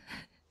one.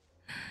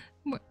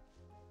 What?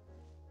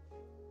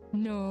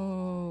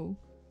 No.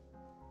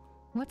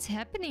 What's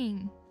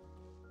happening?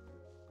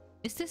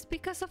 Is this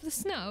because of the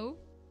snow?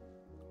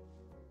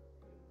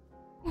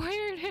 Why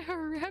are there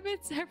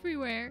rabbits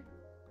everywhere?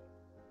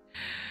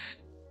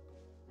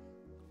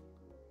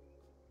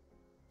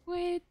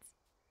 Wait.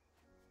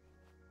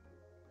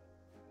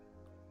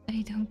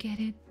 I don't get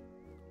it.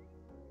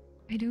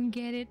 I don't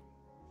get it.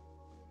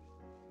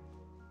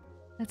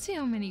 Let's see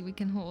how many we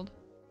can hold.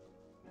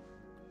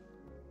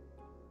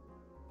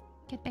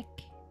 Get back.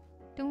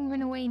 Don't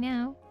run away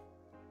now.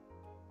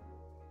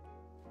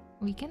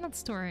 We cannot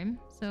store him,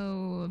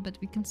 so... but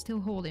we can still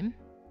hold him.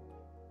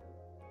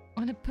 I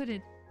wanna put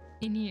it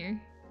in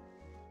here.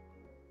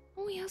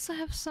 Oh, we also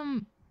have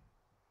some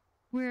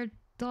weird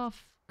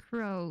dove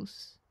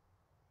crows.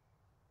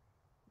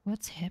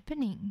 What's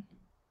happening?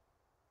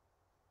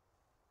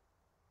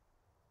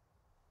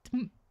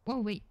 Oh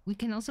wait, we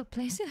can also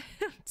place it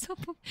on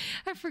top of...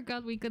 I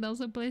forgot we could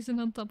also place it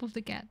on top of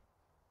the cat.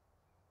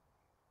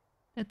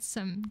 That's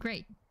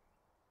great.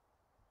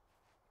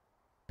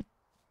 But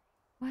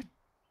what?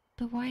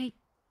 But why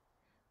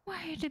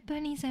are the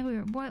bunnies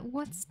everywhere?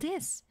 What's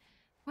this?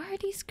 Why are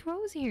these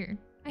crows here?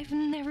 I've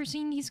never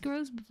seen these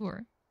crows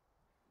before.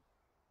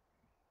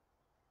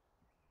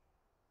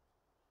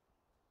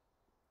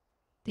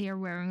 They are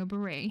wearing a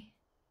beret.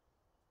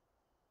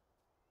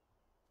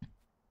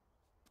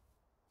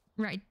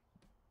 Right.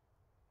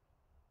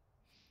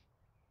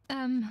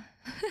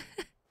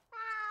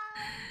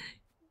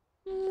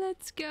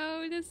 Let's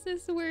go. This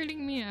is weirding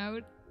me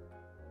out.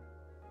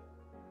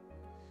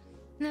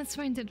 Let's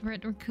find that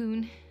red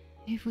raccoon,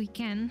 if we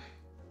can.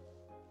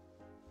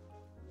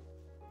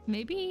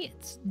 Maybe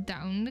it's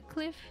down the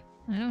cliff?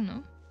 I don't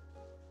know.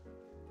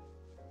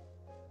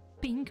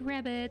 Pink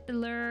rabbit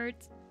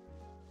alert!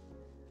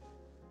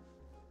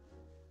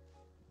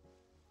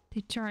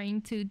 They're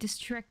trying to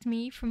distract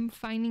me from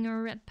finding a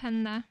red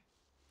panda.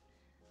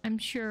 I'm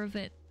sure of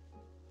it.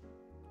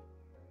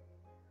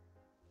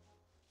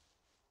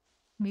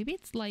 Maybe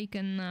it's like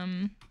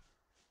an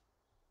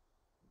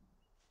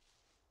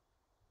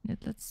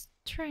let's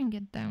try and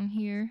get down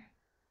here.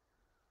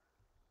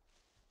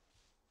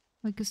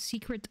 Like a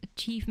secret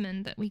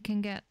achievement that we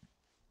can get.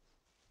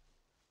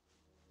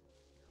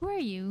 Who are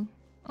you?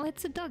 Oh,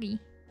 it's a doggy.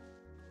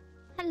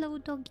 Hello,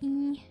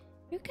 doggy.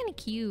 You're kinda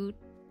cute.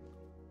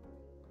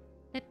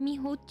 Let me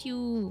hold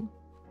you.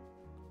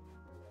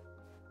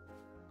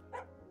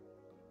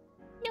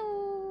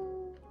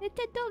 No, it's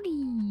a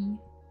doggy.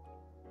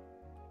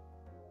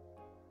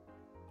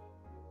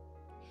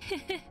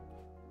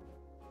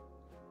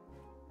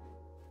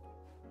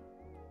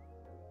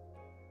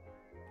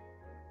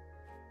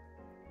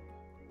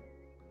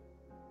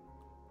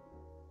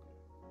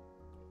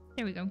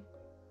 There we go.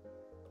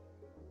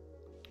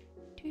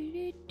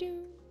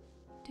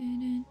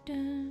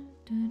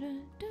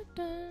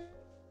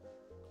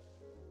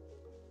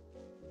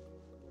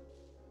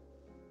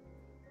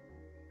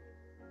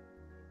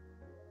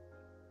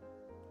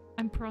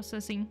 I'm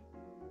processing.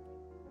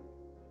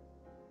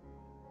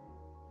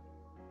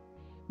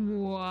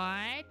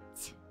 What?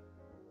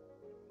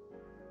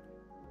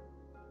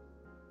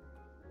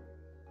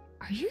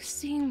 Are you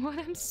seeing what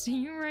I'm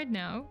seeing right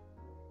now?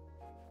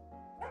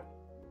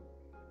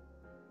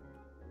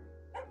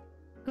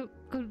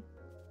 Go.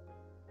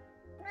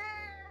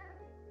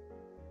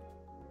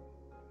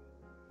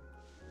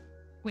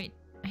 Wait,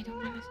 I don't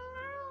want to...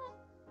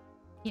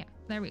 Yeah,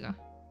 there we go.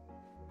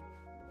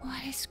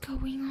 What is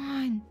going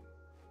on?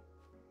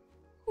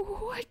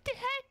 What the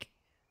heck?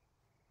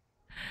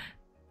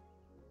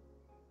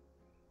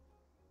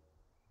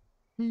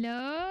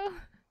 Hello?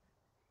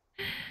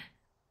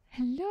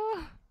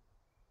 Hello?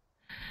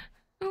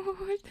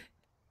 What?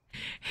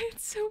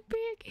 It's so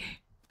big.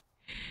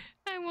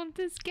 I want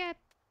this cat.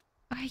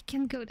 I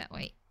can go that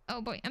way.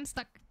 Oh boy, I'm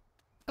stuck.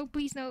 Oh,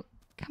 please no.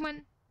 Come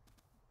on.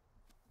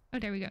 Oh,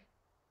 there we go.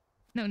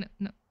 No.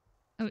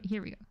 Oh,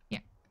 here we go. Yeah.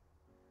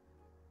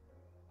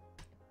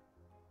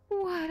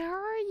 What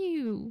are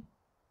you?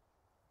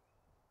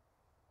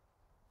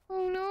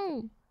 Oh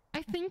no.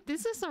 I think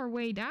this is our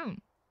way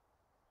down.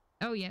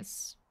 Oh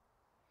yes.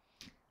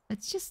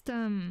 Let's just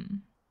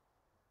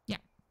yeah.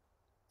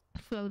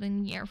 Float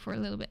in the air for a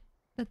little bit.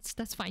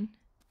 That's fine.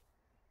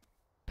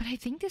 But I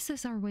think this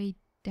is our way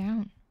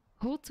down.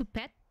 Hold to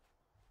pet.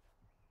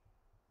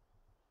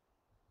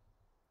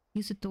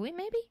 Use a toy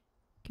maybe?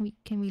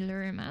 Can we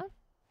lure him out?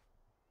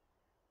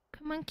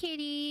 Come on,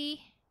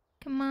 kitty.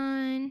 Come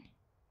on.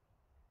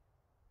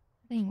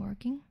 It ain't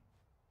working.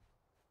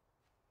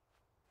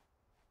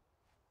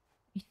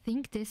 I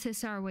think this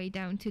is our way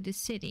down to the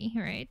city,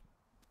 right?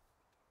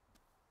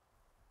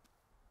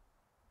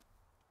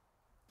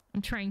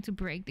 I'm trying to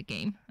break the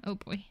game. Oh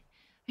boy.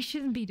 I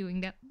shouldn't be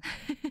doing that.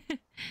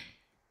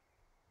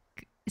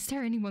 Is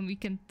there anyone we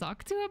can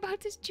talk to about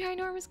this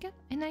ginormous cat?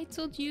 And I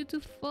told you to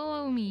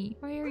follow me.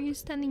 Why are you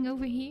standing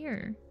over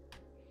here?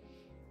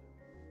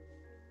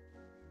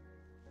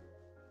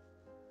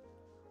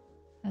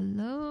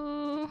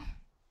 Hello?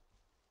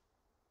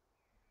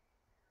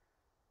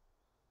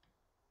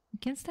 We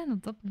can stand on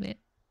top of it.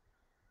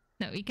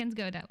 No, we can't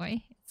go that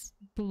way. It's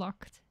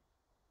blocked.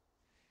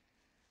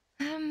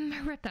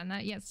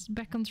 Ratana, yes,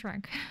 back on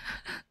track.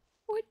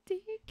 What the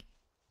heck?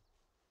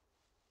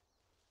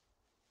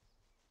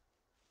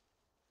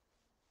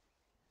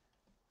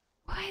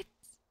 What?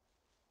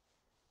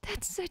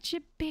 That's such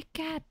a big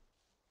cat.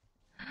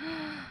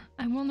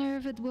 I wonder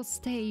if it will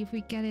stay if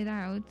we get it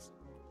out.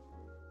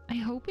 I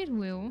hope it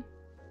will.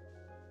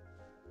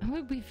 I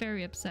would be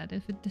very upset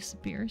if it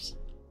disappears.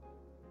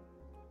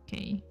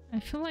 Okay, I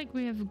feel like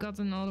we have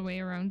gotten all the way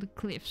around the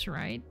cliffs,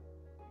 right?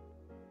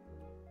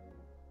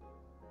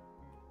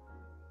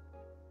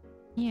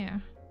 Yeah.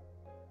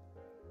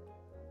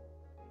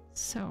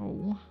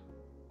 So,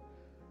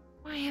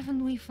 why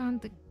haven't we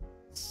found the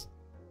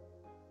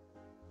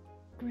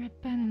red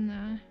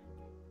panda?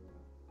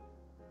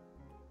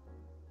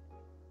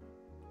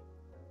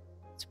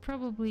 It's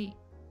probably,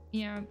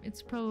 yeah,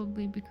 it's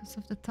probably because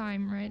of the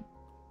time, right?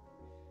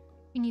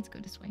 We need to go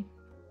this way.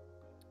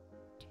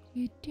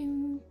 Do,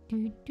 do,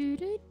 do, do,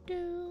 do,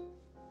 do.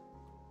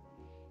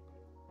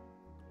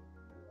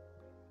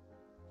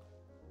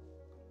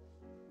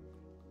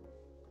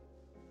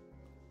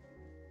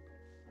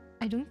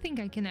 I don't think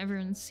I can ever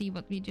unsee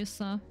what we just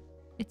saw.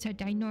 It's a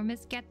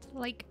ginormous cat.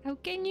 Like, how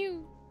can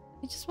you?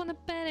 I just want to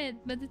pet it,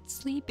 but it's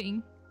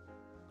sleeping.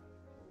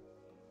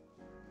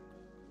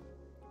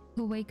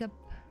 We'll wake up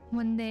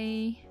one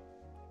day.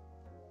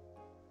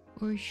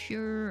 For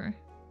sure.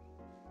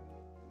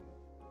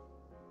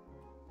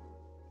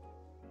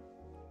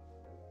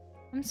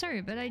 I'm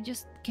sorry, but I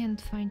just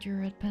can't find your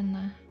red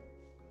panda.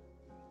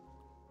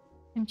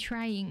 I'm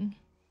trying.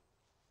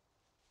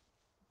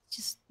 It's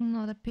just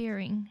not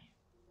appearing.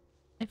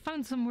 I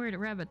found some weird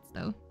rabbits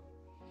though.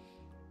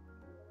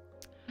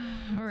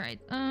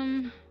 Alright,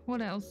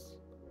 what else?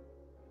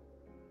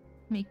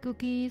 Make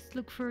cookies,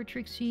 look for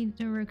Trixie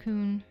the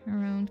raccoon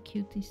around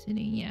Cutie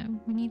City. Yeah,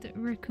 we need a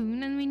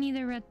raccoon and we need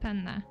a red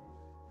panda.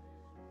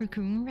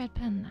 Raccoon, red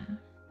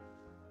panda.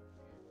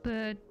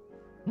 But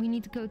we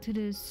need to go to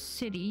the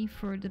city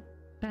for the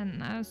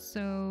panda,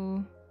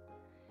 so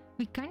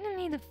we kind of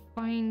need to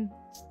find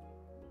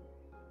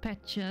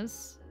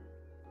Patches.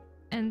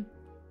 And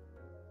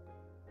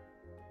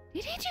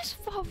did he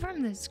just fall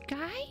from the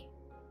sky?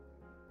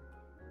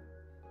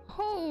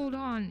 Hold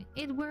on,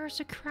 it wears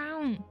a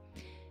crown.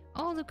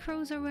 All the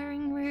crows are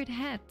wearing weird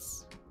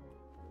hats.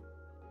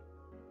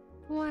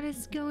 What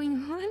is going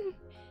on?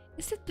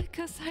 Is it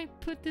because I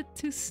put it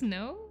to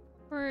snow?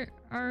 Or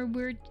are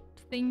weird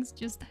things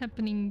just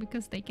happening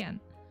because they can?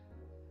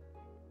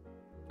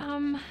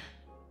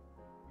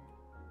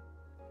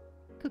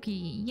 Cookie,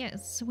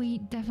 yes, we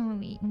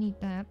definitely need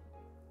that.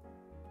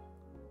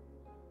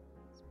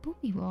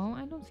 Spooky wall?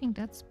 I don't think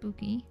that's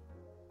spooky.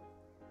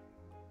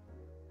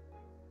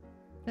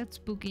 That's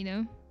spooky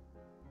though.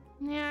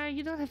 Yeah,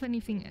 you don't have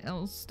anything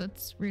else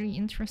that's really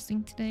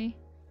interesting today.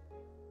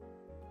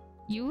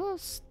 You will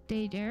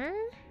stay there?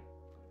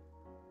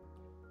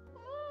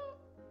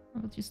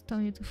 I'll just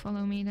tell you to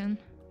follow me then.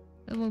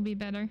 That will be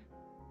better.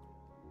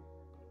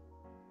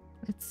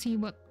 Let's see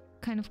what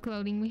kind of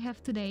clothing we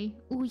have today.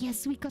 Oh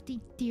yes, we got the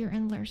deer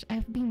antlers.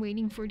 I've been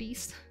waiting for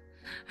these.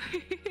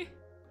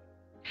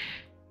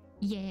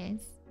 Yes.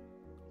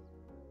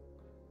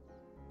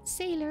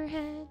 Sailor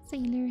hat,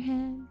 sailor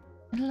hat.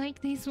 I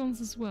like these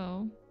ones as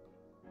well.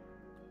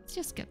 Let's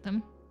just get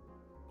them.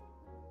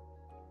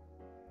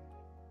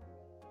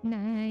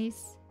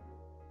 Nice.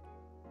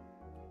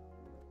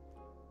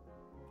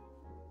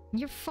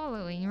 You're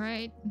following,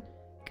 right?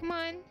 Come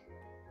on.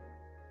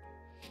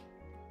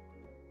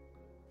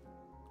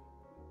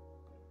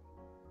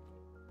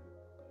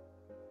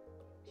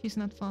 She's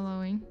not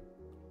following.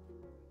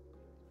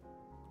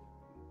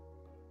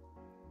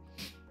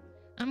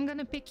 I'm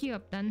gonna pick you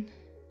up then.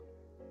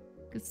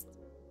 Because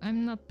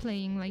I'm not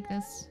playing like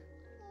this.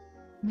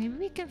 Maybe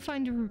we can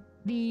find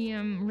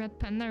the red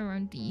panda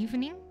around the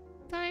evening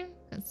time?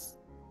 Because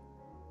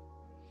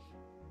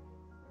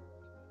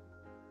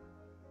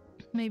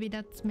maybe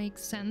that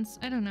makes sense.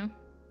 I don't know.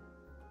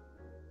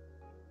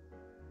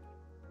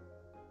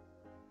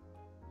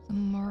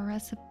 Some more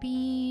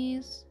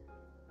recipes.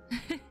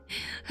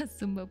 A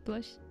Zumba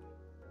plush.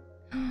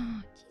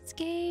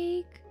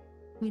 Cheesecake.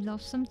 We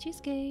love some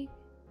cheesecake.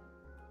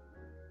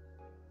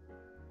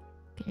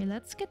 Okay,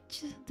 let's get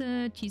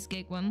the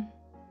cheesecake one.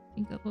 I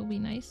think that will be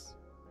nice.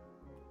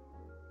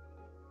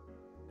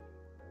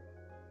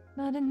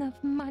 Not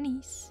enough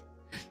monies.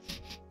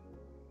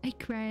 I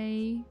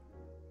cry.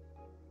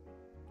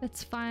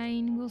 That's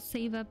fine. We'll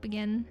save up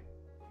again.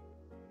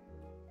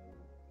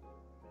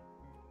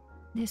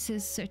 This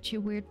is such a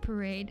weird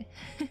parade.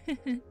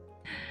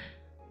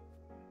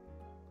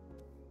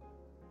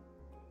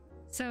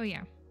 So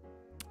yeah.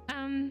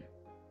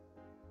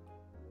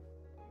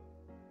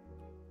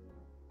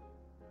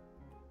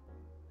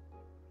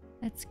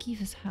 That's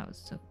Kiva's house.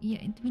 So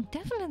yeah, we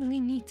definitely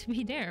need to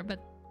be there,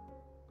 but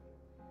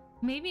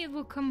maybe it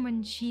will come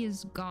when she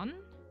is gone.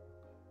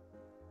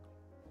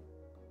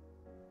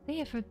 They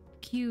have a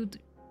cute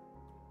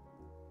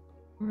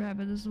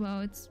rabbit as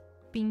well. It's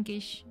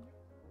pinkish.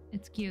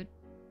 It's cute.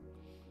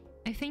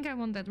 I think I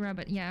want that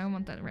rabbit. Yeah, I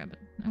want that rabbit.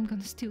 I'm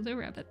gonna steal the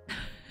rabbit.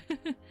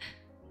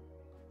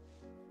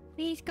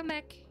 Please come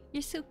back.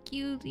 You're so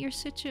cute. You're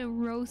such a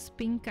rose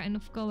pink kind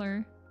of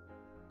color.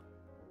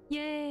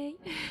 Yay!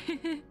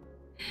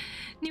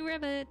 New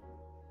rabbit.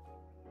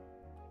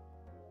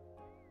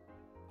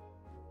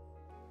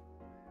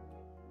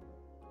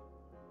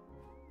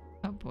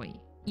 Oh boy.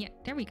 Yeah,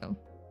 there we go.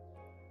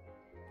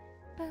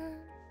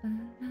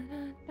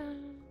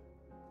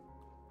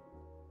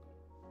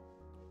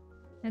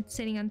 That's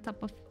sitting on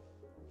top of...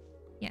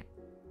 Yeah.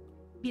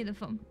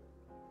 Beautiful.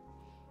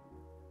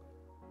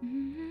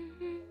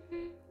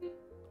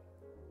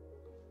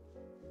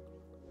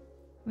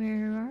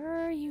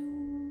 Where are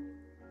you?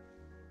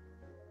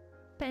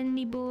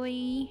 Penny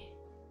boy.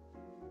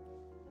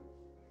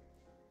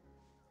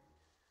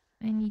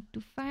 I need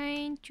to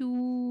find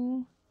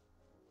you.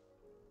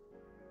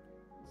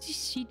 What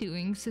is she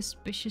doing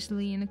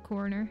suspiciously in a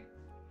corner?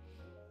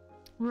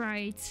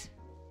 Right.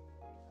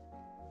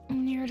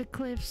 Near the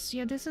cliffs.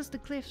 Yeah, this is the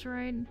cliffs,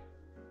 right?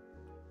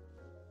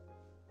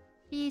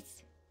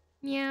 Please.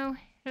 Meow.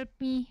 Help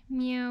me.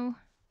 Meow.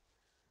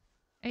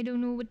 I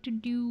don't know what to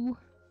do.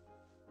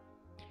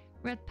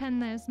 Red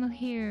Panda is not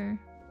here.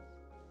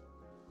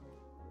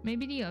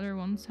 Maybe the other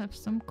ones have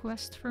some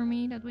quest for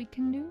me that we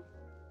can do.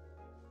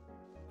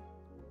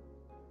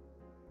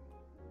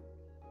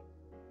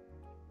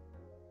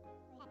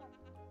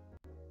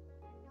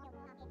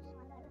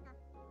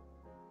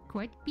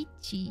 Quite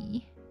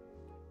beachy.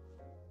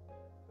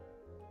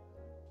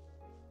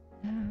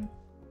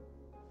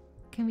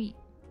 Can we...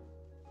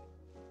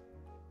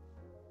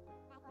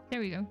 There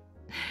we go.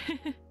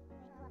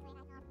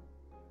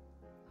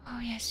 Oh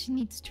yeah, she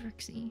needs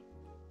Trixie.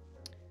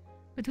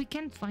 But we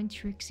can't find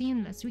Trixie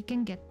unless we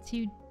can get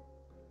to...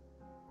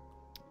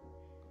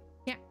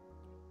 Yeah.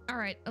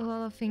 Alright, a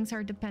lot of things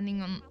are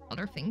depending on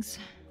other things.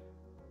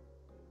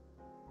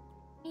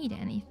 Need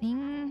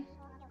anything?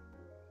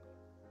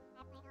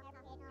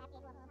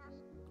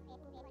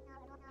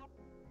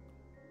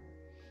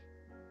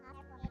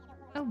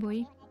 Oh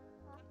boy.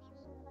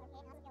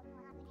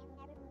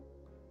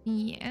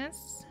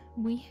 Yes,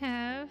 we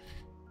have...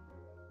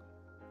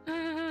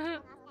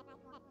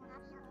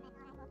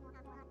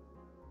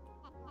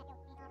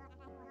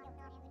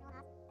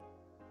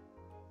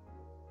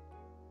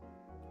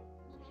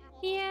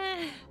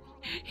 Yeah,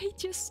 he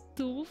just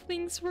stole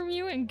things from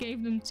you and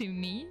gave them to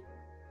me.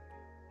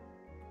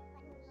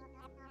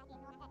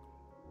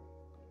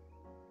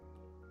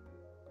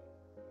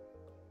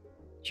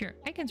 Sure,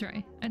 I can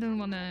try. I don't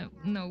wanna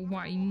know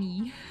why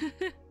me.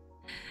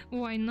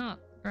 Why not,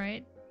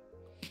 right?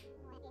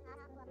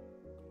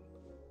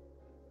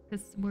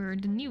 Because we're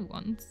the new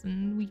ones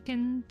and we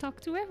can talk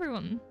to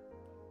everyone.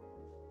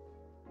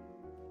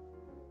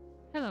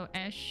 Hello,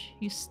 Ash.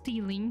 You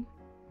stealing?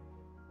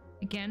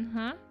 Again,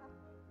 huh?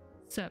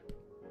 Sup?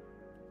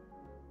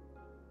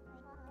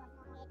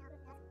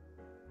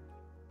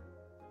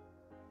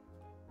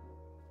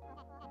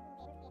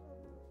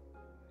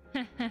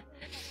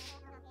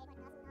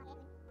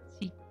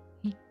 He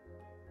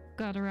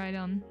got right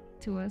on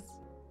to us.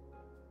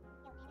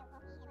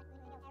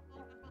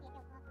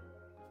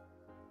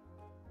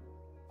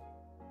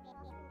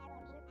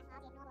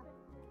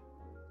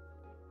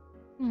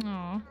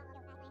 Aww.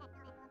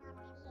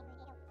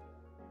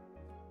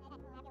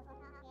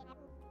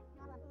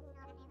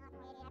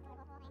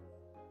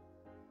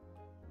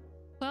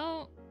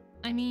 Well,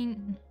 I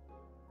mean...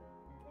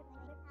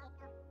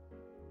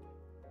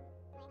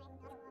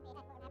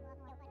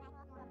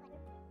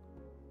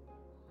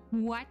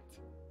 What?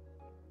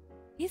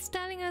 He's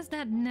telling us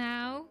that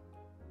now?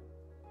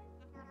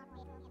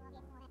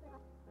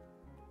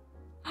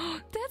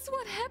 That's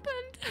what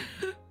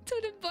happened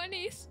to the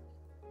bunnies.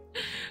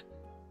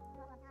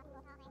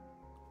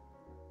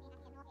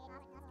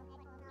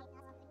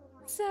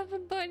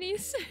 Seven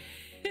bunnies.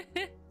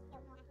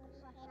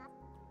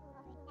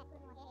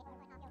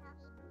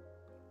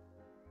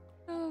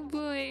 Oh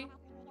boy.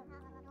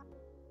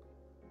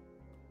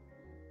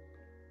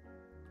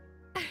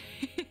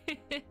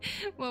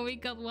 Well, we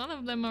got one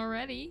of them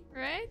already,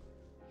 right?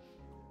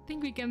 I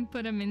think we can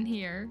put him in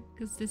here,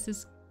 because this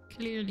is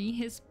clearly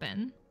his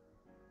pen.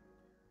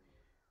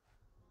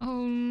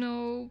 Oh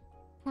no,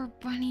 poor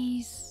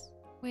bunnies.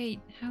 Wait,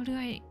 how do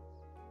I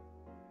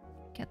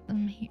get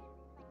them here?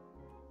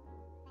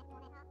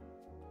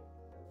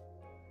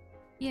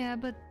 Yeah,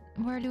 but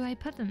where do I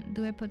put them?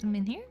 Do I put them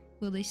in here?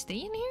 Will they stay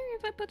in here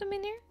if I put them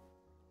in here?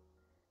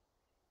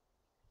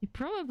 You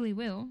probably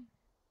will.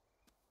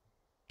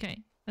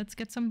 Okay, let's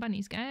get some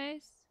bunnies,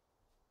 guys.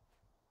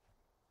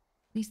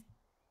 At least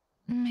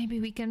maybe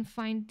we can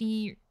find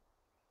the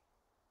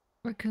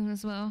raccoon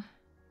as well.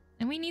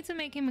 And we need to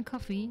make him a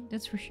coffee,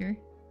 that's for sure.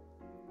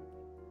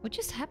 What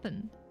just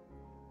happened?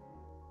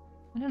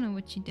 I don't know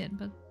what she did,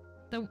 but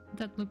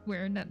that looked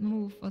weird. That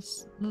move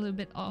was a little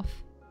bit off.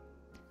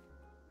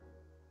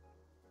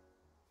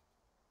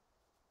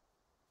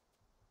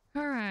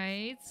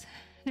 Alright.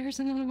 There's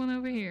another one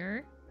over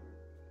here.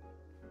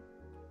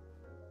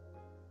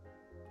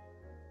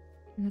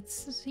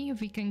 Let's see if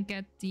we can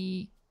get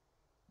the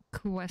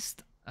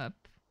quest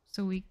up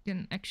so we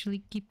can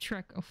actually keep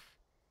track of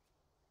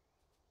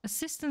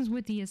assistance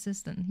with the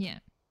assistant. Yeah.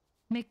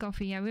 Make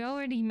coffee. Yeah, we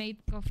already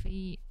made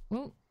coffee.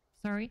 Whoa,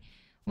 sorry.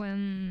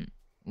 When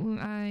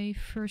I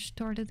first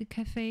started the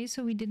cafe,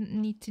 so we didn't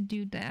need to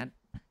do that.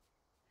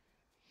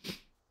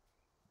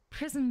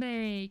 Prison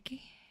break.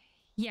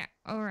 Yeah,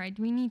 alright.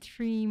 We need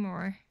 3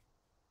 more.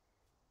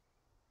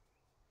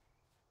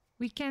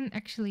 We can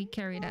actually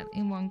carry that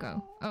in one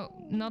go. Oh,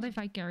 not if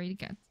I carry the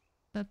cat.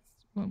 That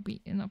won't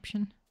be an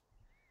option.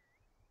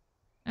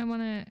 I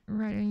wanna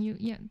ride on you.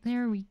 Yeah,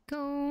 there we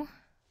go.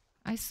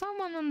 I saw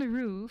one on the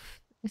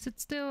roof. Is it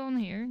still on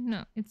here?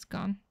 No, it's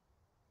gone.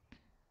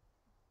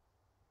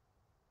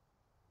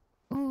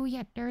 Oh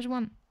yeah, there's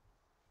one.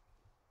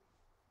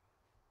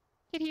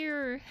 Get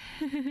here.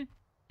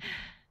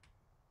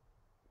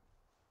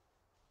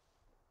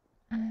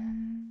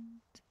 And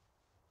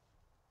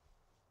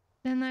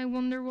then I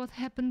wonder what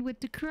happened with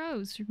the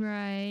crows,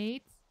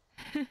 right?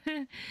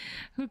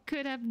 Who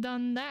could have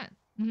done that?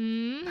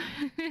 Hmm?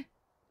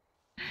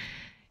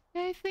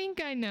 I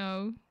think I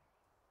know.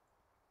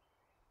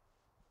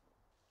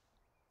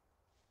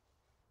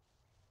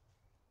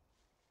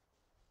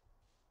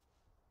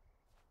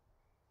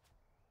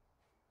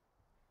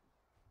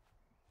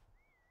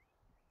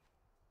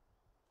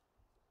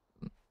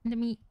 Let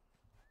me...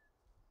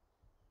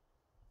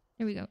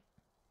 There we go.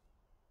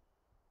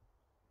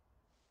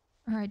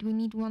 Alright, we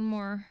need one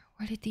more.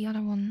 Where did the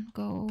other one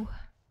go?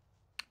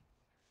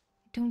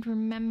 I don't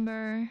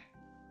remember.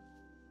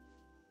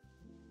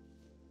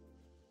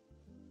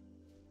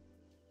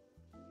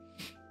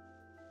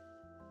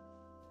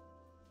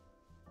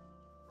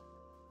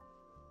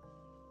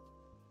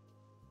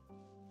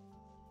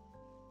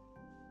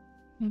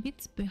 Maybe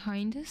it's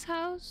behind his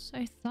house?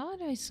 I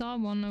thought I saw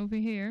one over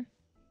here.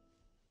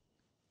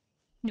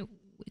 No,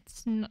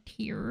 it's not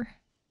here.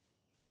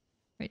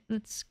 Right,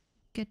 let's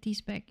get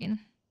these back in.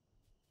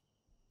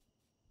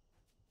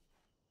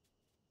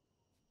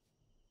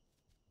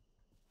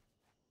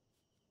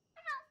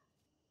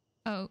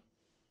 Oh,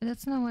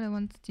 that's not what I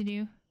wanted to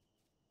do.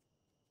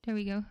 There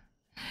we go.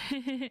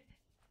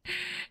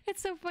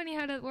 It's so funny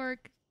how that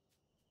works.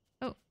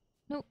 Oh,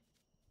 no.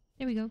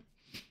 There we go.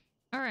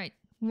 Alright,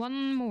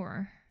 one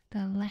more.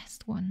 The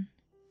last one.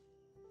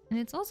 And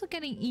it's also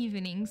getting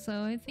evening,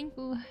 so I think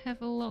we'll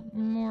have a lot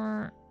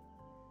more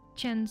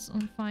chance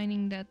on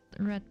finding that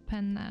red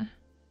panda.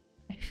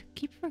 I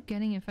keep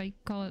forgetting if I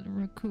call it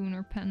raccoon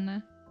or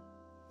panda.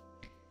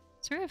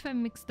 Sorry if I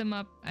mixed them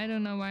up. I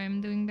don't know why I'm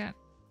doing that.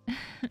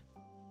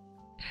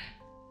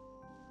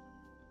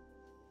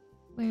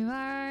 Where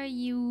are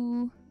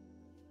you?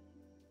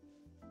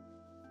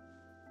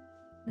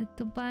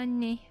 Little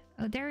bunny.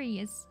 Oh, there he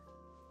is.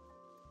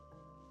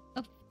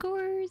 Of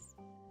course.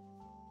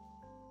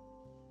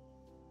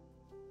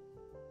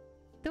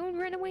 Don't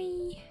run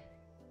away.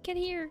 Get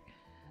here.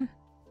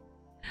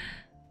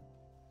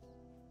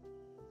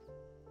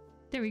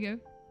 There we go.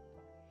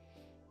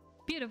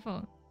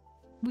 Beautiful.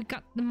 We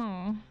got them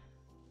all.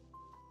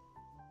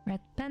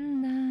 Red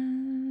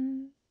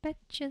panda.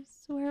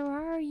 Betches, where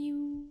are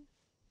you?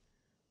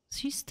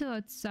 She's still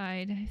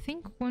outside. I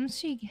think once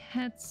she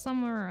heads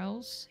somewhere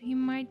else, he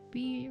might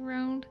be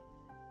around.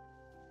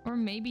 Or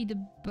maybe the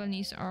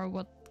bunnies are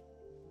what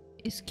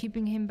is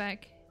keeping him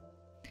back.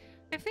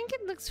 I think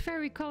it looks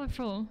very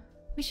colorful.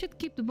 We should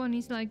keep the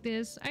bunnies like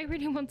this. I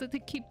really wanted to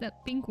keep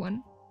that pink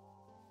one.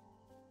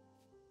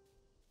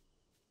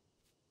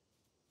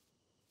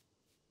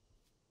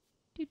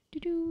 Do do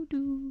do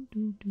do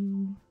do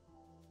do.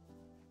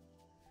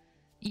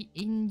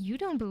 You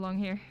don't belong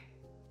here.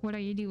 What are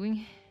you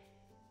doing?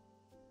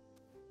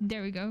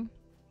 There we go.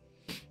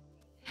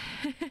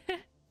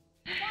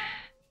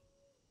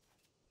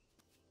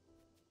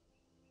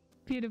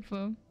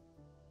 Beautiful.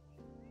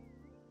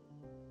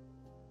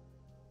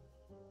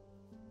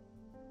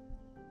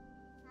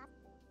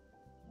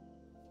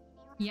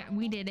 Yeah,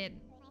 we did it.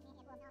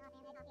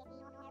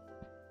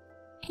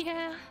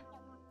 Yeah.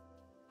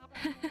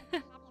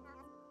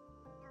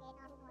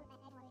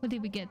 What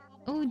did we get?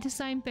 Oh,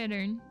 design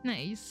pattern.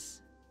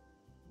 Nice.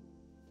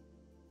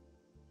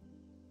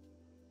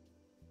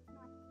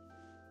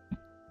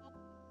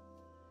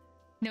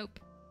 Nope.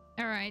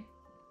 Alright.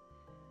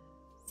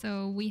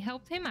 So we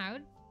helped him out.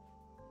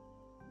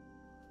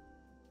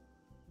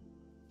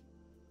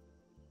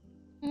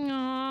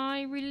 Aw,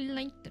 I really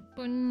like the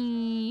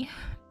bunny.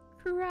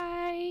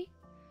 Cry.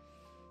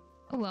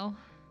 Oh well.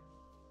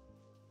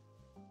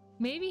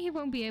 Maybe he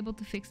won't be able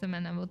to fix them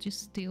and I will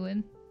just steal it.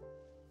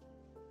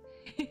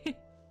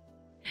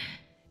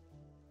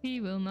 He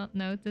will not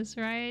notice,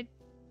 right?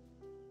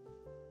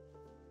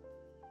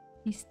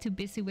 He's too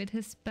busy with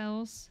his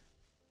spells.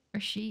 Or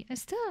she. I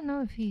still don't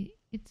know if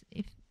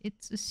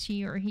it's a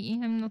she or he.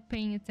 I'm not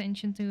paying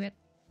attention to it.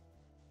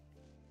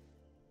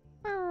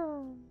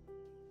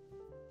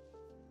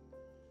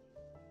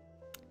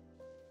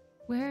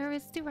 Where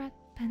is the rat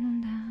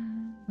panda?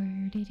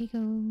 Where did he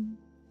go?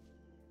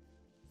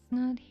 It's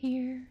not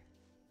here.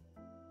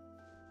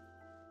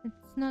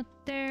 It's not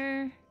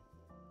there.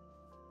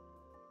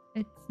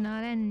 It's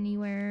not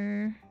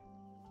anywhere.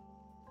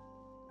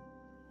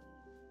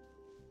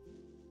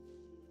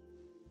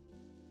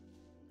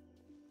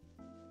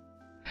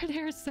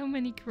 There are so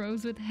many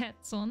crows with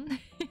hats on.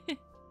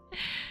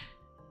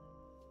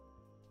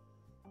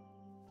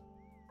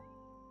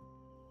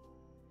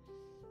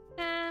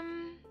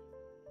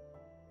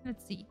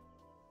 Let's see.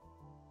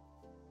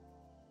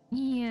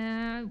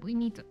 Yeah, we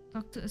need to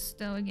talk to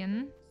Estelle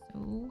again.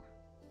 So.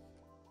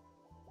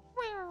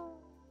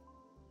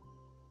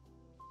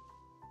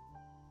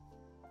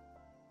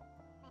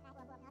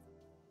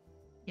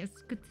 Yes,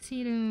 good to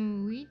see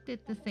you. We did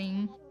the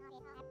thing.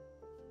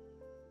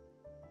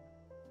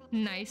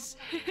 Nice.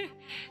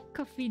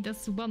 Coffee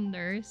does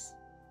wonders.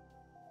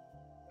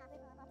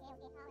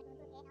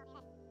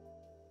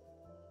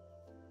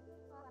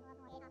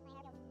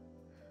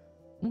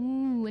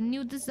 Ooh, a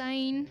new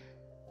design.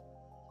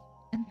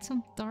 And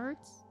some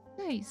darts.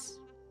 Nice.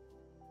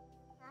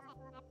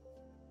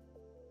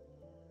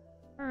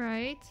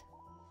 Alright.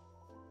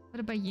 What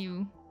about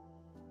you?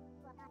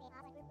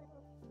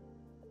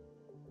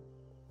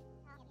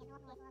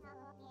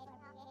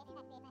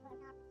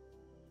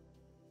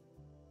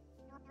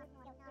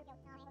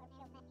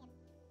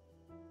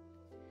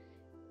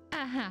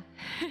 Aha.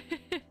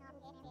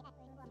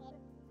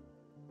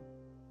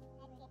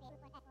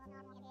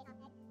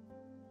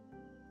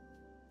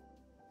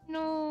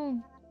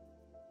 No.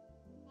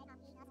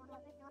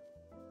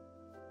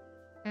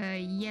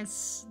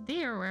 Yes,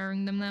 they are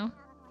wearing them now.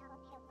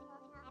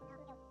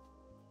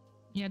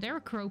 Yeah, they're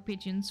crow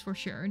pigeons for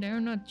sure. They're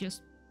not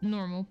just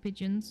normal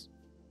pigeons.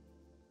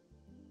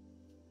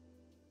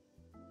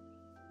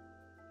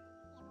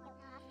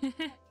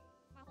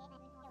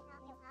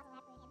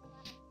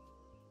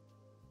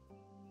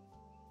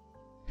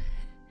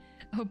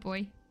 Oh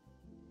boy.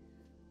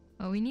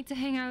 Well, we need to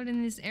hang out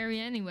in this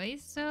area anyway,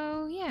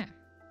 so yeah.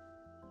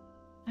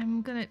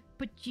 I'm gonna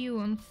put you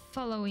on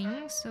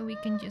following so we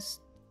can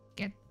just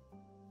get...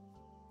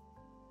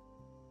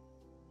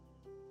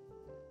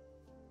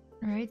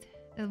 Right,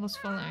 that was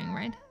following,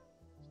 right?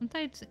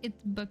 Sometimes it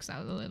bugs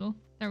out a little.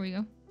 There we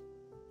go.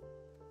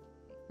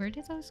 Where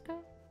did those go?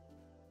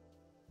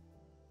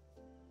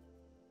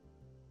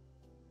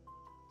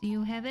 Do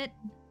you have it?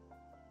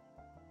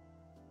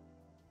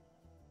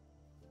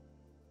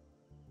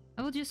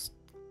 I will just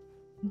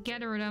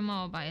gather them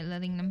all by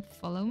letting them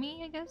follow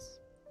me, I guess.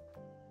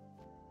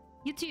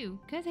 You too,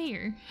 get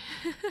here.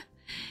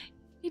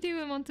 You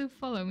didn't want to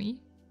follow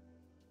me.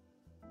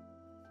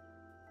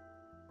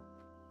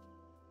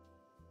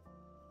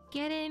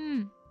 Get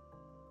him!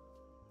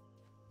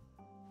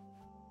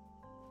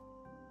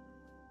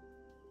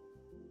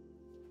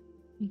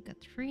 We got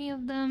 3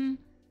 of them.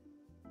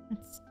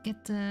 Let's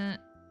get the...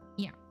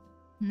 Yeah.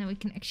 Now we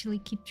can actually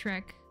keep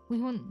track. We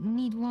won't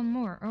need one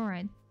more,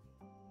 alright.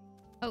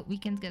 Oh, we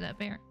can't get up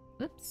there.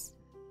 Oops.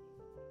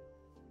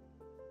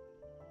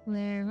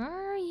 Where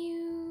are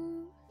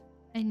you?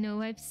 I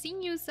know I've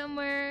seen you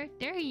somewhere.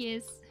 There he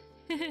is.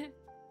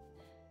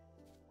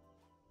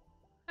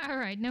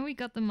 Alright, now we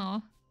got them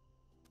all.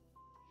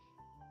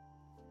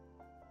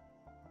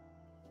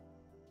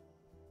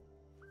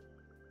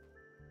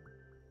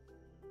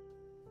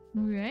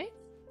 Right?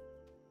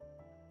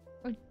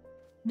 Or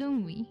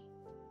don't we?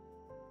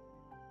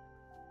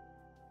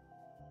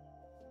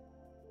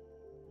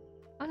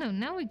 Oh no,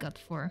 now we got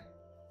 4.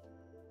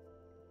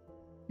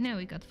 Now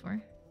we got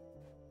 4.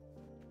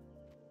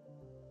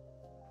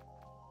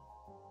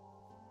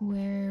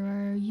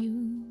 Where are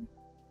you?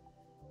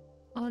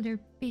 Other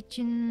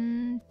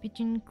pigeon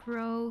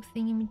crow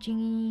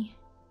thingy-majingy.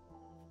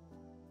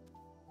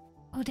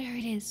 Oh, there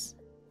it is.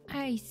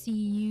 I see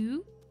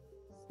you.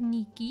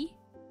 Sneaky.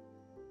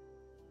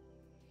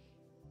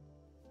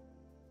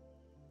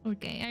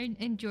 Okay,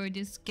 I enjoy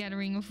this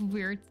gathering of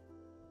weird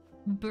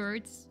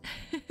birds.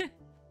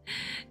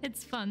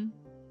 It's fun.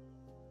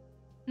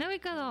 Now we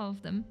got all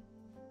of them.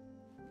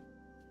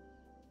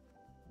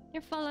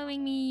 You're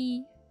following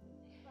me.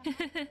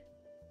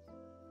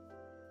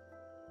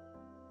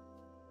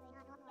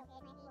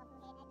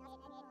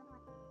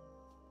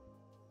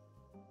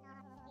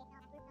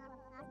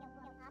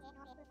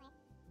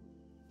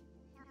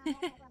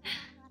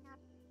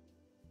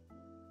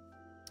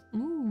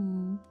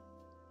 Ooh,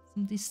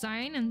 some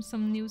design and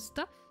some new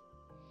stuff.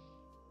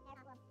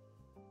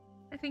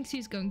 I think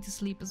she's going to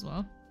sleep as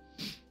well.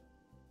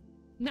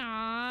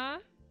 Nah.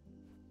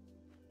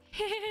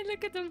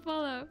 Look at them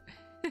follow.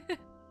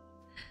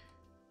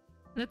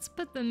 Let's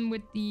put them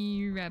with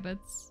the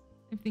rabbits.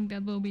 I think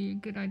that will be a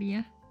good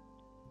idea.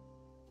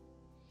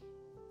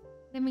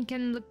 Then we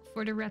can look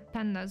for the red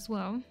panda as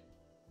well.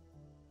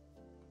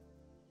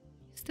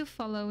 Still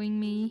following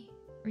me?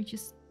 Or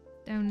just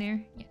down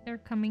there? Yeah, they're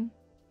coming.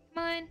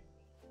 Come on.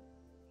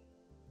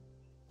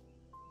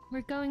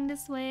 We're going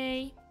this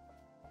way.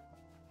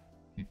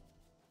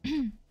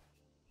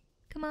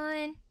 Come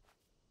on.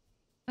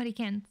 Oh, they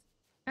can't.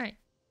 Alright.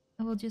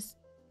 I will just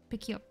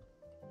pick you up.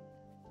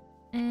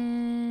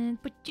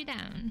 And put you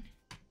down.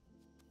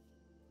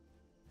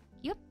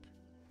 Yup.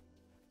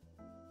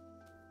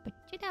 Put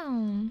you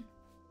down.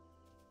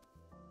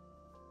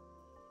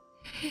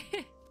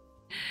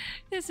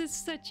 This is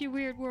such a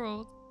weird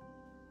world.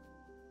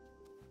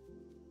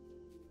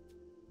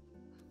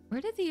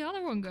 Where did the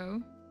other one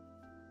go?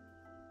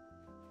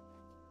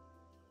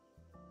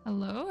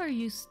 Hello? Are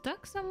you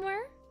stuck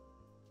somewhere?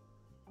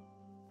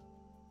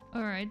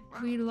 Alright,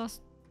 we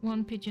lost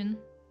one pigeon.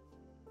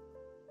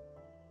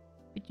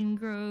 Pigeon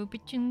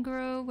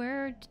grow,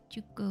 where did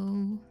you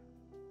go?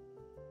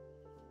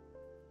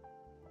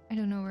 I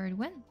don't know where it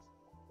went.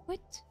 What?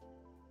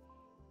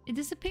 It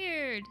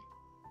disappeared!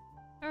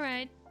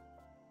 Alright.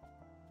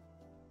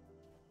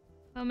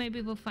 Well,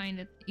 maybe we'll find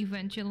it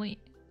eventually.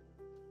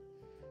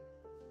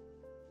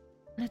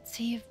 Let's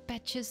see if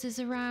Betches is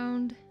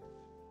around.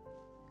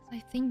 I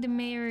think the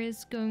mayor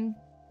is going...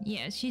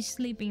 Yeah, she's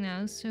sleeping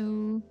now,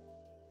 so...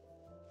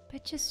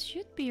 Betches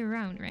should be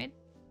around, right?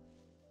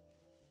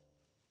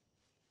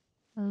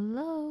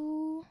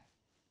 Hello?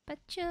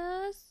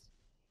 Betches?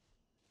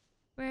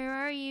 Where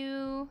are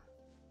you?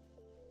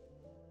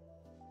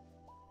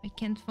 I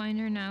can't find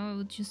her now, I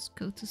will just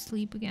go to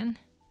sleep again.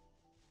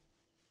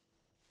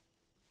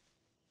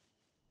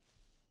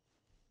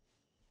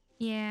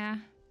 Yeah.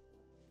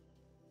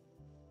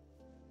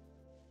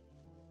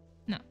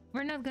 No,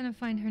 we're not gonna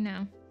find her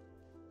now.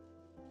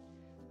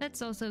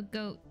 Let's also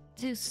go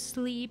to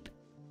sleep.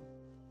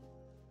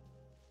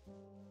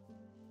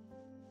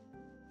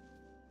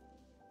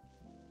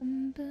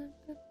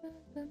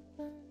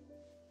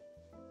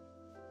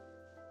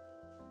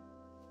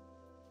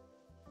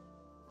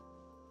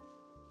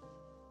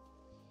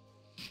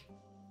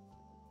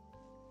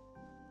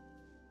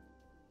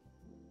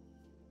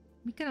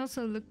 We can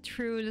also look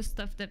through the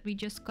stuff that we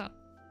just got.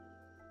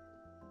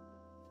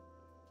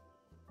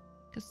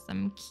 Because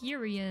I'm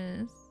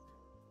curious.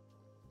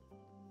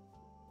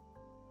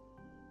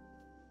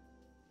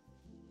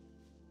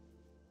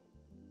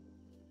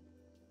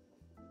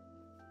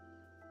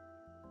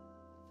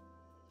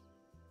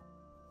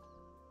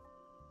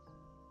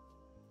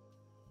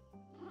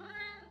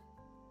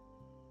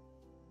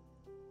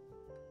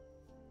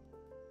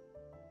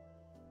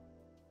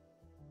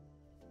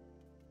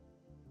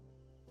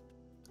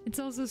 It's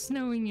also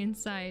snowing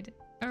inside.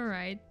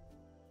 Alright.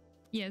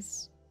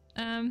 Yes.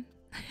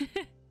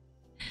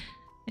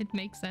 It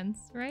makes sense,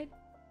 right?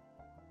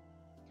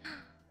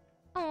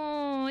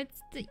 Oh, it's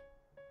the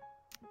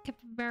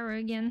capybara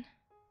again.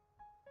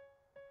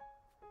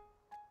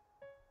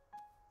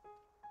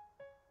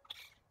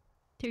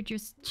 They're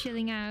just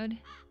chilling out.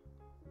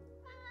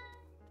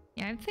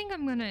 Yeah, I think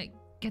I'm gonna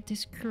get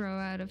this crow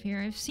out of here.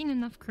 I've seen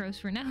enough crows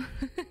for now.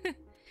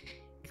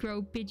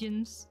 Crow,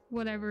 pigeons,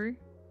 whatever.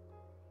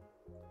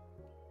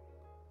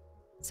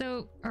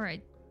 So,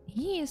 alright.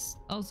 He is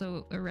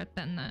also a red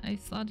panda. I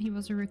thought he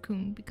was a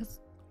raccoon because,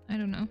 I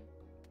don't know.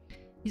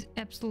 He's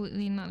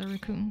absolutely not a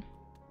raccoon.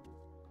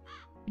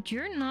 But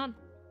you're not...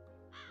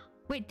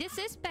 Wait, this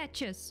is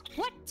Patches.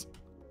 What?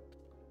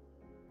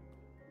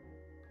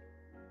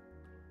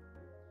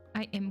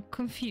 I am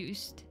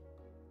confused.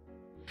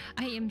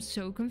 I am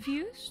so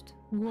confused.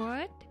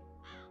 What?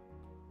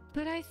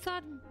 But I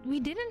thought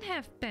we didn't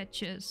have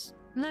Patches.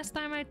 Last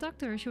time I talked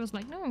to her, she was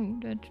like, no,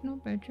 that's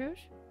not Patches.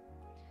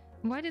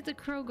 Why did the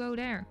crow go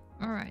there?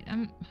 Alright,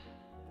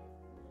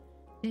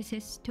 This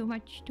is too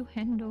much to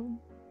handle.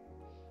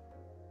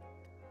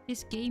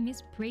 This game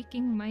is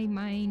breaking my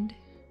mind.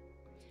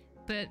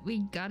 But we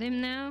got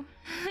him now.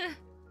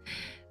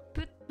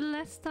 But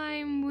last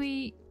time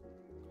we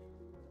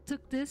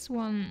took this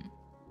one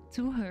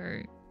to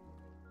her,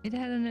 it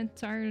had an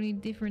entirely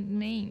different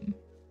name.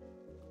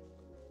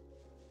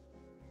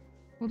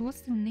 What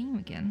was the name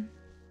again?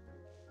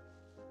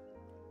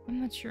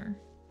 I'm not sure.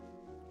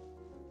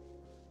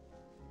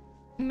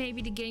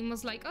 Maybe the game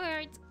was like,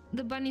 alright,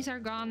 the bunnies are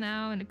gone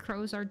now and the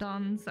crows are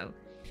done, so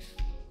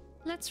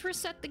let's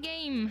reset the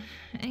game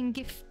and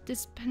give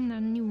this panda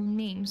a new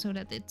name so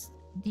that it's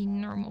the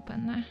normal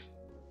panda.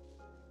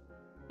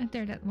 And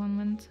there that one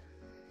went.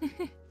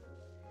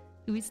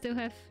 Do we still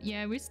have...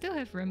 Yeah, we still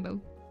have rainbow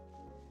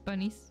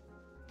bunnies.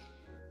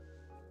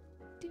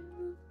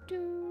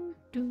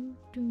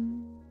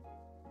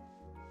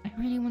 I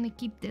really want to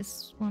keep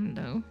this one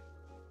though,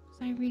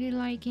 because I really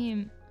like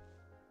him.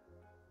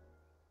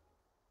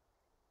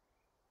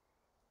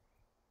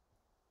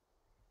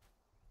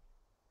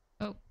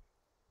 Oh,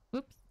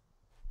 whoops.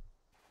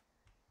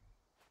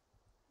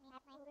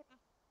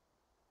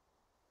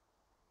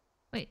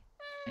 Wait,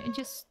 I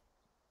just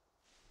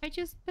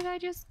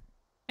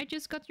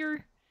got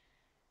your...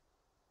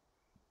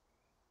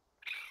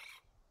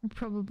 I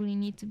probably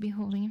need to be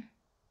holding him.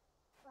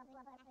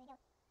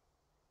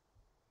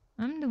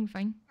 I'm doing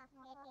fine.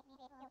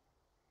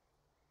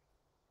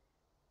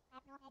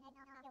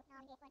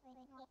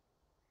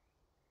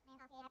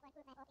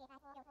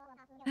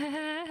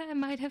 I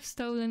might have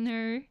stolen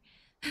her.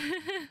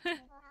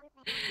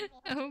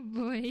 Oh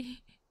boy.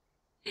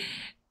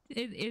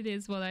 It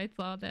is what I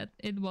thought that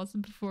it was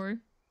before.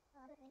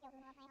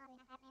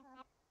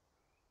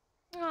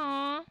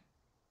 Aww.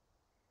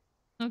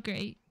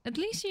 Okay, at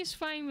least she's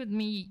fine with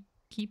me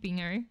keeping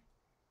her.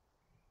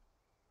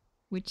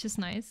 Which is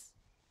nice.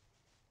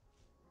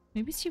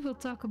 Maybe she will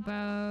talk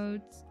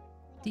about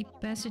the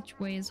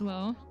passageway as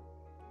well.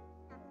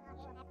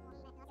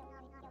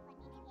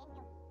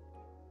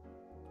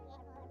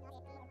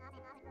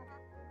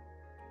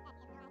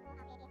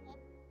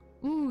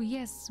 Ooh,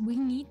 yes, we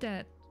need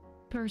that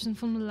person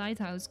from the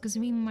lighthouse, because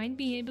we might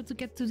be able to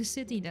get to the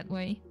city that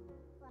way.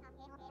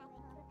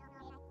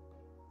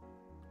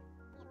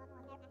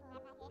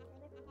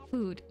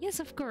 Food. Yes,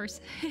 of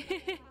course.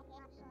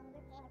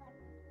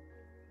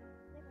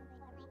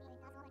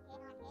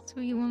 So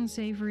you want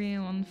savory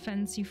on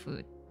fancy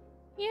food?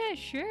 Yeah,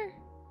 sure.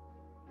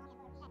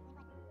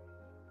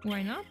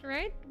 Why not,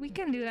 right? We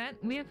can do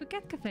that. We have a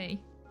cat cafe.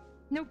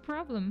 No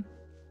problem.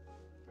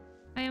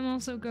 I am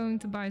also going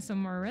to buy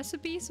some more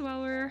recipes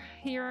while we're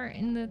here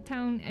in the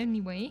town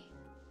anyway.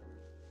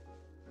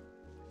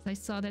 I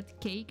saw that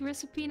cake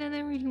recipe that I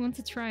really want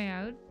to try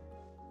out.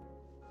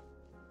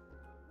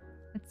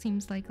 That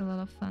seems like a lot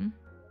of fun.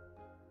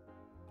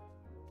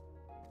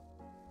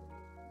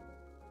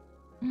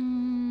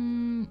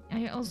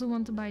 I also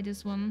want to buy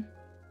this one.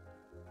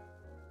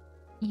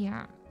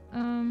 Yeah,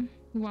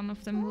 one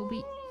of them will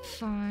be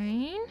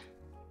fine.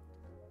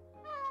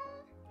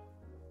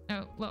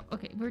 Oh, well,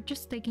 okay, we're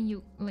just taking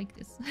you like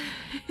this.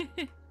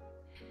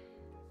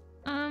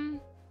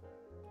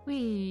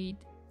 Wait.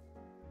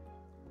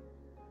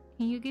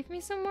 Can you give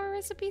me some more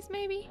recipes,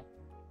 maybe?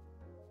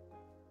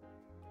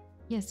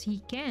 Yes,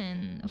 he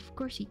can. Of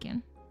course he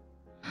can.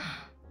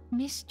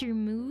 Mr.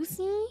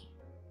 Moosey?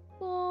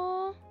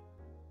 Aww.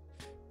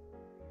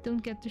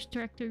 Don't get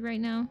distracted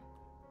right now.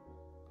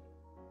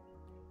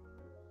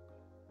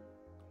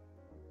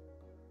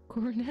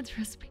 Cornet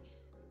recipe.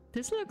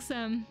 This looks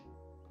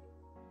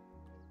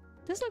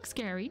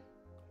scary.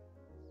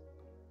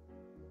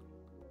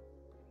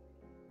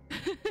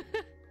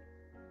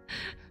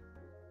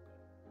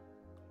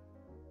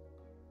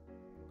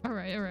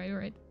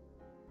 Alright.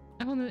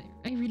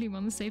 I really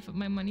wanna save up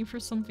my money for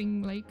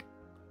something like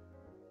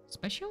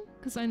special,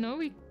 because I know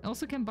we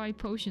also can buy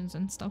potions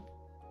and stuff.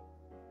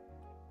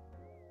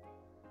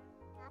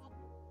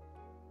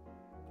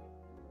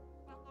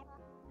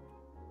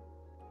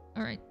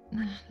 Alright,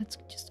 let's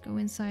just go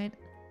inside.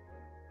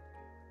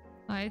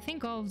 I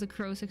think all of the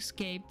crows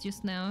escaped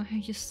just now. I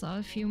just saw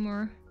a few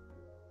more.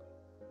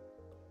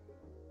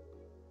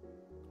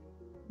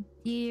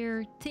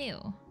 Deer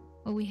tail.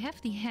 Well, we have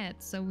the head,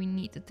 so we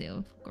need the tail,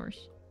 of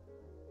course.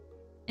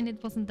 And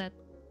it wasn't that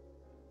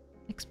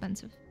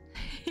expensive.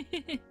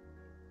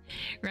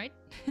 Right?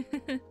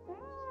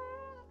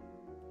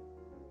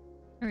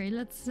 Alright,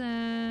 let's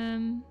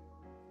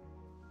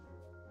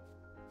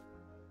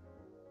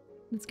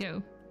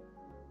go.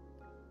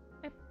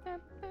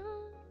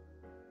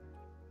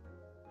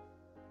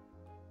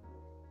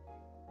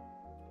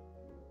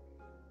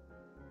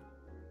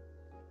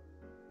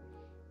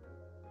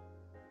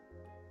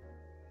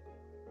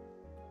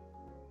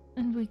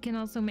 And we can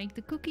also make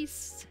the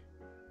cookies.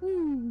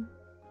 Ooh.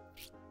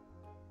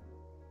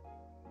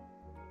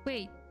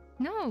 Wait,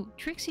 no,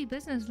 Trixie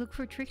business. Look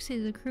for Trixie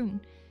the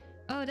raccoon.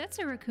 Oh, that's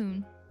a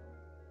raccoon.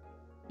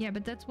 Yeah,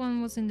 but that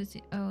one was in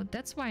the... Oh,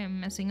 that's why I'm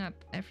messing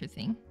up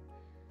everything.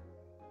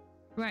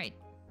 Right.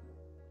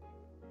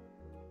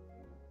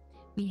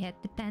 We had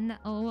the panda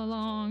all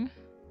along.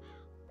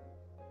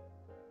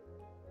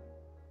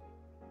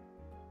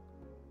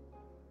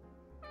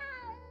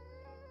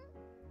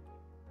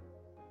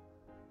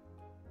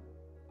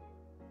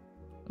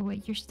 Oh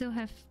wait, you still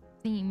have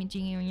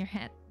thingy-majiggy on your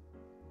head.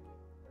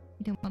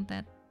 We don't want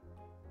that.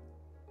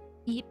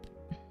 Yep.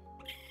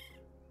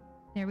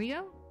 There we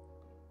go.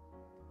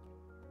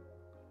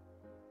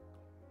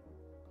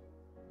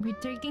 We're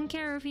taking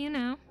care of you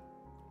now.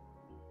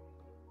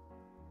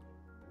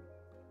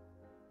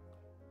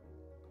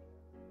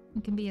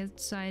 He can be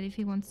outside if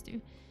he wants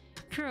to.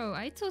 Crow,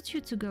 I told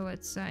you to go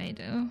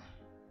outside, oh.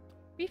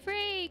 Be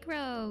free,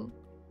 Crow!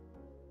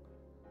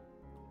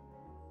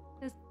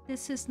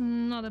 This is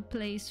not a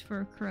place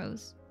for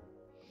crows.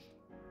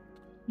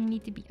 You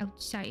need to be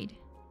outside.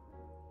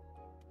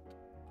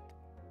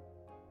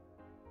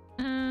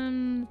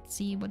 Let's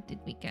see, what did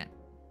we get?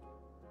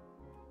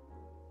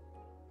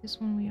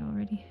 This one we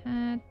already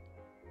had.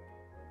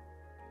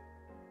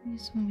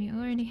 This one we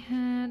already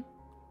had.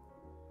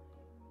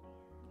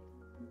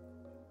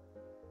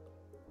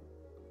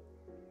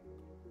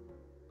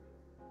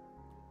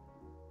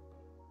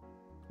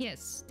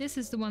 Yes, this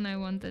is the one I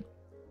wanted.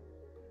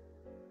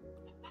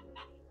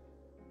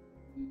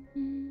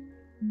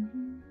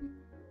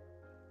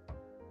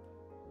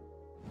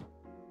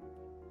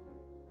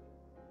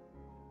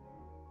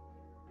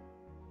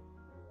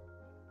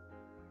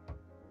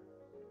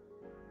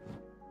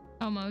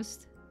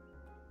 almost.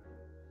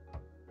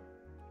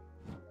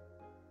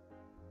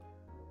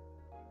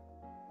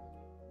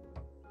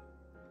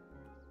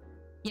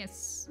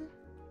 Yes.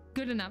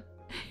 Good enough.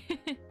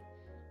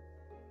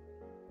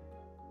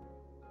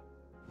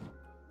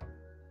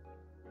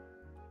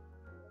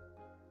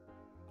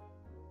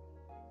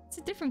 It's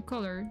a different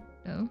color,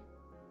 though.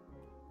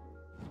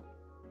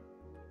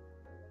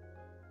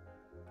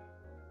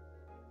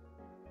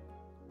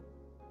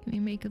 Can we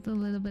make it a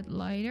little bit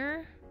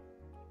lighter?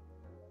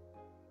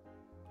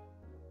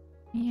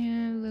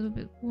 Yeah, a little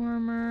bit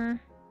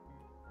warmer.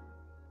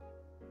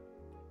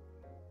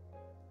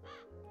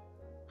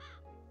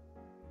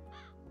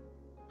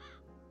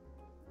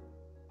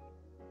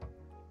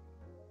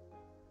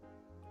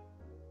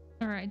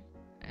 Alright.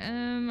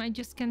 I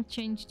just can't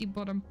change the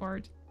bottom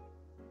part,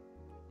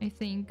 I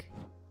think.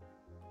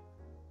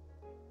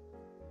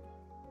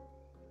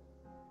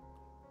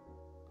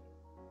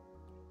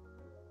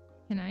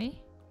 Can I?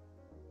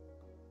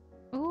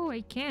 Oh,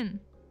 I can.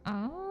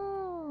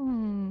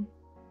 Oh.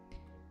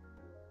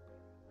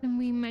 Then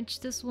we match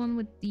this one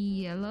with the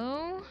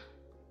yellow.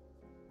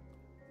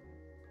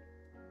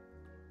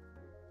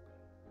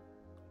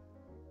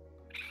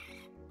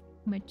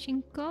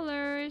 Matching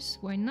colors,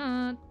 why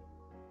not?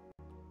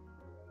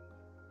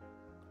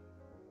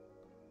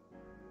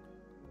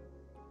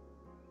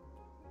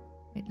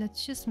 Wait,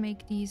 let's just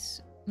make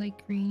these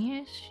like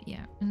greenish.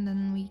 Yeah, and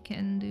then we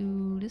can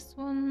do this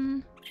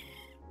one.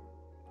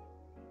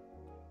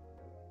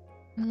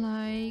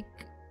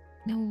 Like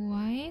the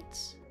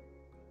white.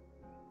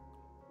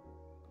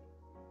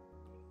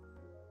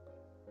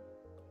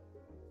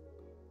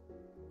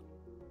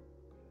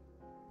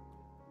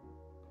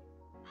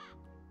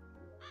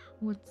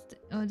 What's the,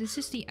 oh, this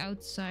is the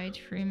outside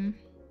trim.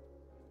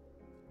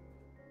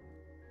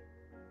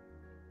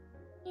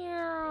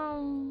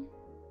 Meow.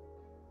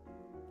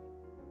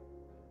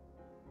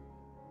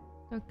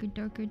 Darker,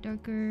 darker,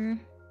 darker.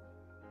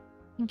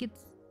 I think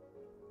it's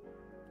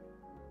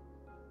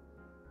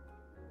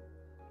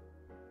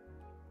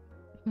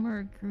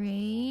more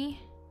gray.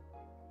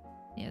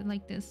 Yeah,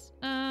 like this.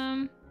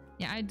 Yeah,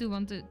 I do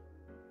want to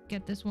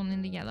get this one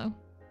in the yellow.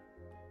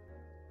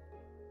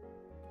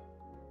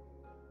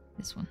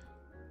 This one.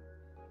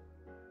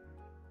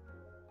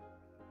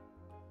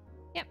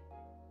 Yep.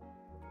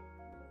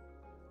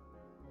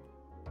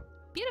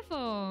 Beautiful.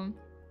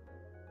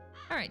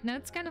 All right, now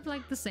it's kind of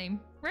like the same,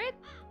 right?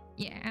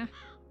 Yeah,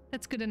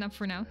 that's good enough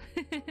for now.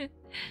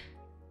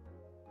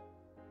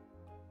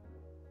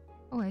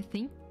 Oh, I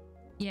think,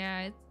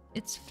 yeah,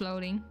 it's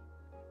floating.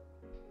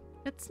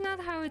 That's not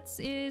how it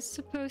is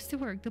supposed to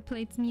work. The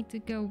plates need to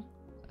go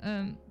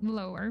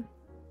lower.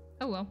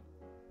 Oh well.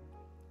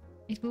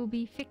 It will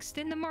be fixed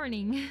in the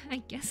morning, I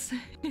guess.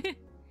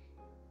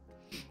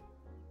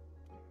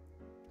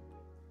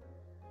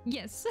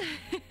 Yes.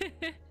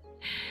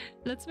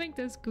 Let's make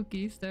those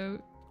cookies though.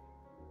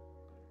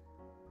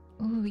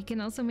 Oh, we can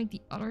also make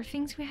the other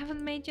things we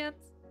haven't made yet.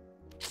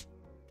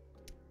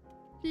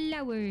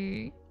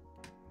 Flour.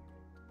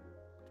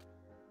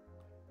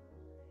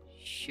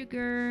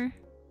 Sugar.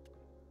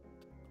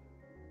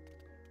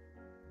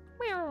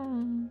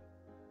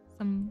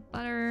 Some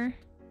butter.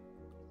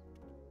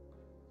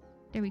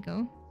 There we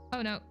go.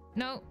 Oh no,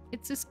 no,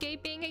 it's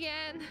escaping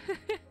again.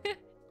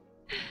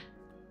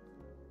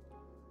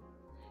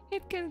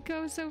 It can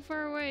go so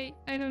far away.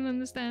 I don't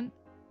understand.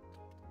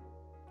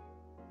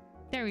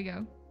 There we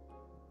go.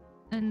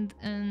 And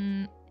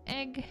an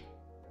egg.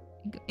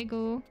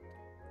 Eggo.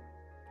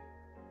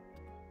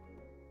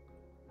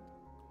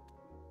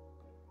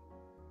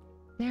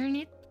 Darn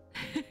it.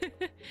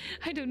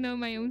 I don't know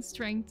my own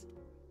strength.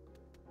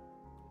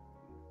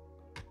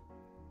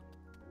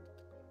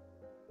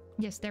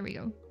 Yes, there we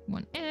go.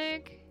 One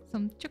egg,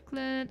 some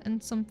chocolate,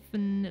 and some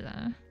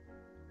vanilla.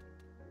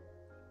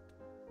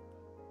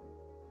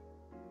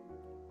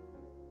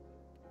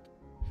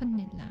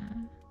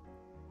 Vanilla.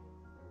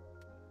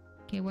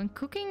 Okay, when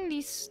cooking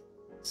this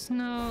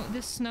snow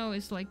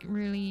is like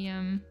really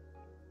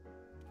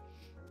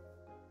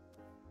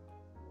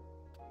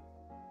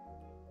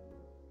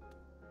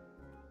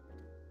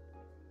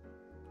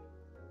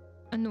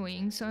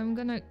annoying, so I'm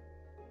gonna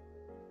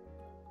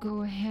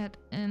go ahead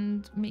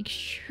and make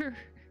sure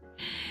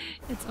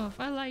it's off.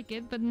 I like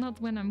it, but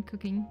not when I'm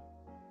cooking.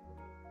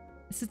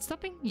 Is it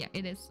stopping? Yeah,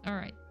 it is.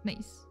 Alright,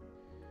 nice.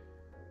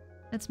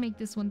 Let's make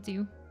this one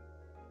too.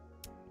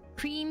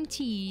 Cream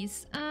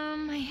cheese.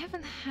 I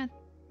haven't had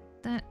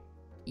that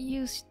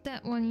used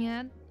that one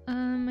yet.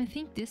 I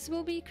think this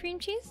will be cream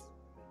cheese?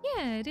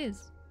 Yeah, it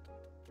is.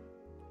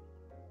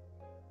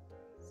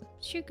 Some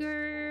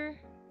sugar,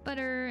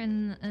 butter,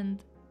 and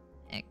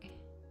egg.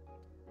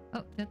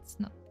 Oh, that's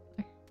not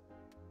there.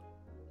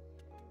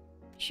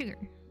 Sugar.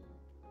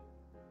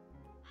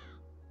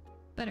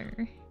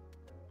 Butter.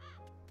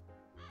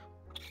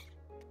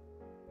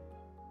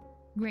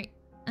 Great.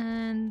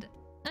 And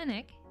an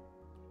egg.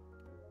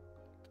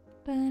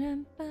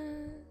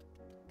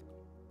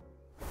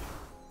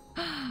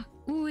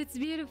 Ooh, it's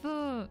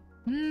beautiful.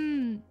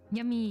 Mmm,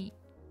 yummy.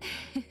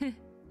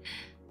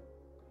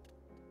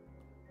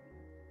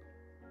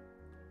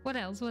 What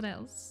else? What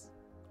else?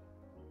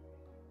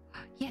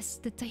 Yes,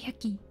 the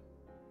taiyaki.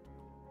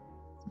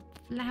 Some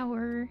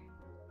flour.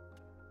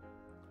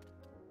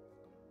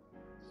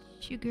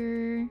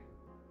 Sugar.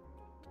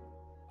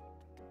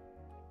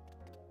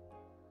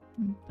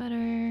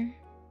 Butter.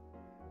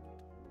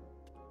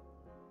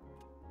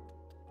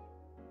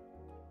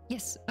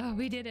 Yes. Oh,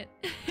 we did it.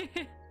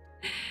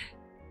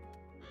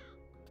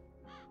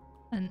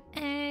 An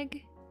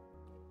egg.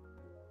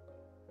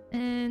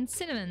 And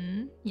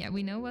cinnamon. Yeah,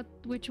 we know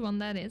which one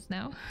that is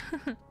now.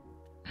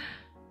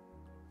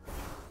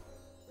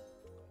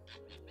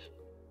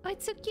 Oh,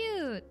 it's so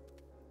cute.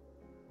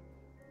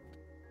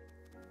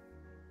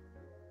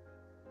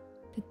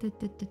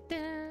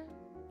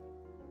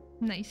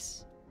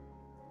 Nice.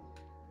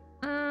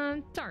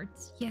 Tart.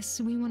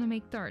 Yes, we want to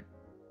make tart.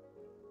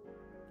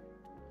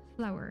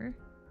 Flour.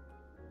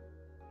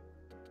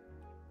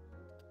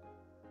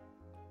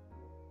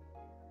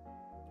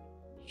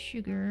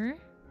 Sugar.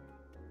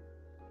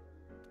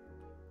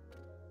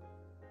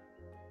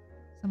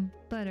 Some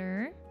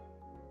butter.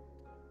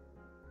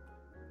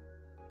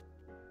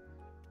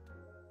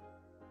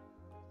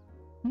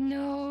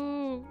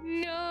 No,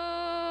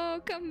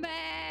 no, come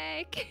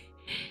back.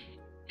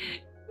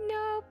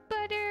 No,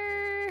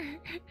 butter.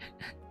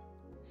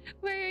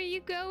 Where are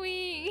you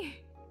going?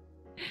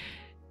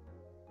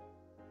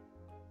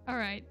 All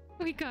right,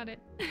 we got it.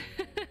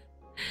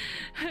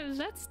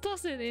 Let's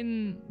toss it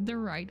in the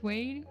right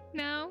way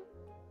now.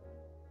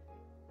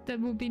 That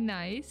would be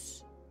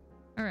nice.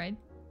 All right,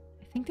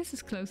 I think this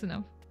is close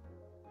enough.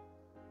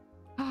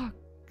 Oh,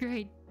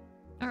 great.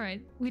 All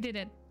right, we did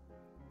it.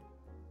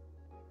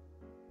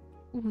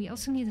 Ooh, we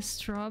also need a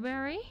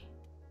strawberry.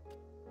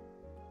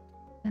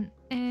 An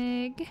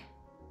egg.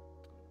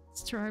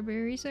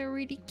 Strawberries are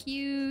really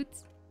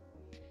cute.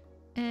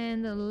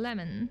 And a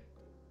lemon.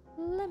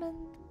 Lemon.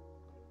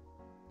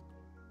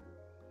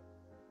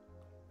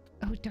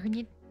 Oh, darn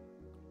it.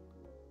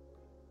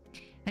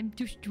 I'm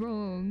too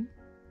strong.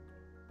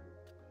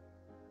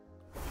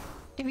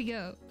 There we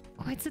go.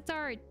 Oh, it's a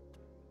tart.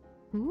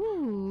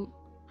 Ooh.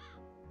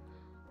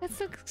 That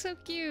looks so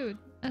cute.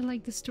 I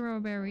like the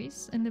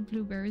strawberries and the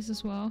blueberries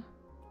as well.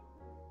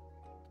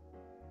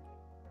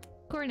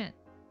 Cornet.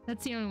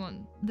 That's the only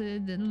one. The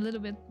little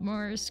bit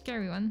more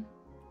scary one.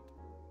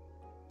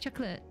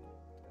 Chocolate.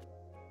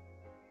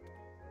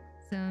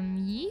 Some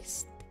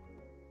yeast.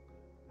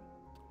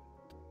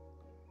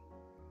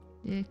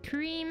 The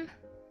cream.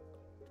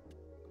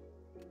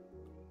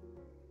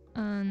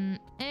 An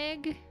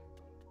egg.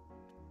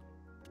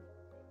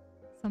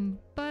 Some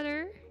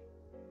butter.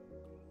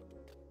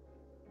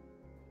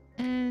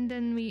 And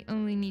then we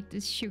only need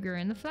the sugar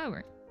and the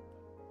flour.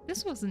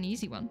 This was an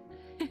easy one.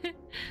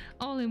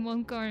 All in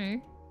one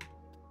corner.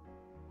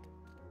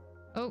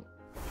 Oh,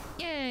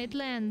 yeah, it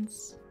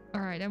lands.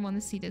 Alright, I want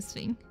to see this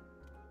thing.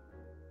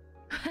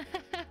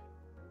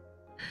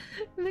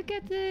 Look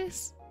at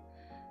this.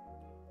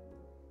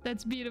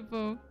 That's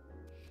beautiful.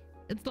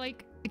 It's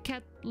like a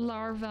cat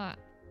larva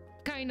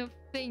kind of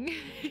thing.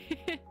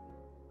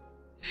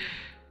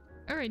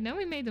 Alright, now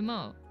we made them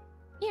all.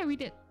 Yeah, we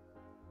did.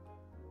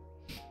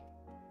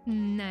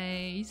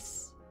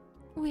 Nice.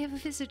 We have a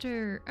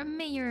visitor, a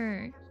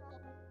mayor.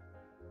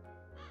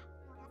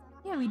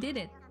 Yeah, we did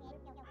it.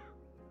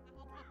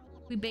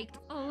 We baked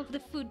all of the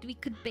food we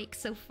could bake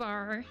so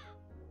far.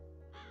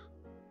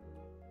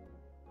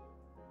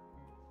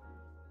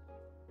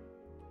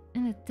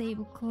 And a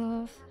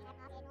tablecloth.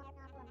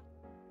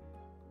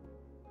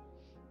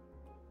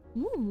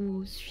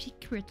 Ooh,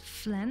 secret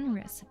flan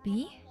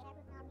recipe.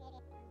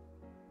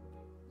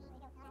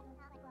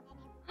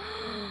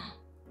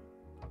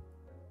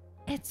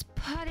 It's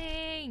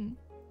pudding!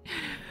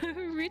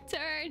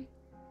 Return!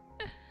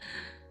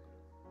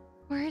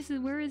 Where is it?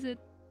 Where is it?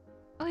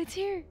 Oh, it's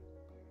here!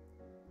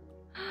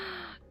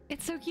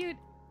 It's so cute!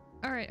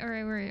 Alright,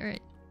 alright, alright,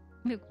 alright.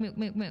 Milk, milk,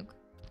 milk, milk.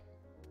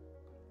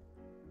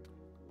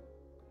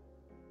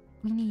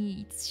 We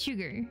need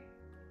sugar.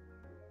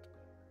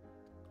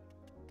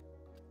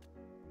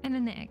 And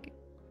an egg.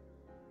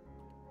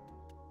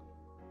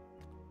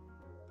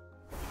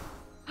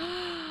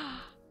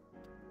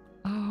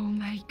 Oh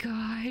my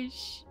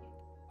gosh.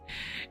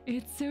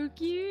 It's so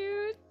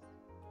cute.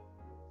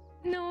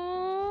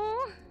 No.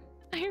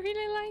 I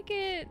really like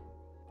it.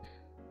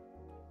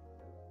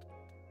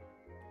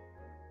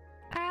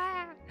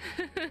 Ah.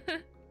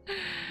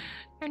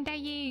 I'm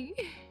dying.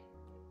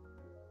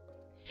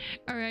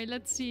 Alright,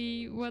 let's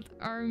see what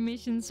our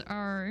missions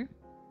are.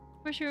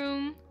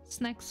 Mushroom,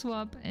 snack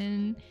swap,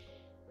 and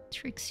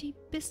Trixie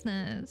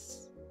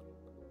business.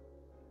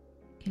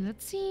 Okay,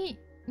 let's see.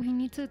 We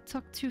need to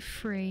talk to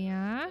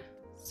Freya,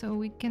 so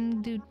we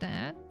can do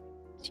that.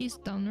 She's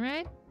done,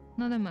 right?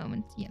 Not a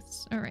moment.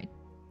 Yes. Alright.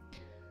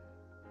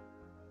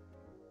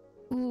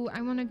 Ooh,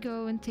 I want to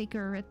go and take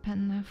a red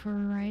panda for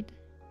a ride.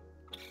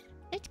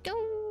 Let's go!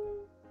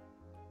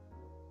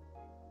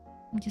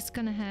 I'm just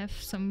gonna have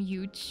some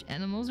huge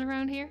animals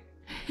around here.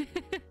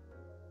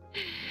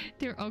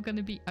 They're all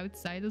gonna be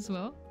outside as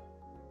well.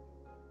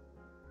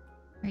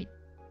 Right.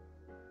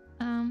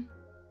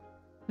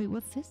 Wait,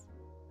 what's this?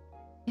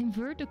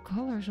 Invert the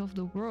colors of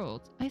the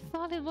world. I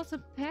thought it was a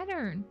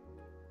pattern.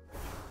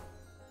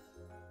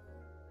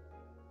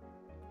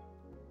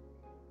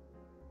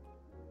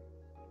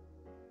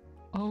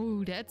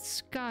 Oh, that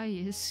sky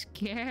is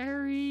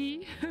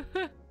scary.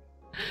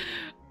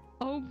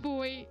 Oh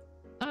boy.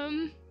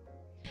 I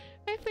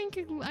think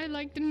I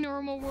like the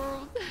normal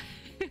world.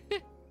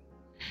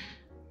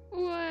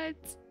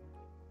 What?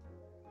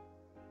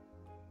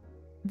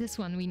 This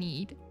one we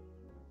need.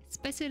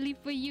 Especially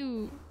for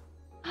you.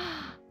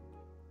 Oh,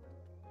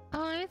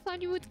 I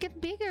thought you would get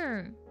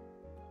bigger.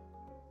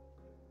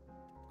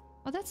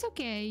 Oh, that's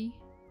okay.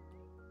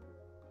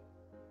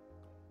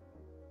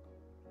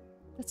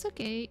 That's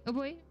okay. Oh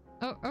boy.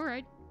 Oh,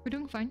 alright. We're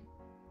doing fine.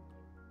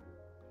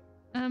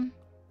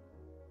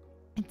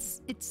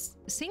 It's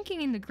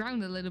sinking in the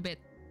ground a little bit.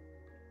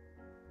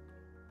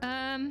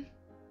 I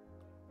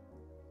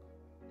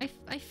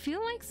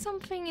feel like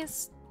something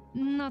is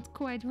not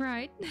quite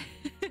right.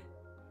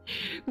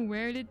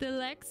 Where did the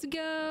legs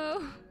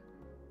go?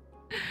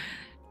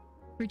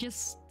 We're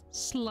just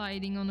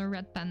sliding on a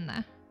red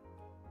panda.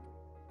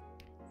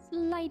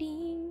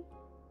 Sliding.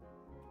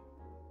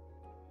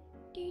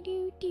 Do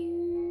do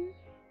do.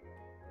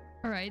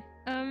 Alright,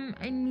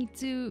 I need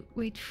to...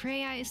 Wait,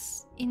 Freya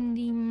is in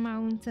the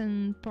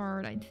mountain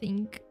part, I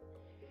think.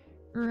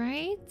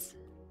 Right?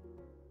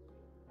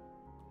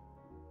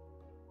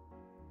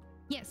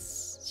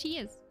 Yes, she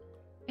is.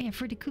 Oh, yeah,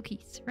 for the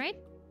cookies, right?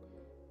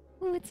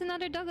 Oh, it's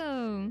another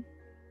doggo.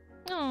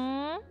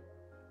 Aww.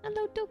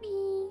 Hello,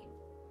 doggy.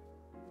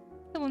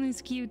 That one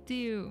is cute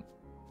too.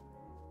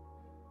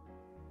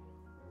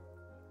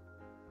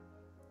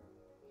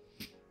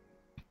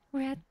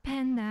 Red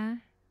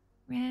panda.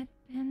 Red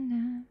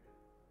panda.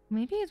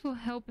 Maybe it will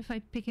help if I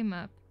pick him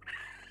up.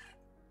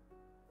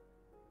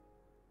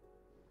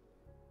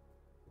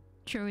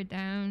 Throw it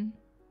down.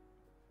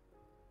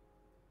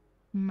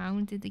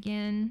 Mount it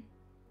again.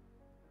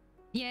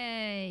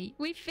 Yay!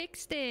 We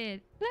fixed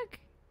it! Look!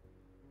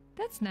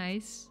 That's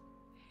nice.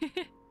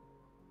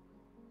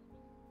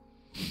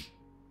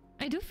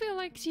 I do feel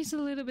like she's a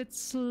little bit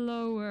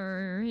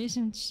slower,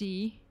 isn't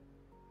she?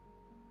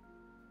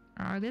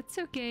 Oh, that's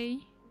okay.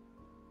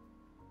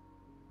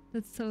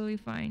 That's totally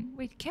fine.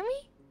 Wait, can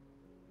we?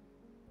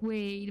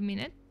 Wait a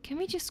minute. Can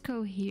we just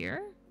go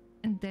here?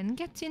 And then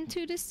get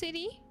into the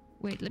city?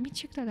 Wait, let me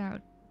check that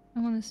out.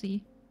 I want to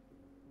see.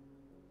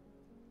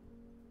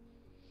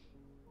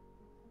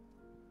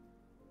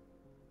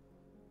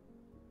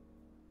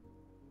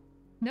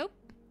 Nope.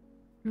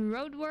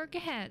 Road work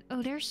ahead.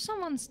 Oh, there's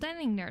someone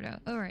standing there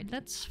though. Alright,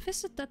 let's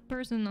visit that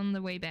person on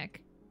the way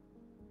back.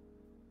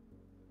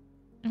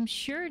 I'm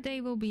sure they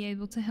will be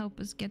able to help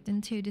us get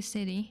into the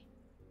city.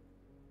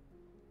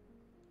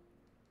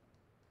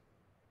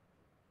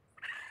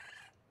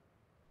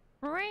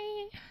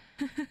 Right?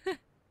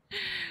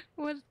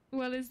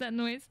 What is that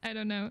noise? I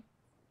don't know.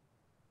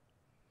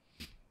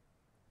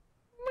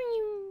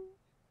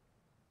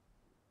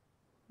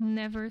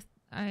 Never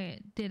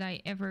did I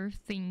ever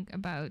think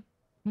about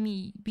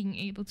me being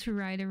able to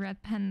ride a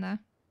red panda.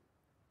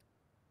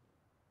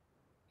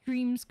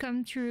 Dreams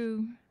come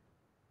true.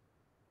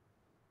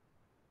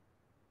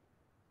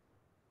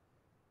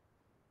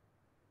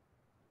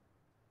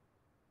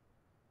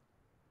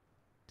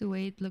 The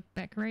way it looked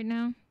back right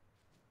now.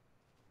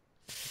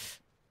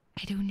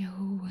 I don't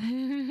know.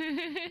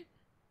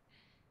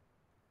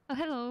 Oh,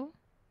 hello.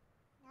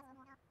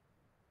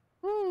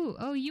 Ooh,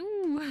 oh,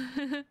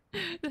 you.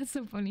 That's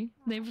so funny.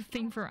 They have a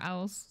thing for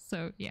owls,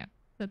 so yeah.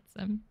 That's,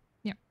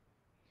 yeah.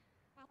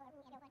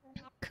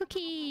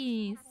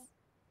 Cookies!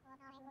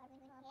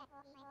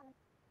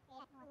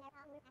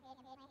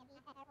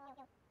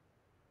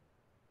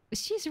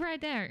 She's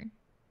right there.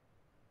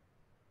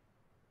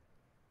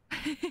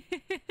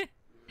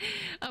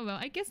 Oh well,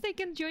 I guess they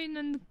can join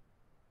and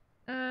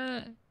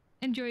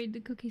enjoy the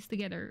cookies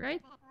together,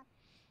 right?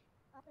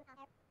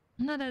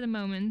 Not at the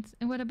moment.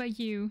 And what about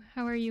you?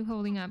 How are you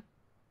holding up?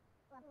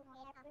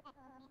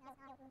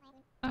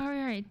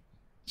 Alright.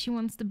 She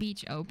wants the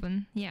beach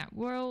open. Yeah,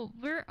 well,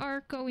 we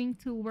are going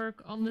to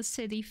work on the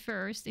city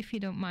first, if you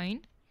don't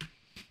mind. I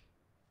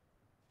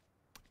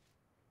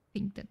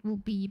think that will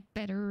be a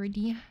better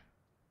idea.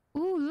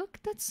 Ooh, look,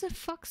 that's a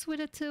fox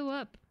with a tail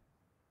up.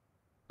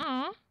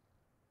 Aw,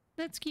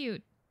 that's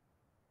cute.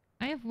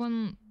 I have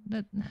one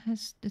that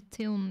has the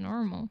tail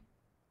normal.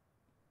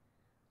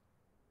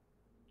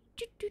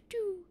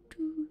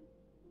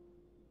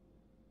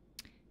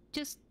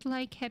 Just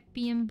like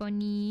Happy and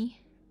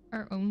Bunny,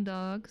 our own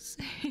dogs.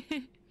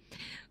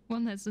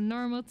 One has a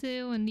normal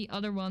tail and the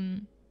other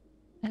one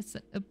has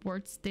an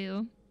upwards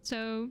tail.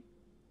 So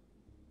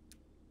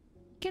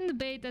you can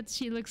debate that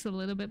she looks a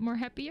little bit more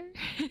happier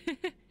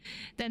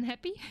than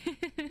happy.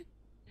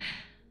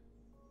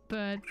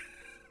 But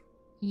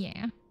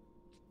yeah,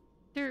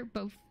 they're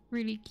both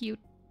really cute.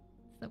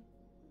 So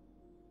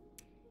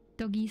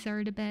doggies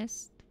are the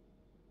best.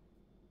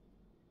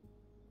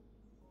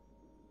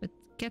 But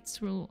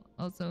cats will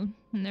also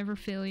never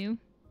fail you.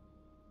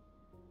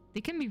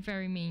 They can be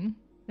very mean,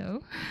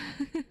 though.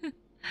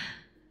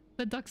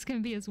 but dogs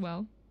can be as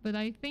well. But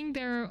I think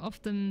they're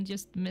often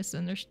just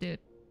misunderstood.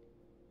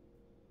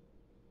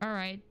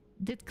 Alright,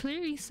 it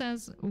clearly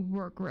says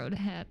work road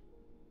ahead.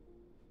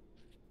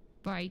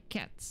 By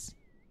cats.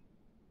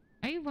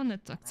 I wanna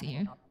talk to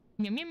you.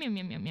 Meow meow meow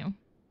meow meow meow.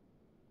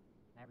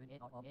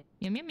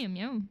 Meow meow meow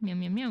meow meow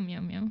meow meow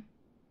meow meow.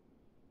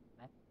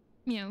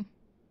 Meow.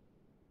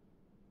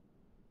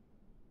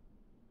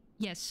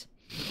 Yes.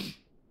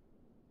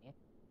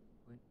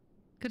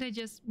 Could I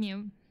just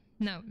meow?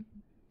 No.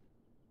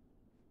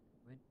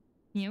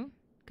 Meow?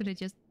 Could I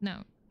just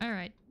no.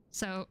 Alright.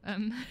 So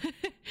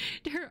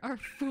they are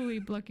fully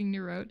blocking the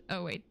road.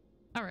 Oh wait.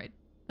 Alright.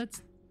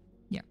 Let's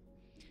yeah.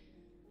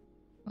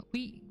 Well,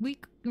 we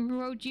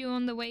rode you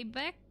on the way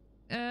back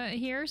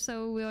here,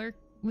 so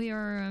we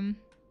are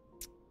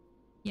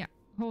yeah,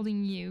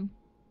 holding you.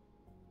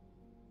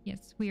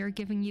 Yes, we are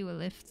giving you a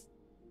lift.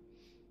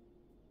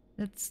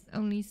 That's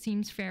only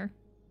seems fair.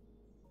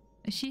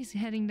 She's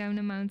heading down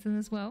the mountain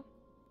as well.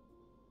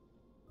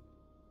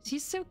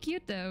 She's so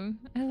cute though.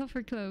 I love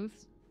her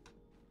clothes.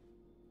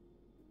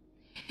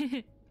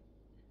 I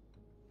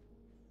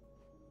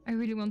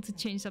really want to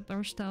change up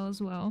our style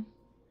as well.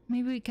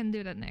 Maybe we can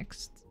do that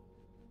next.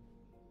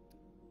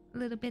 A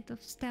little bit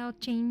of style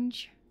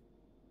change.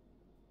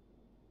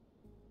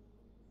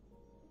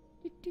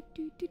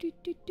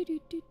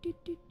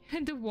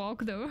 And the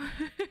walk though.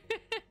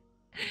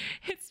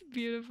 It's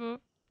beautiful.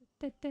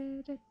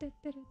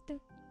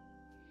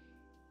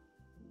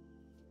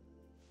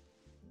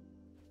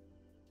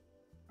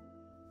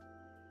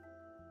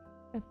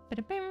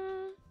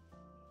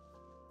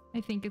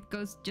 I think it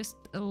goes just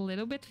a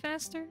little bit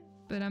faster,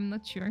 but I'm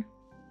not sure.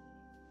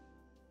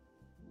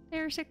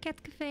 There's a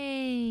cat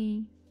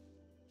cafe.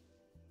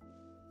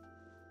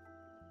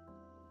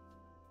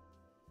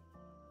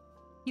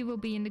 You will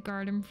be in the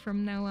garden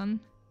from now on.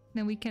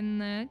 Then we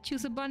can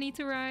choose a bunny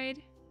to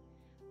ride,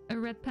 a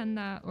red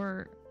panda,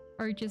 or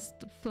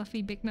just a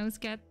fluffy big nose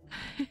cat.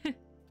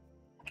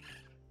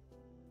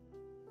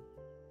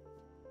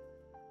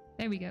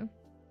 There we go.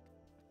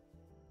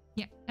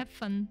 Yeah, have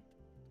fun.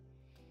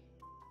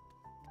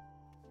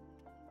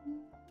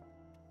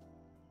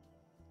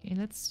 Okay,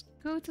 let's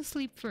go to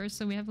sleep first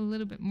so we have a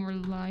little bit more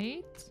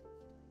light.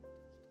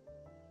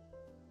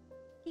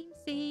 Game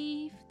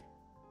saved.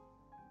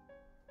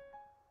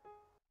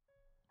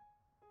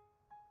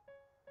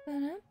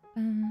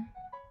 Ba-da-ba.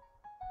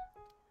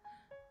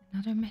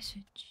 Another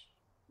message.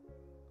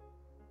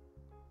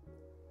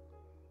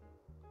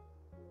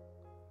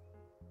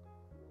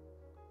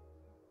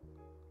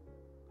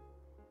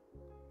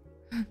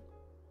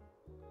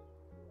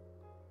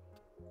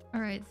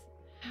 Alright,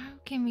 how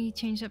can we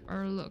change up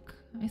our look?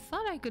 I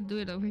thought I could do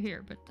it over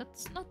here, but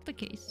that's not the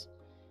case.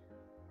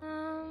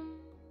 5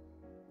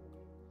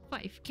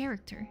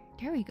 character.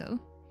 There we go.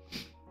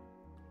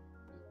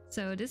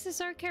 So this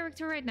is our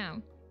character right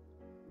now.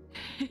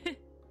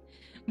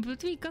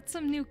 But we got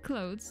some new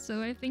clothes,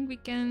 so I think we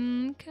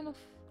can kind of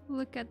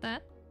look at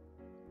that.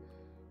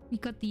 We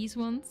got these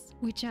ones,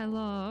 which I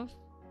love.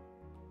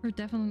 We're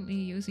definitely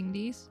using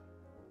these.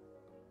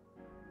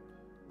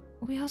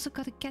 We also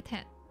got a cat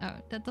hat. Oh,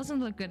 that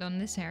doesn't look good on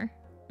this hair.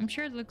 I'm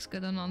sure it looks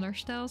good on other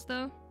styles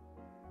though.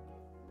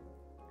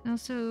 I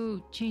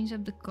also changed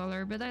up the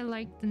color, but I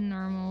like the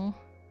normal.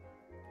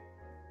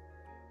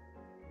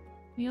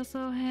 We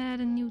also had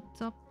a new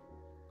top.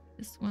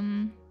 This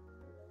one.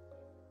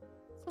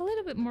 It's a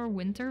little bit more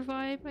winter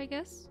vibe, I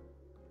guess.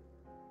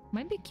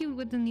 Might be cute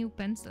with the new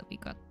pants that we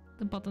got.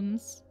 The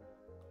bottoms.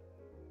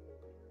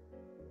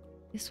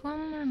 This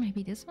one, or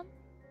maybe this one?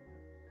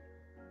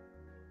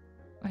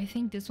 I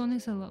think this one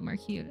is a lot more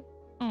cute.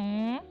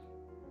 Aww.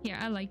 Yeah,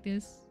 I like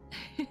this.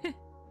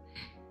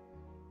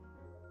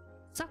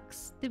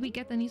 Socks. Did we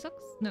get any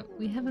socks? No,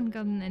 we haven't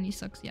gotten any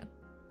socks yet.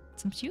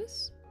 Some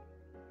shoes?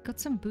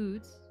 Got some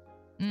boots.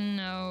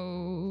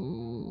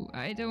 No,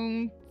 I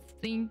don't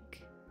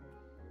think...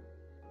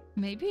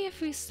 Maybe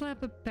if we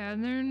slap a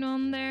pattern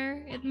on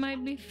there, it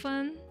might be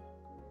fun.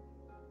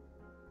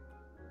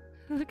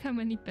 Look how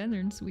many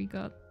patterns we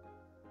got.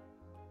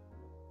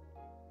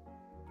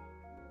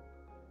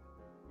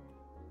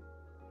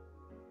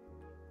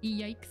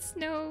 Yikes,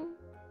 no.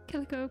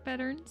 Calico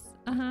patterns.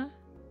 Uh-huh.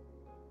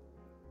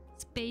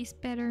 Space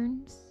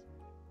patterns.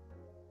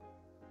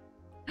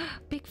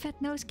 Big fat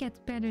nose cat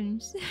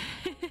patterns.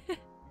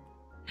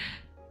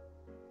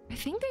 I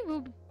think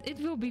it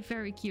will be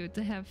very cute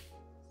to have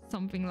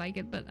something like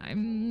it, but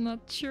I'm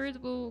not sure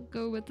it will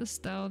go with the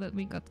style that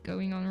we got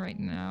going on right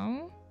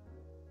now.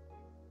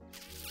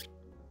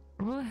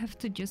 We'll have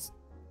to just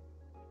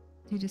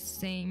do the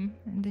same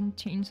and then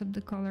change up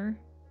the color.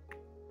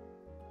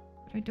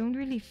 But I don't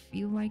really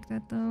feel like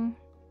that though.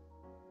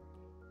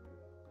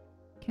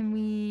 Can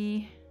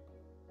we...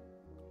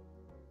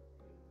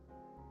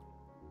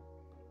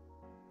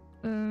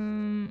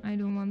 I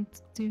don't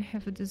want to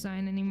have a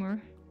design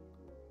anymore.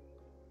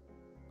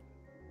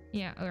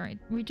 Yeah, alright.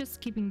 We're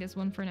just keeping this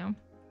one for now.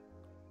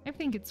 I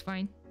think it's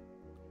fine.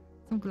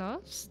 Some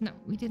gloves? No,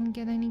 we didn't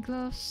get any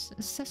gloves.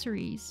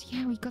 Accessories.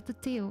 Yeah, we got the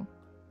tail.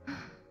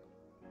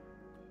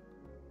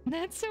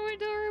 That's so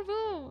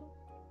adorable.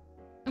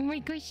 Oh my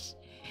gosh.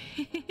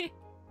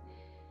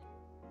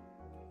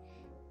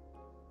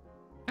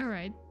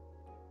 Alright.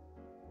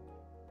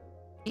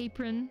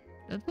 Apron.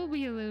 That will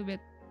be a little bit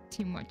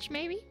too much,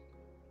 maybe?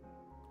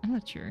 I'm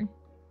not sure.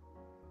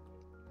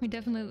 We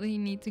definitely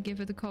need to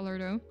give it a color,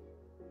 though.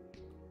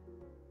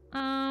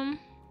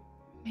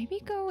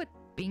 Maybe go with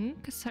pink,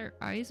 because her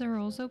eyes are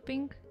also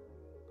pink.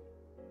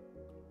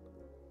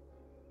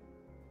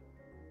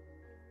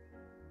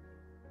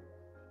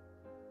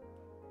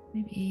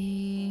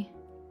 Maybe...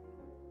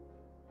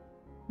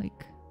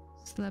 like,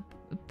 slap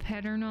a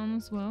pattern on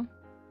as well.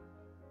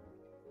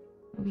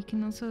 We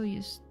can also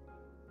use...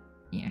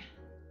 yeah,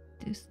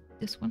 this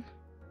one.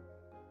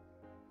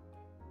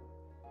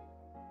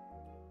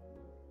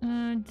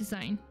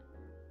 Design.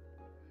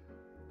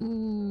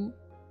 Ooh.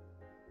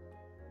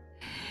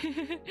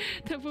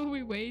 That will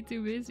be way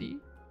too busy.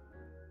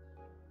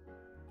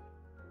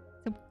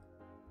 So,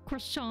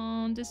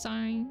 croissant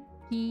design.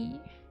 Yeah.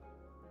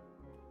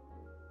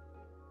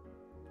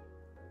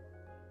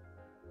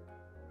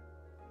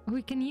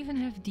 We can even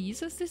have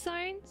these as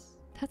designs?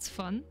 That's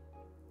fun.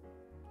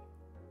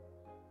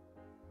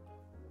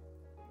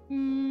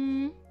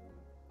 Some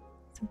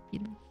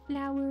beautiful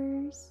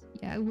flowers.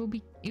 Yeah, it will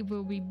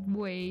be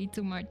way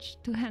too much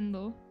to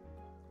handle.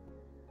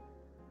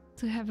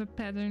 To have a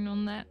pattern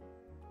on that.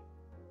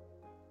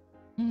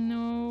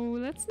 No,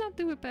 let's not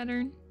do a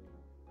pattern.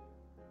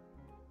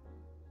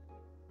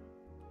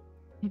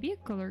 Maybe a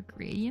color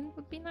gradient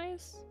would be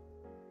nice.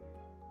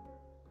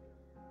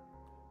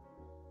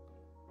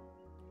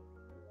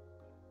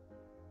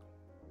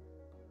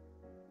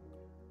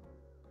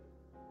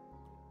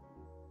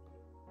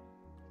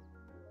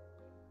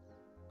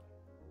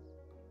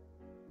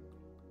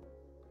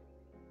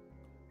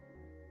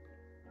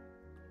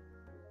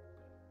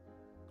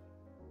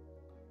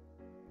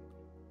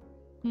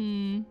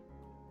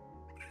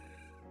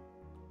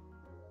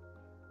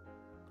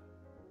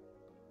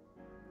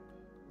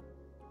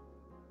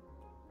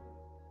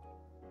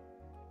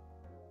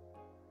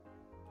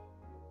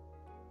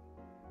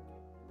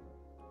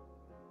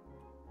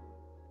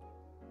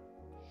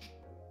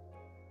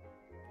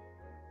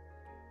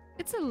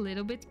 It's a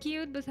little bit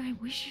cute, but I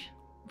wish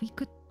we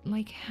could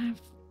like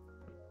have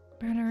a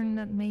pattern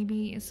that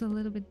maybe is a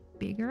little bit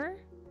bigger.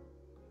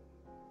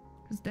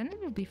 Because then it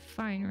will be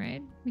fine,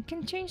 right? We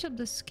can change up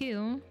the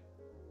scale.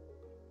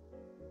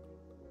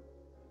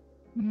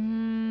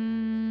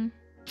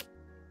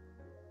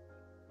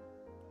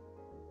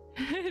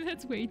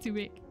 That's way too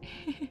big.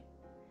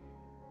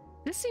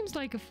 This seems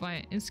like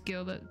a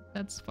scale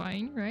that's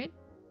fine, right?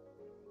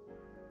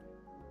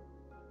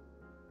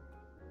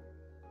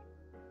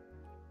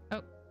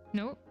 Oh,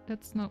 no,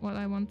 that's not what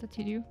I wanted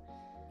to do.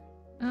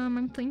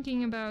 I'm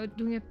thinking about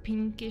doing a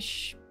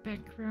pinkish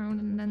background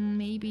and then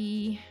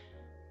maybe...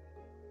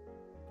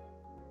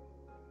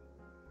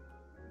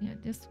 yeah,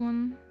 this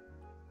one.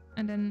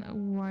 And then a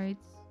white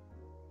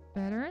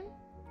pattern.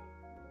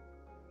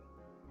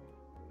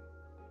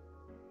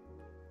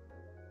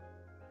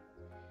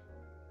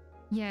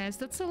 Yes,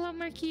 that's a lot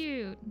more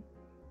cute.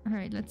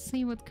 Alright, let's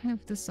see what kind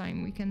of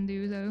design we can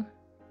do though.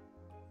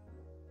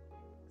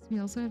 So we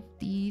also have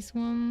these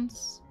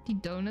ones. The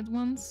donut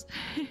ones.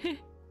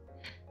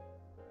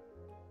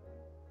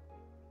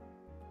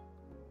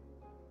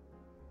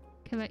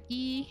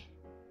 Kawaii.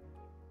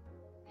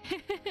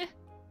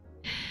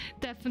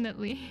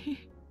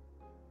 Definitely.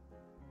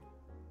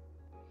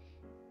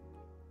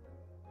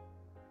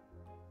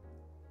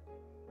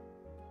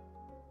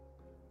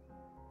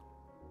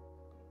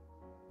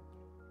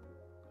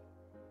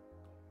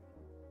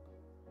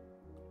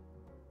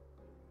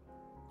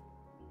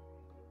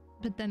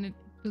 But then it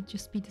will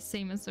just be the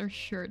same as our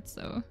shirt,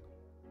 so...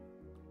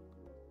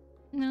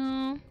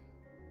 no.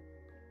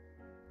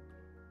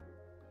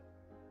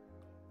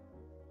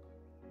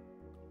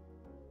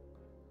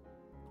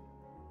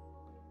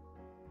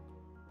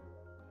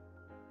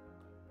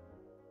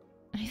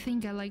 I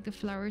think I like the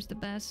flowers the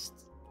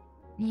best.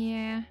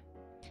 Yeah.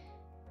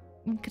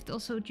 We could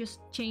also just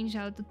change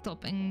out the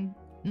top and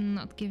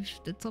not give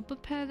the top a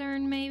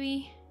pattern,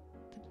 maybe.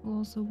 That will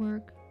also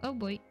work. Oh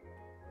boy.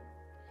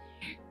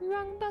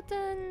 Wrong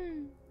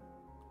button!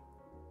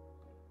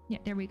 Yeah,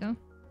 there we go.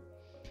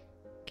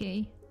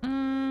 Okay.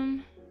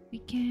 We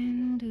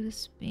can do the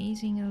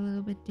spacing a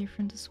little bit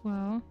different as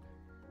well.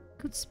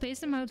 Could space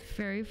them out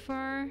very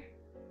far.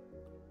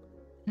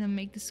 And then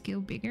make the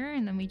scale bigger,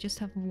 and then we just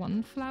have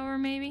one flower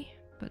maybe,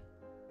 but...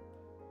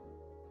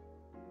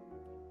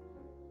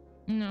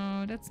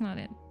 no, that's not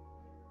it.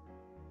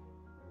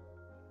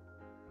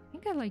 I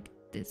think I like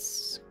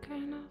this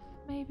kind of,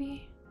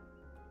 maybe.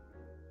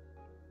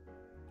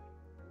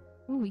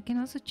 Oh, we can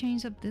also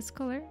change up this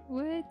color.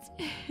 What?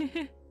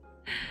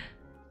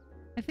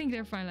 I think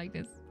they're fine like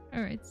this.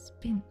 Alright,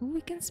 spin. Oh, we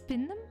can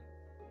spin them?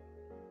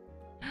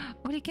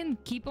 Oh, they can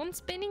keep on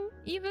spinning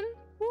even?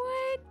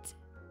 What?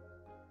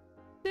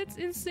 That's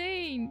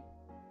insane.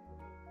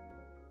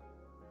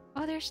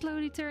 Oh, they're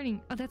slowly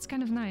turning. Oh, that's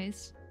kind of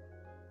nice.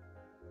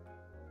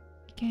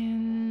 We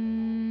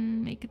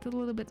can make it a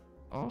little bit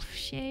off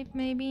shape,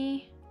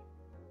 maybe.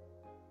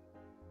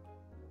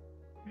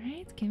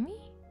 Right, can we?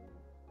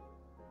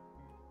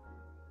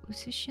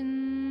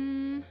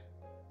 Position...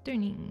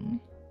 turning.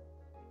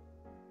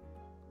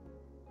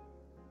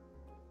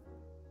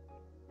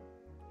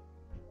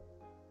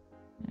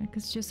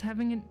 Because just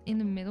having it in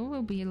the middle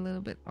will be a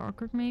little bit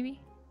awkward,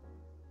 maybe.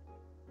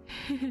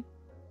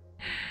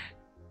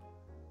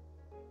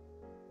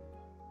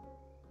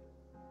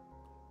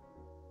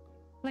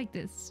 Like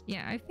this.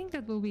 Yeah, I think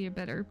that will be a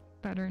better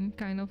pattern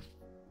kind of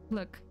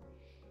look.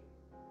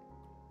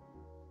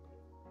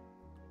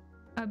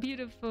 Ah,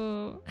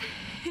 beautiful.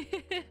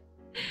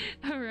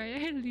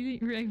 Alright, I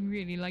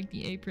really like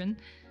the apron.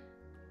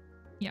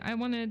 Yeah, I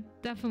want to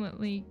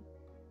definitely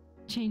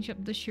change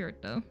up the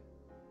shirt though.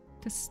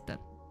 Because that...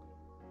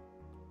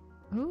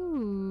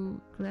 Oh,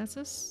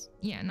 glasses?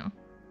 Yeah, no.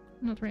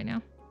 Not right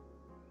now.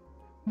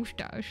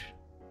 Moustache.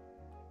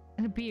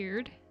 And a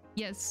beard.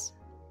 Yes.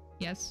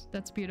 Yes,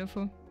 that's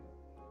beautiful.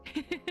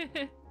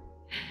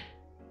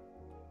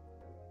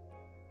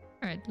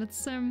 Alright,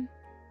 let's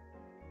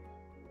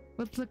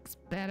what looks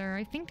better?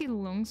 I think the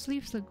long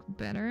sleeves look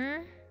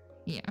better.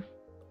 Yeah.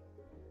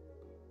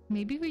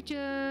 Maybe we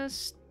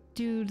just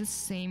do the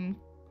same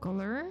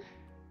color.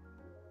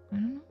 I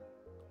don't know.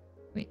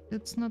 Wait,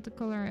 that's not the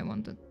color I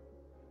wanted.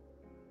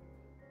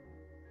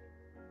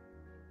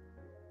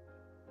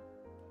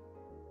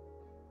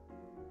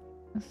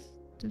 That's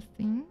the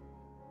thing.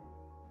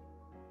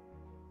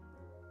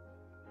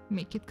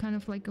 Make it kind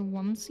of like a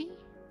onesie.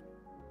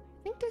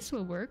 I think this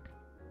will work.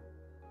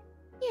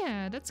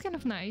 Yeah, that's kind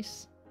of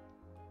nice.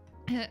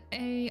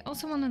 I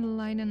also want to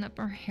lighten up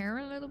our hair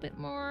a little bit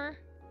more.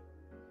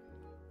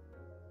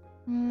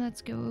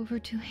 Let's go over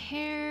to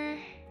hair.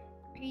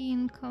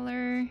 Green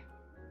color.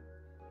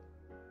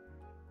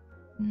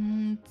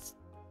 And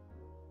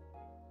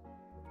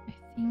I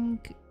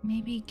think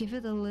maybe give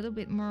it a little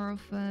bit more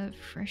of a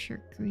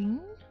fresher green.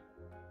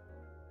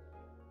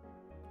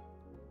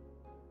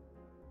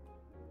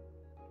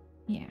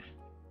 Yeah.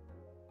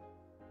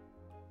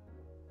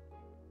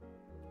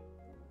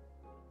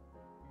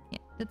 Yeah,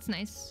 that's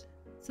nice.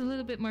 It's a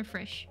little bit more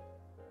fresh.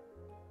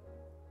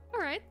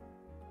 Alright.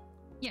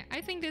 Yeah,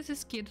 I think this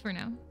is cute for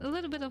now. A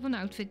little bit of an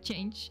outfit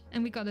change.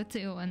 And we got a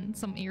tail and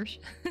some ears.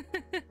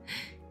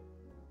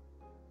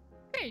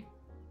 Great.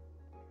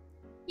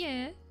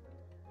 Yeah.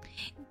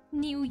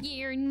 New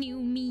year, new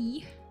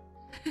me.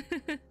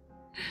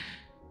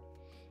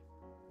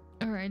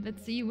 Alright,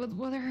 let's see.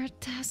 What are our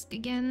tasks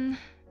again?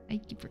 I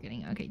keep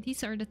forgetting. Okay,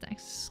 these are the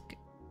tasks.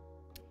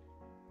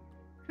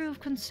 Crew of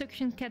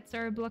construction cats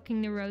are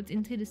blocking the roads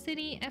into the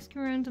city. Ask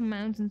around the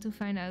mountain to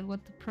find out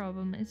what the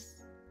problem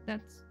is.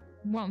 That's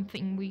one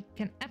thing we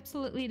can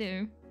absolutely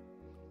do.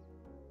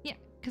 Yeah,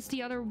 because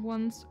the other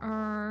ones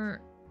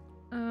are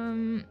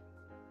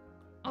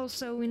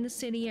also in the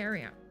city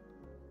area.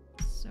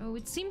 So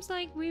it seems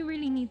like we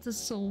really need to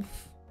solve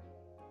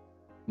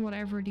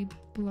whatever the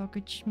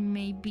blockage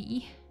may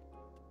be.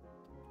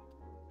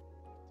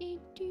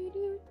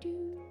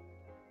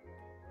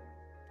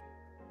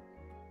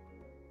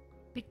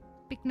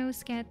 Big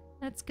nose cat,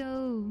 let's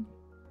go.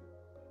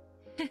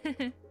 Whee!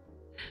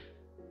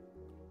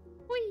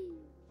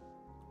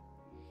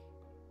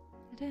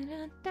 Da,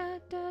 da, da,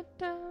 da,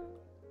 da.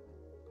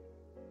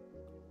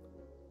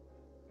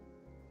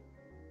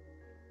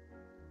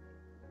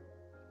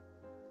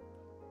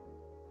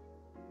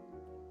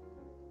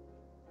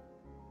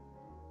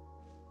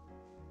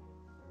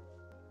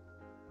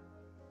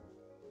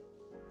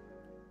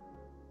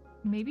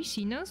 Maybe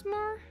she knows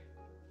more?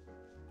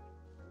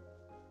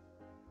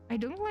 I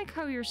don't like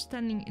how you're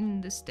standing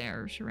in the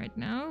stairs right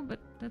now,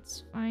 but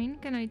that's fine.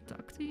 Can I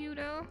talk to you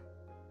though?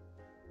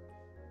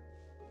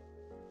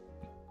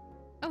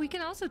 Oh, we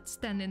can also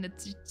stand in the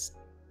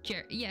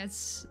chair.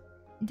 Yes,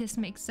 this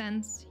makes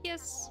sense.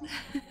 Yes.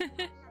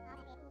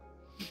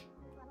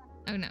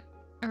 Oh no.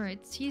 Alright,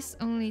 she's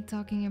only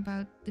talking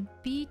about the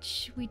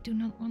beach. We do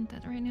not want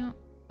that right now.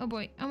 Oh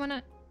boy, I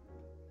wanna...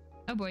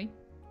 Oh boy.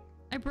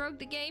 I broke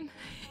the game.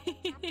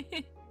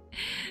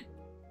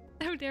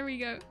 Oh, there we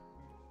go.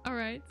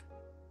 Alright.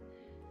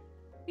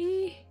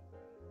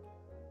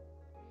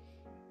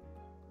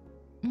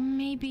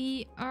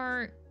 Maybe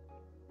our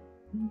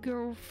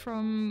girl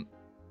from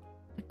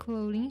the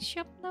clothing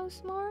shop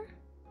knows more?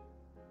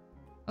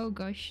 Oh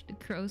gosh, the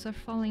crows are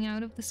falling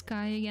out of the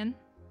sky again.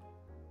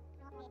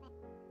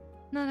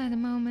 Not at the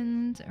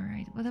moment.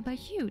 Alright, what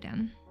about you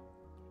then?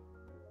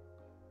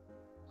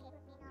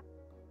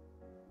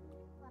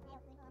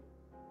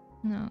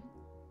 No.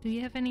 Do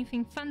you have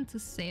anything fun to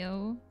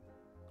sell?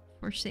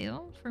 For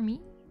sale? For me?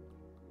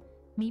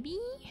 Maybe?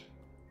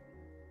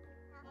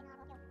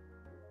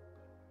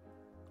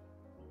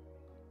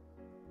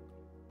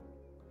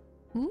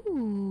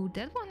 Ooh,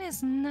 that one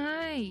is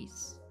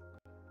nice.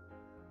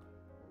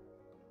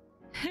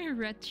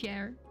 Red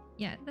chair.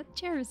 Yeah, that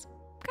chair is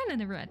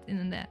kind of red,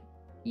 isn't that?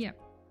 Yeah.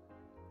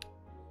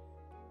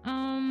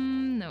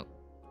 No.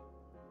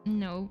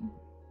 No.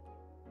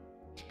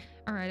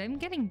 Alright, I'm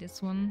getting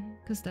this one,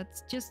 because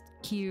that's just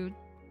cute.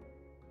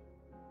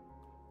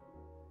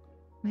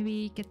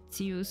 Maybe get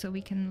two so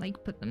we can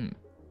like put them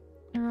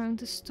around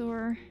the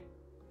store.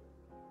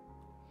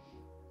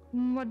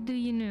 What do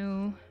you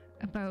know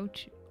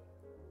about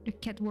the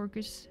cat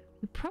workers?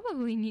 We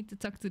probably need to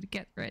talk to the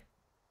cat, right?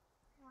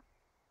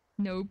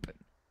 Nope.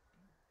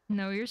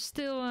 No, you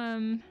still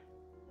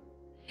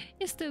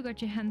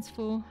got your hands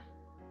full.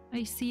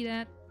 I see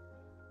that.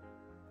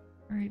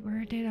 Alright,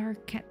 where did our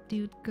cat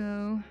dude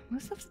go?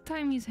 Most of the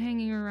time he's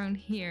hanging around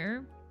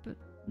here, but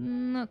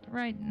not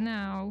right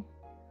now.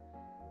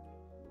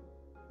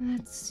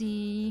 Let's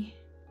see.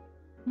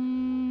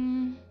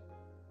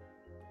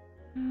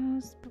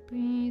 How's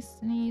Puppy?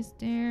 He's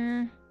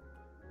there.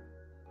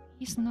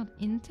 He's not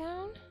in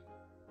town?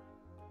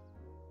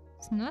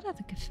 He's not at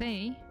the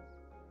cafe.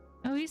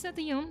 Oh, he's at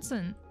the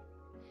onsen.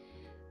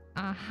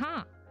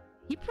 Aha!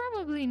 He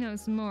probably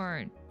knows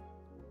more,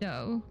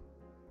 though.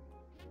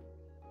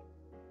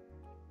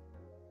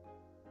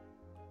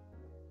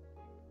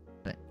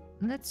 But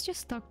let's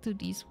just talk to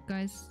these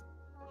guys,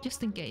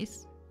 just in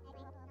case.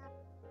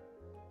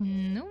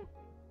 No.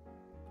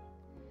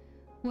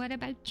 What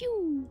about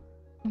you?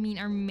 I mean,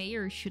 our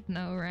mayor should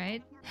know,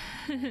 right?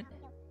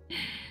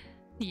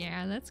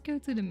 Yeah, let's go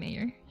to the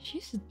mayor. She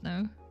should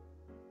know.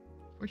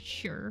 For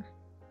sure.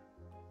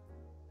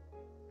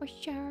 For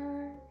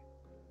sure.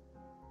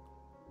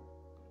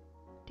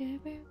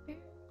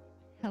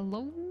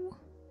 Hello?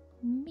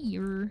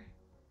 Mayor.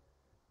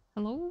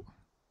 Hello?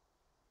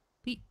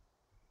 Pete.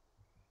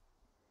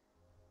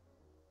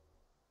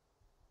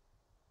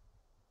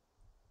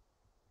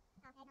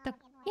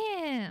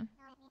 Yeah.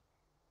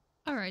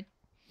 Alright.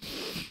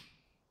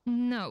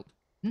 No,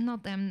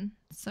 not them.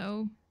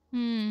 So,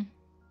 Okay,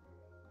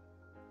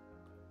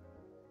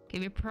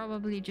 we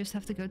probably just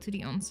have to go to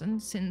the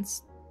onsen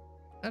since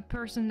a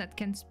person that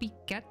can speak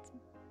cat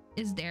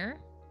is there.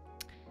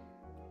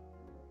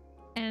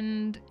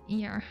 And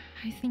yeah,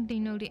 I think they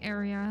know the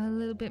area a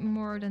little bit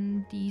more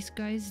than these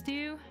guys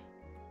do.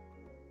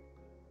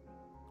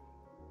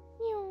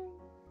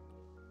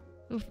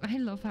 Oof, I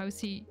love how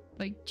she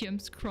like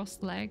jumps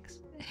crossed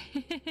legs.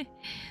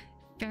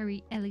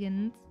 Very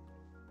elegant.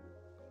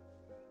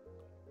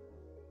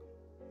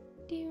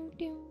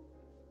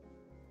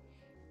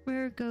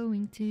 We're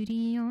going to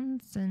the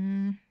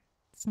onsen.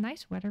 It's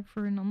nice weather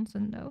for an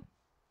onsen though.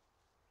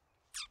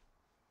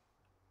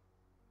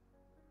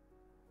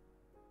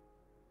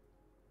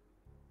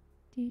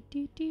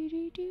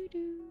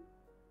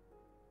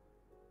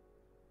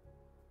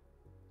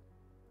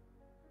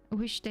 I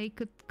wish they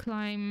could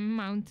climb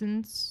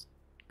mountains,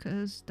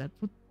 because that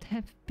would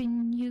have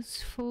been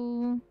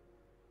useful.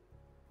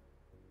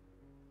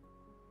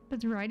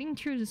 But riding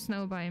through the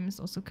snow biome is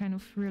also kind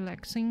of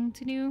relaxing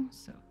to do,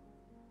 so...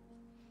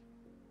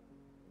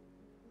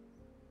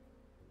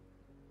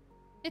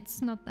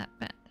 it's not that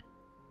bad.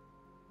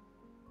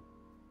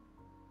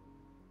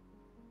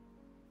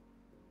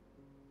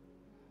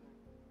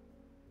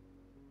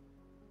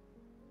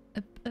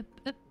 Up, up,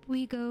 up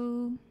we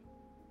go.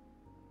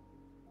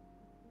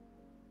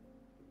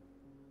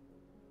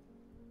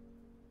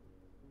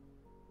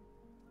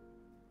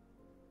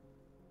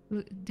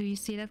 Do you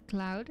see that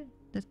cloud?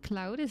 That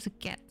cloud is a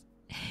cat.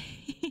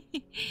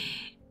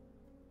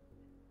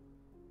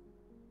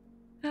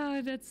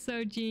 Oh, that's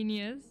so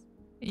genius.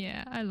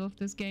 Yeah, I love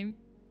this game.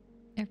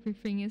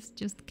 Everything is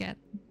just cat.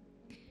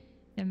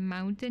 The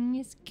mountain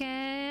is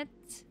cat.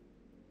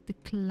 The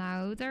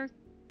clouds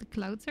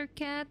are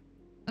cat.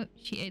 Oh,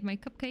 she ate my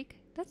cupcake.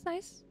 That's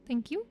nice.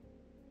 Thank you.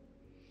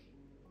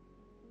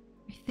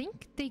 I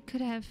think they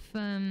could have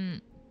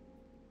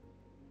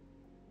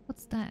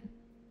what's that?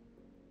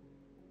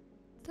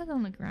 What's that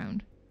on the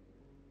ground?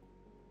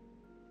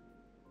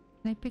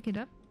 Can I pick it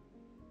up?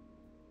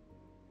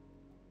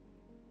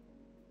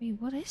 Wait,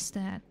 what is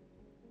that?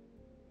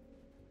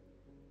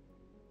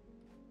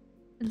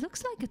 It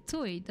looks like a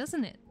toy,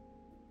 doesn't it?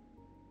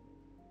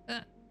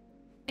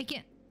 I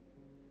can't.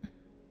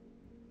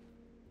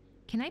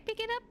 Can I pick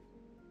it up?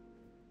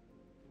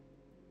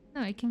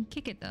 No, I can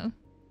kick it though.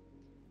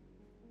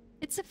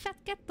 It's a fat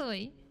cat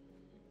toy.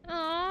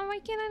 Oh, why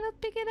can't I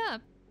not pick it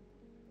up?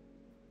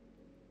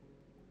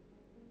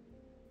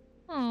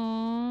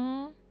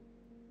 Aww.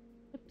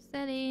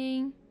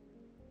 Upsetting.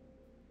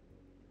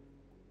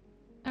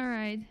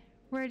 Alright,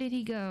 where did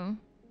he go?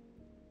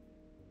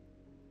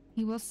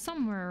 He was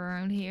somewhere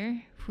around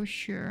here, for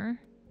sure.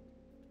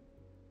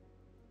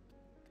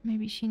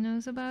 Maybe she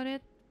knows about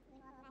it?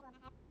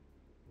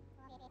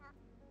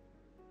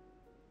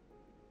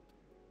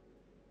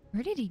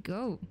 Where did he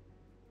go?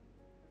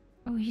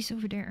 Oh, he's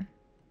over there.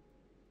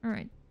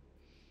 Alright.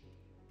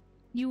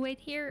 You wait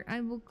here,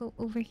 I will go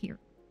over here.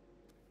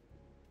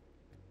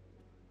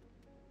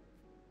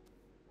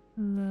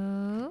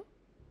 Hello?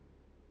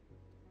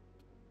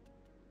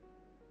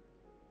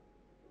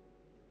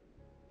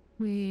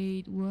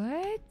 Wait,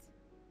 what?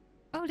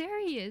 Oh, there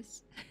he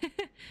is.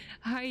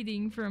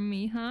 Hiding from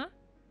me, huh?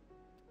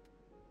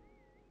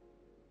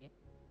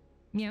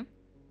 Yeah.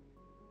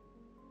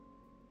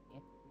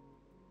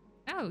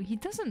 Oh, he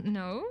doesn't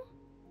know?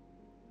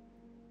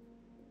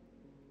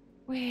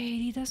 Wait,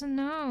 he doesn't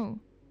know.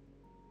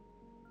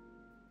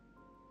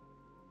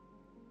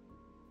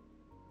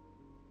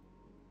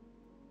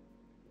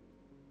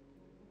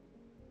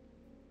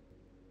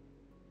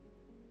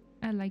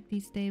 I like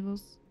these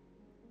tables.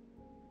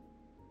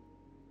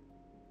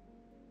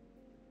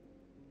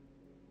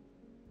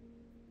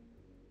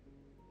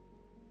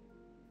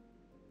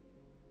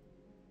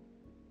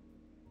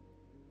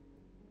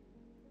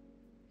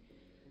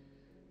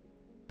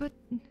 But,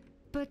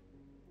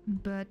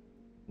 but,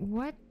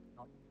 what?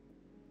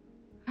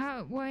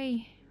 How?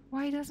 Why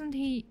doesn't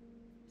he?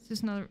 This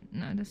is not.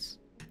 No, that's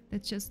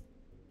just.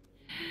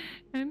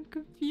 I'm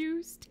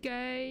confused,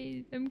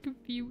 guys. I'm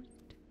confused.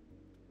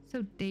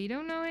 So they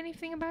don't know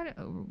anything about it?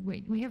 Oh,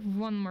 wait. We have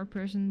one more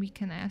person we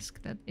can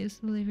ask that is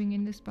living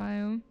in this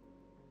biome.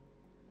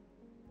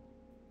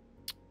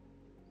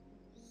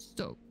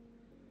 So.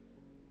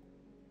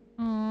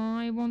 Oh,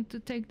 I want to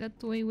take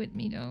that toy with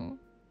me, though.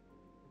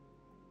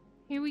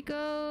 Here we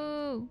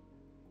go.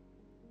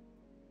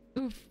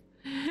 Oof.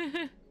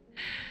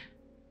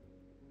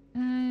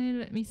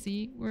 Let me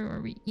see. Where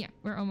are we? Yeah,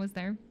 we're almost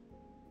there.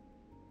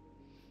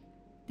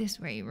 This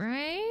way,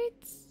 right?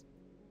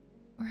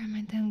 Or am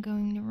I then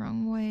going the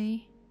wrong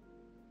way?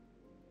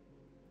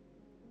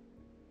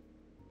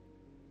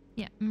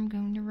 Yeah, I'm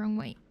going the wrong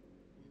way.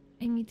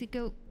 I need to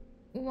go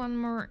one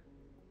more.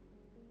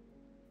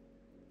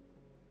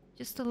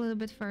 Just a little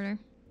bit further.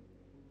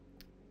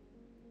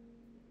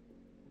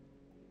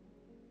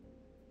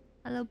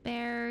 Hello,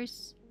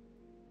 bears.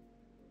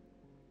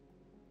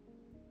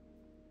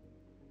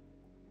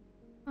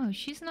 Oh,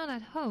 she's not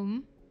at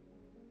home.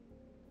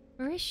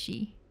 Where is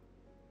she?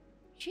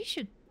 She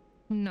should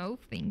know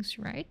things,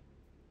 right?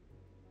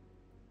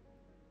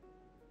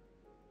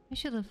 I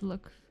should have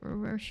looked for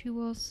where she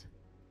was.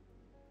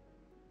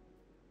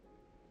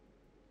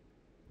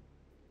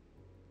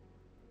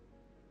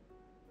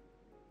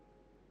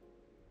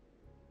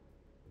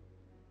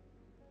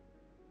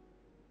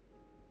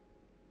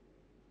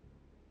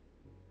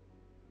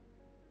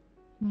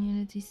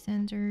 Community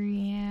center,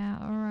 yeah,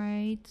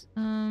 alright.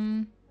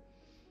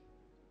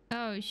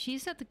 Oh,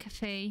 she's at the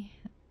cafe.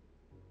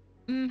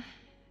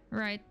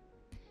 Right.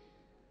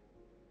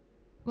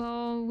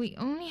 Well, we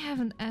only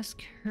haven't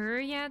asked her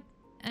yet,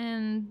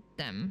 and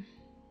them.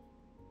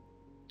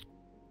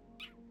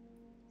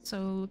 So,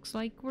 looks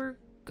like we're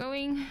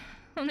going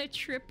on a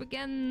trip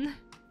again.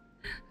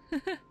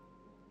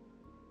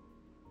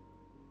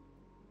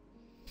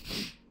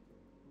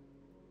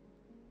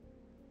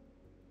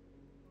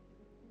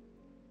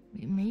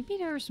 Maybe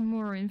there's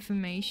more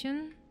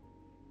information.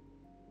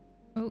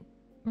 Oh,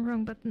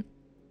 wrong button.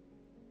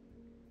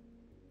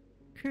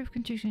 Curve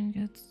contusion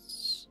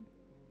gets...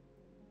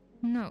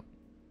 No.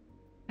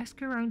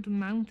 Ask her around the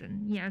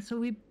mountain. Yeah, so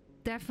we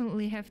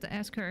definitely have to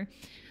ask her.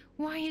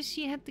 Why is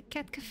she at the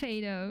cat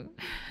cafe though?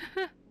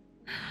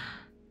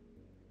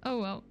 Oh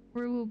well,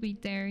 we will be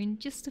there in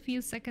just a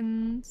few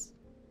seconds.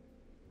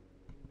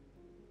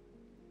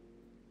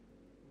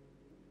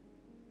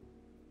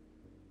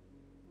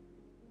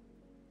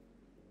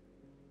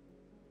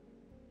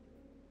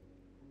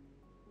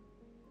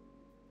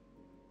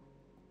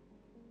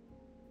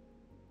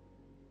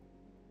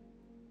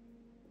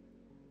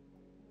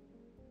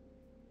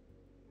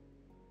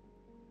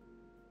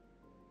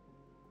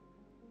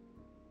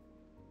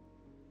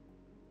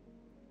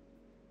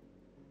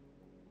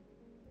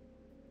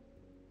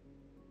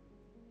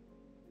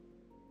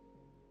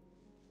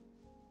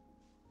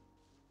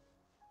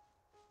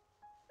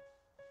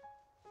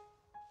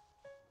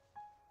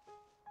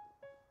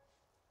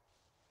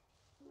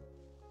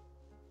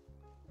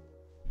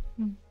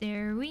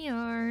 There we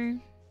are.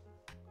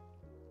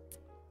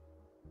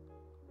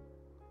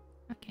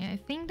 Okay, I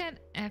think that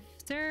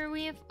after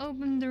we have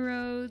opened the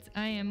road,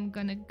 I am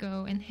gonna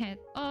go and head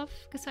off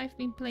because I've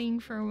been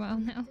playing for a while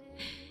now.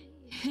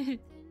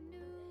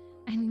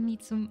 I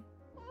need to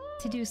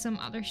do some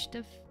other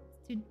stuff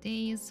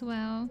today as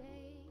well.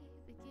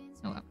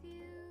 Oh well.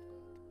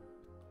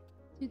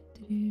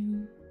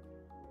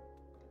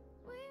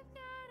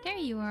 There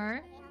you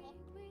are.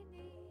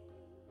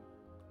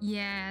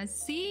 Yeah,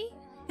 see?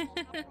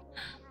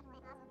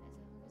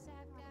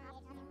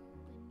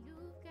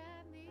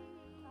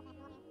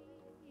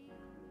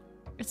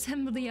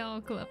 Assemble the all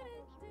club.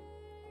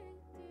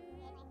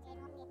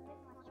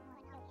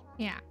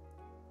 Yeah.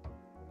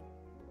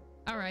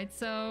 Alright,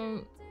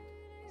 so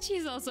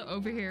she's also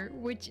over here,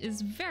 which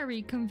is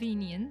very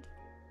convenient.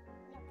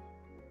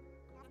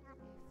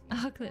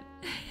 All clip.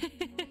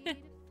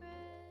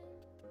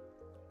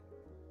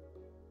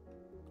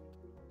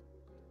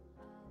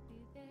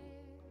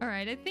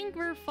 Alright, I think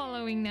we're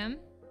following them.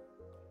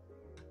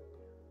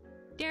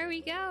 There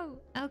we go!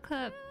 L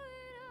Club.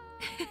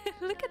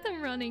 Look at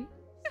them running.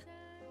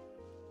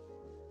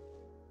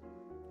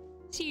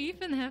 She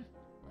even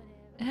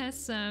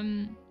has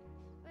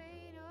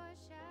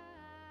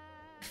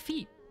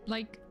feet,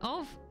 like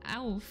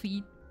owl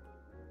feet.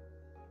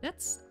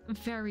 That's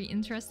very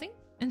interesting.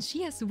 And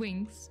she has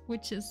wings,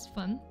 which is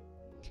fun.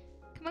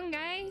 Come on,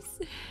 guys!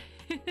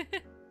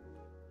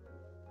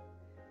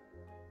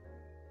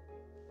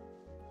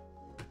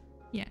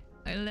 Yeah,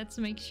 let's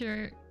make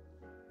sure.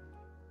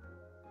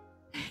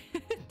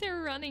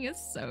 Their running is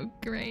so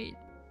great.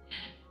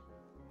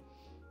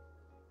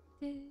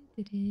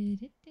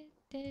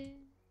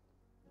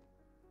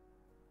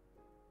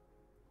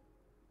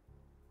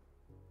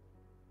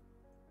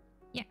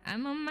 Yeah,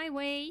 I'm on my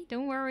way.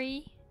 Don't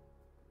worry.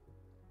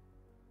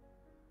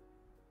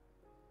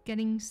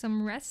 Getting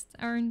some rest,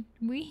 aren't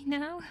we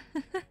now?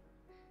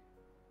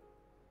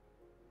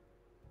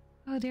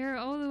 Oh, they're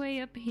all the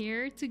way up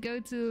here to go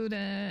to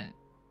the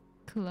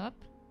club?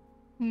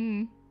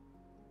 Hmm.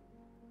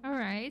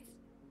 Alright.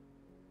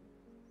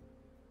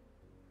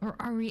 Or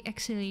are we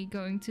actually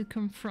going to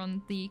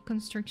confront the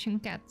construction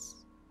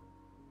cats?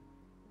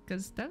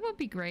 Because that would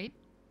be great.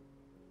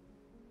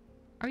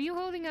 Are you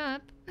holding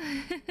up?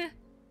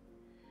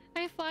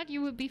 I thought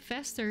you would be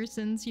faster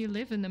since you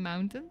live in the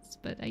mountains,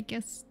 but I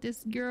guess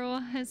this girl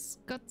has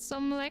got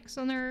some legs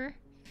on her.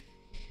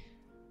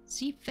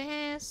 She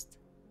fast.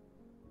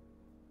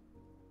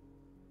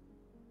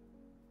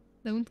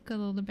 Don't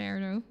cuddle the bear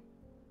though.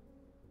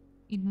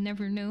 You'd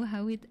never know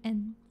how it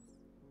ends.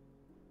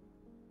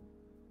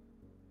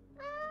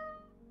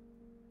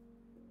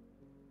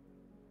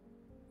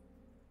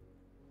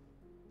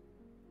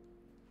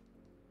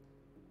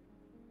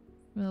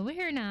 Well, we're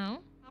here now.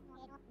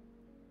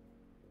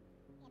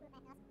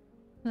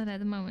 Not at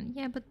the moment.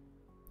 Yeah, but...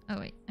 Oh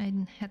wait, I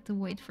didn't have to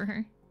wait for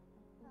her.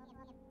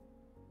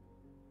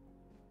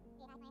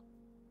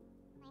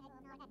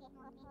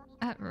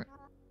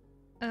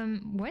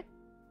 What?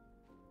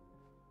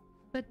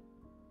 But...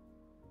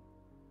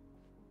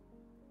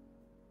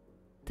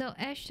 Tell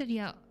Ash that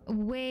yeah...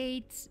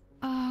 Wait...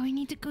 Oh, we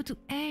need to go to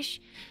Ash.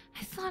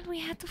 I thought we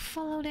had to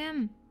follow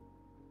them.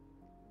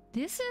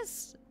 This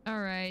is...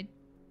 Alright.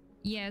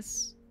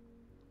 Yes.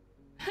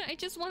 I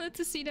just wanted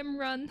to see them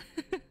run.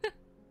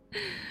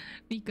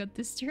 We got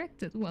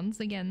distracted once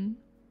again.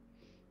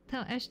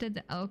 Tell Ash that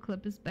the Owl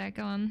Club is back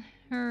on.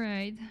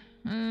 Alright.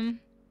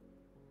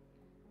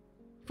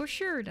 For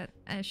sure that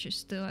Ash is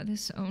still at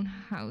his own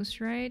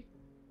house, right?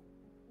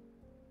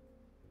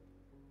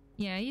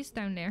 Yeah, he's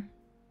down there.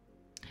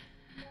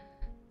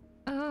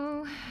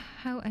 Oh,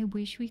 how I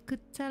wish we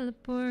could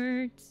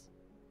teleport.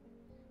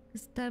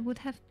 Because that would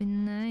have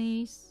been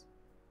nice.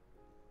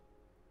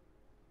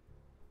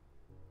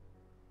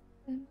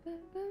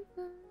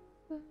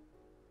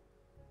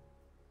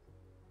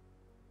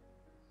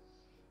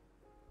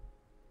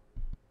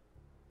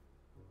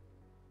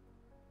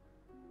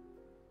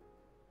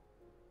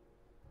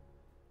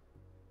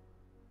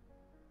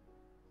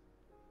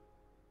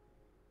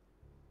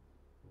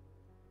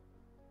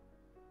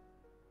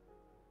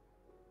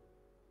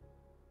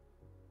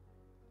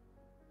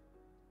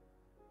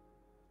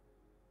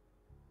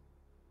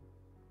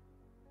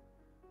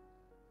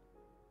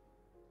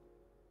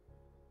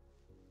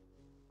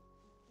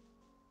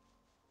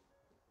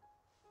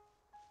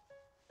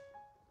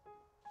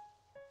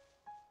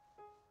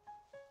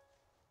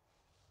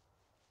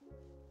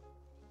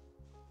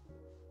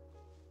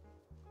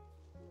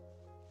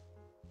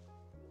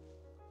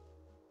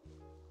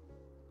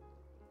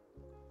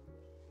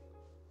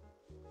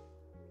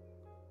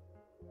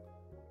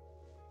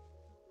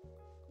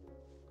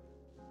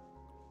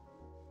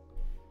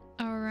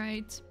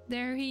 Alright,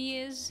 there he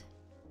is.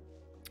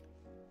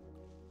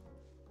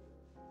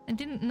 I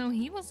didn't know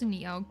he was in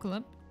the Owl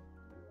Club.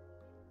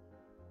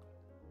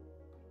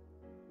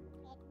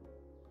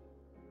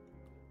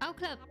 Owl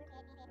Club!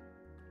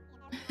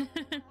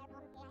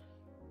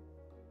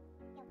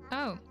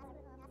 Oh.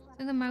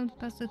 So the mount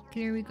passed out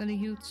clear, we got a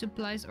huge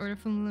supplies order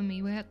from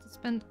Lumi. We had to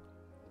spend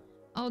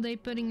all day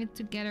putting it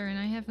together and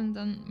I haven't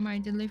done my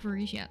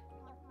deliveries yet.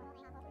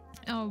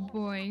 Oh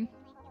boy.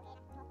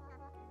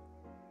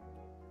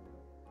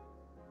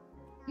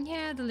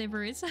 Yeah,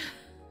 deliveries.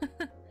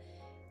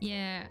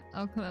 Yeah,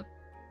 Owl Club.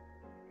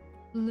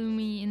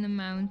 Lumi in the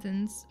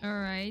mountains.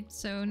 Alright,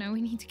 so now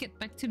we need to get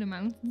back to the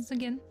mountains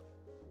again.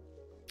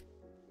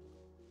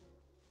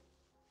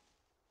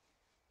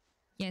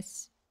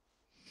 Yes.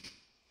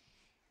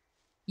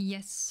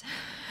 Yes,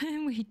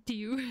 we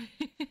do.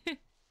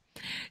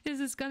 This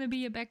is gonna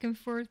be a back and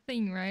forth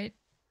thing, right?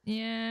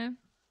 Yeah.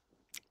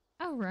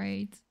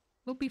 Alright,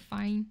 we'll be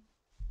fine.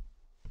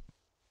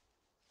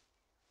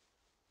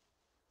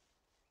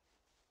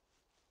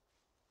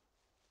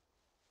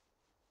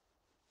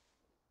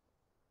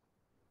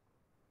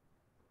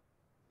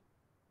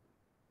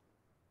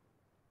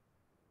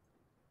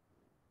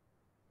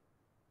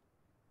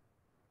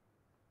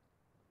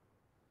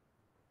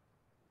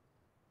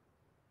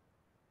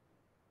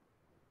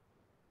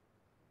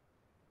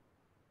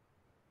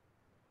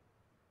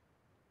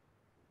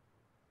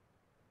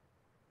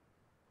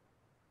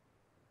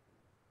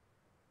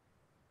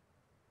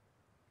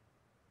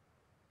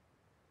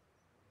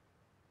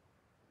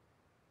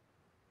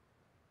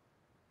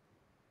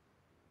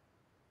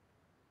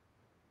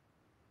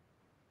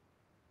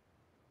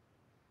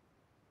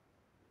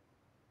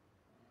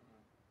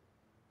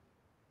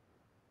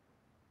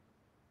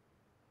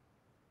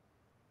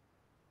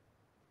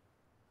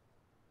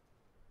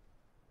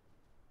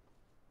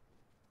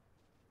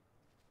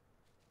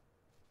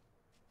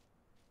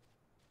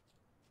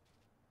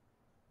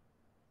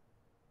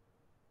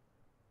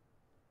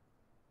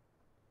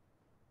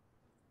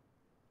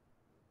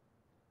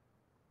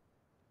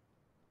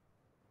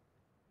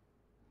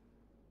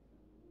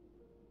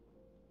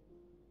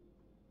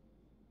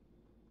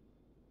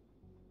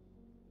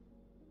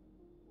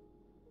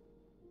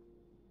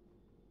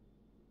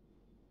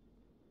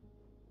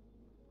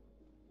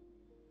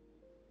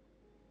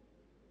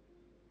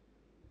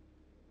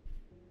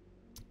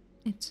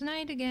 It's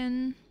night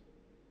again.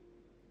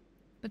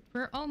 But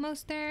we're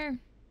almost there.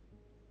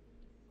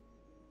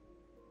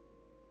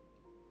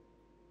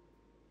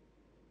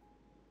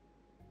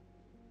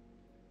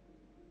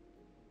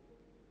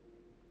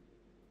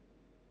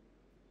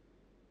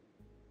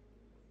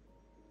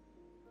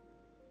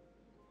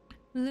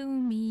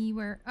 Lumi,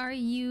 where are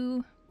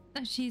you?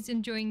 Oh, she's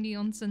enjoying the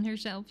onsen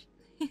herself.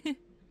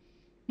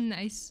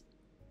 Nice.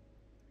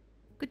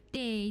 Good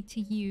day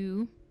to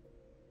you.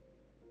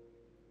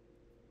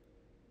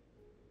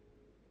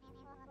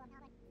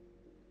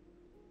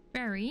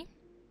 Barry.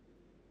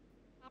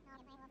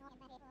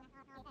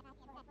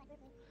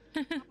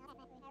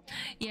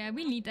 Yeah,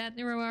 we need that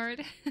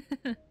reward.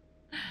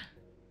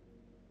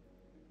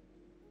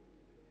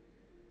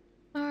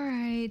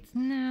 Alright,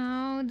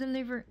 now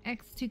deliver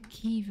X to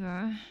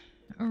Kiva.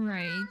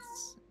 Alright.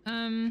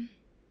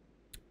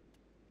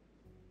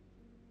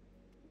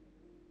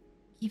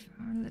 Kiva,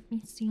 let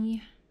me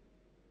see.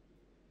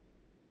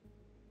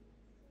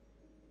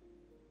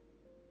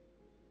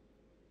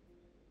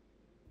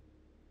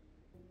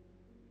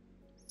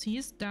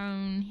 She's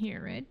down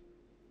here, right?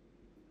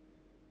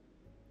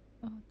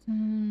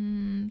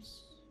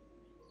 Autumn's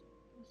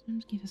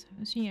Kiva's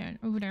house. Yeah,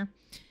 over there.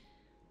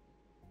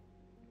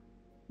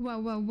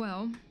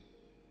 Well.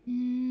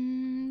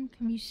 Can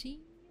we see it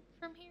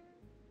from here?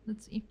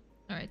 Let's see.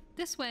 Alright,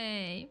 this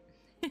way.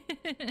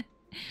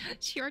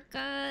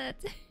 Shortcut.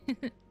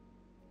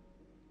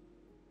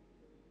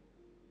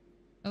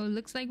 Oh,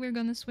 looks like we're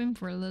gonna swim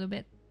for a little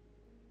bit.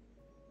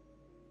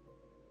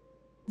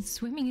 The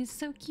swimming is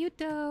so cute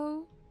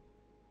though.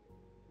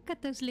 Look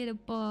at those little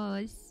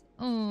paws.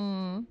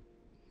 Oh.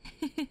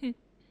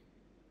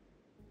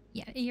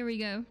 Yeah, here we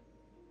go.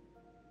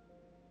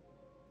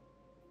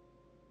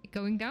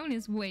 Going down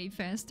is way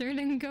faster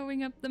than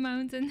going up the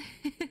mountain.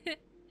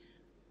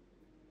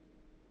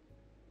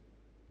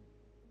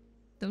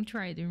 Don't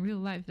try it in real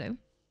life though.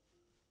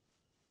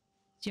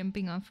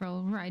 Jumping off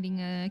while riding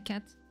a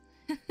cat.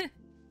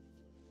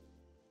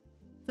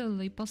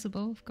 Totally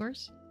possible, of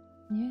course.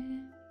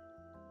 Yeah.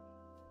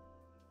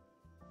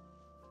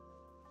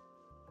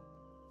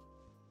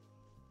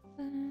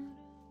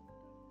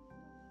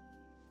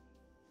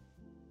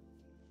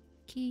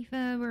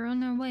 Kiva, we're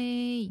on our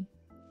way.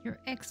 Your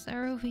eggs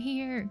are over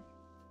here.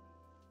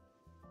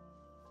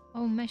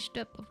 All meshed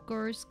up, of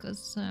course,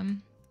 cause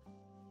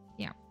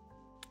yeah.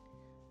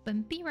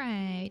 Bumpy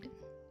ride.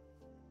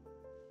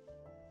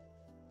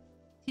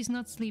 She's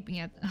not sleeping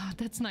yet. Oh,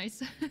 that's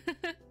nice.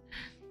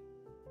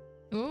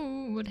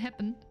 Oh, what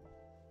happened?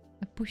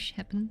 A push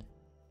happened.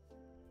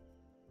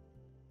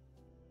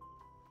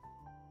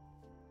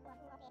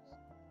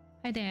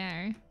 Hi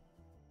there.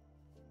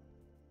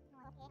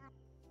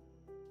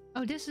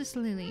 Oh, this is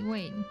Lily.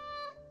 Wait.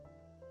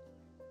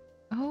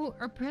 Oh,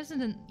 our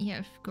president. Yeah,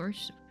 of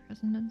course.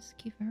 President's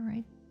Kiva,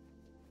 right?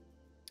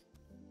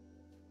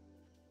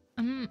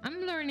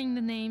 I'm learning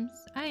the names.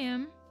 I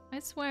am. I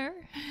swear.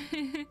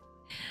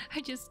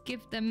 I just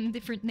give them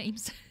different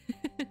names.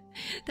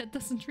 That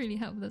doesn't really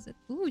help, does it?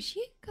 Ooh,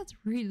 she got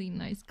really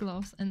nice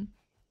gloves and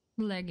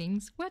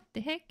leggings. What the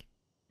heck?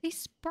 They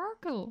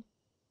sparkle.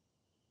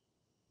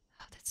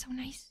 Oh, that's so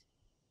nice.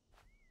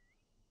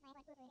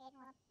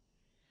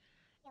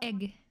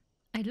 Egg.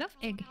 I love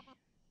egg.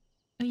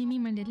 Oh, you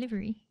mean my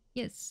delivery?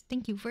 Yes,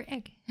 thank you for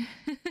egg.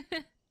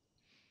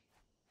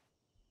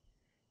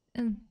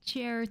 A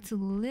chair to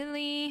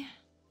Lily.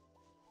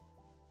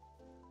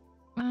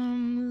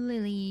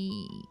 Lily.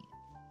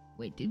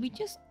 Wait, did we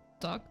just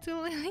talk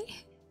to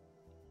Lily?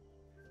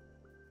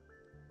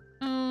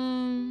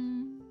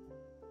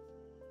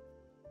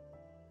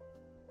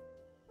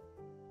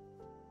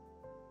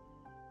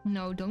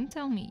 No, don't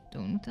tell me.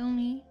 Don't tell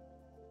me.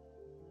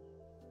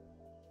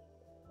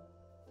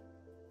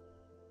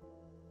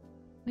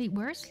 Wait,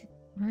 where's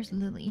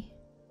Lily?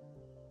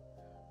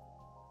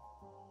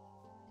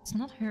 It's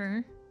not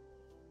her.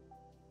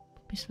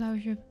 Puppy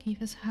sloucher of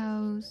Kiva's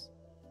house.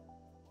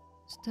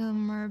 Still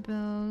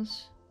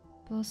marbles.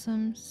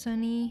 Blossom,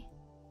 Sunny.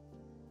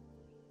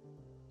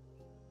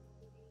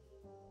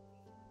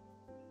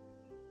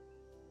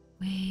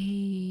 Wait,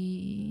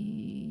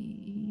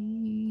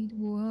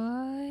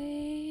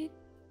 what?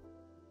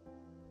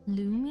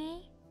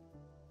 Lumi?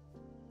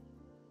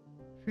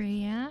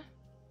 Freya?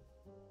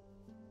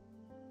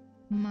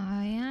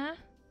 Maya?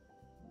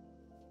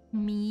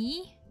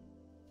 Me?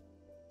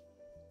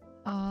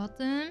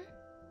 Autumn?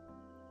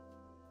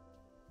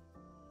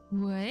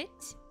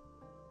 What?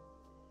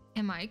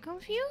 Am I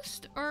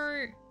confused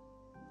or...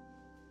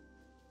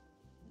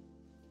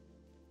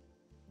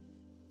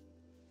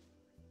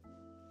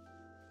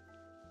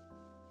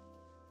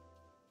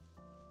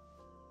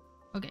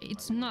 Okay,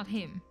 it's not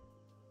him.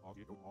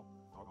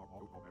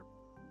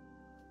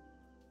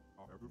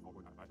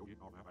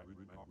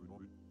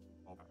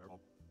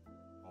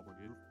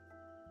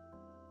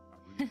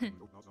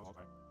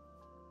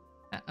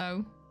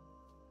 Uh-oh.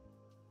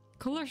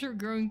 Colors are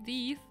growing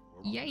teeth.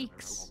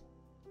 Yikes.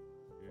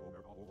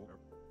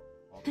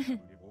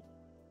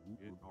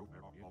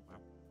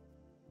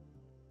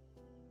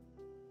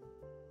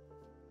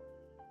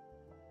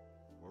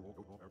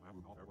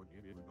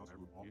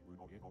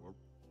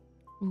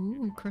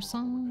 Ooh,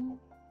 croissant.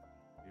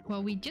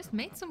 Well, we just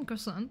made some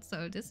croissants,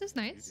 so this is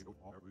nice.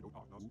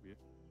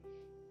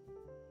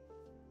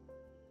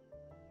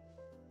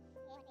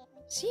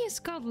 She is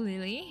called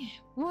Lily.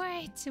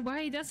 Wait,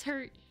 why does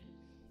her...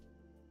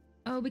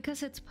 Oh,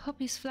 because it's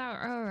Poppy's flower.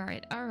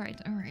 Alright.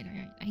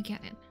 I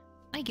get it.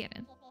 I get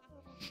it.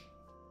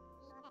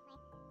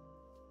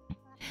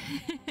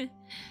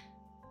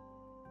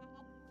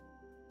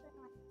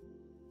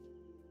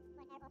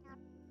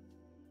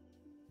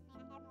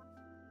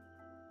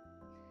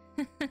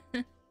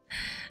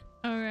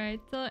 Alright,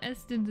 so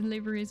as the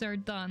deliveries are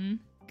done,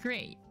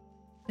 great.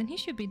 Then he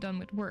should be done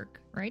with work,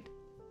 right?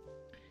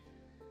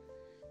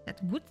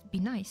 That would be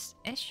nice,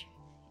 Ash,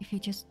 if you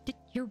just did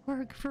your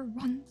work for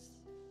once.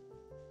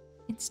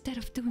 Instead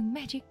of doing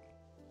magic.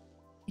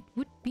 It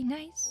would be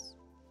nice.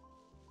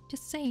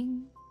 Just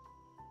saying.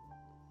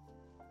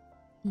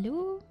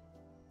 Hello?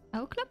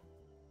 Our club?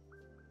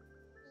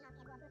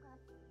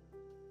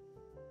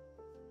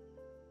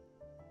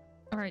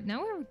 Alright,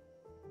 now we're...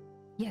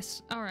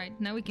 Yes, alright,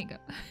 now we can go.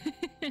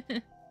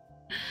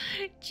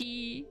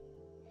 Gee.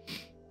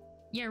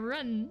 Yeah,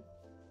 run.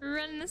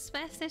 Run as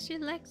fast as your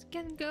legs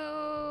can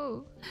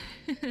go.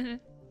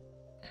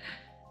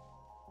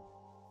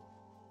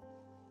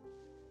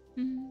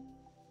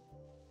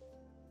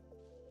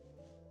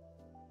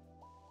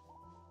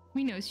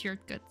 We know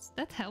shortcuts.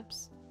 That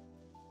helps.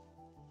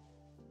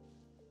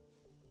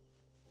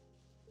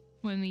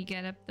 When we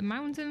get up the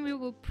mountain, we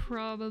will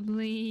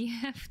probably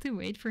have to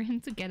wait for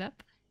him to get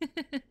up.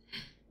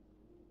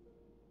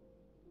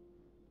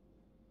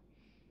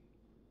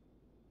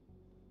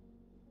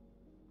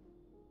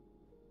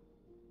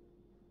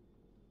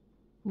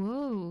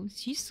 Whoa,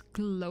 she's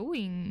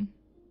glowing.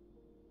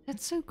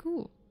 That's so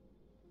cool.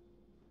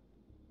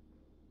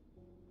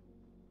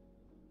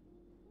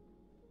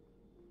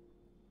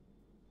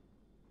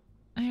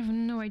 I have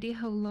no idea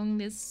how long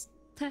this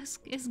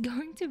task is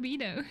going to be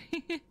though.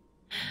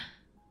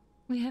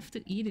 We have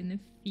to eat in a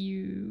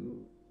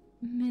few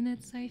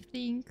minutes, I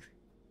think.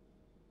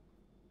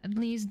 At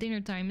least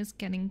dinner time is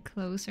getting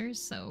closer,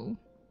 so...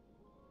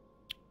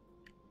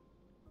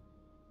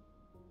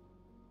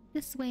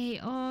 This way,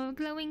 oh,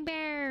 glowing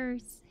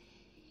bears!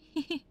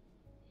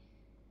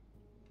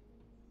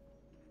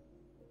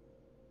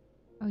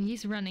 Oh,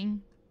 he's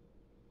running.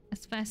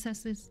 As fast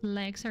as his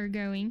legs are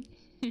going.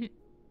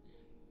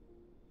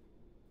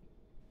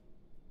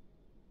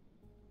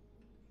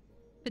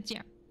 But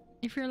yeah,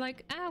 if you're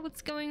like,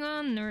 what's going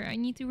on? Or I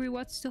need to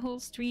rewatch the whole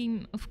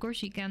stream, of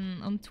course you can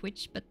on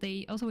Twitch, but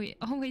they also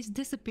always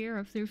disappear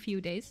after a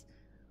few days.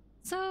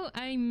 So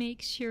I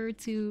make sure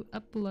to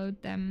upload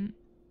them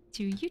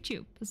to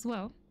YouTube as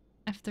well,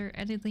 after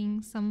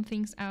editing some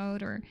things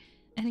out or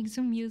adding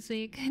some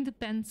music, it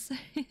depends.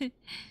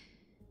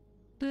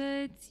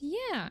 But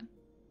yeah,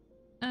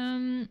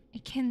 I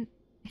can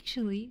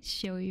actually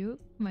show you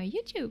my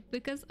YouTube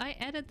because I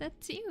added that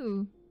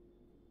too.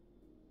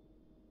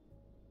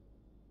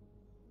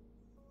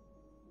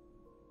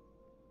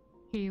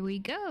 Here we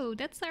go,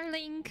 that's our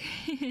link.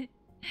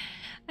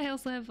 I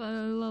also have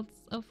lots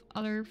of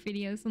other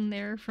videos on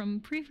there from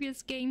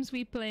previous games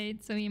we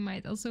played, so you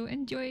might also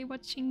enjoy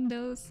watching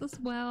those as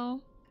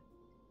well.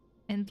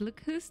 And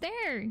look who's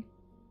there!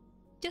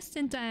 Just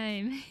in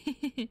time!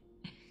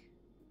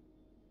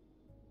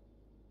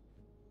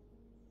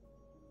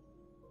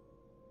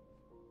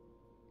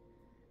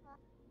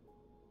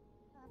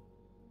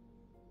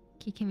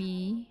 Okay, can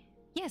we...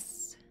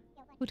 Yes!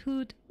 Hoot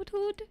hoot! Hoot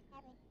hoot!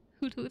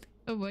 Hoot hoot!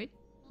 Oh wait,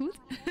 hoot?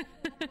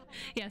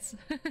 Yes!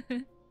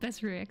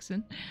 Best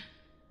reaction.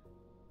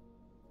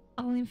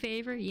 All in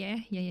favor? Yeah.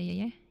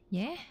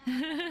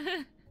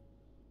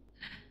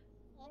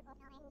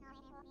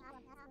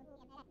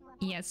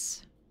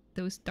 Yes,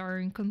 those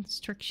darn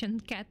construction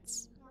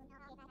cats.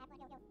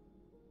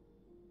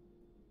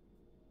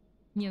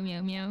 Meow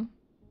meow meow.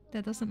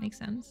 That doesn't make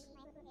sense.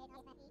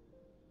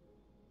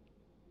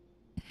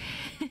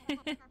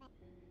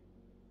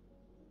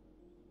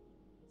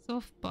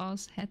 Soft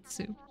boss head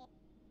soup.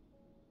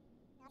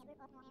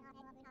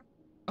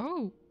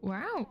 Oh,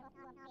 wow.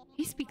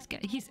 He speaks...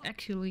 He's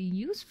actually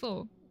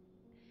useful.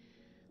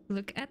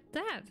 Look at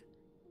that.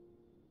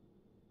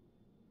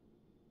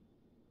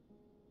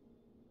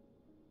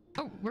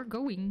 Oh, we're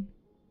going.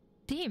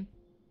 Damn.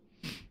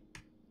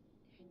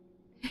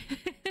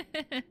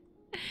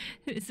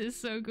 This is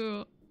so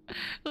cool.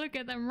 Look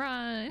at them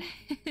run.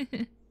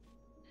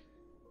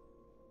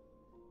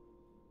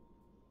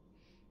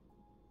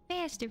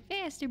 Faster,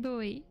 faster,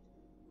 boy.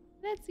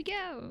 Let's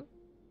go.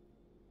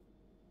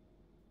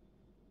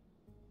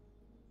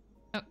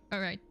 Oh,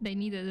 alright. They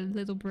needed a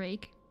little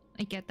break.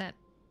 I get that.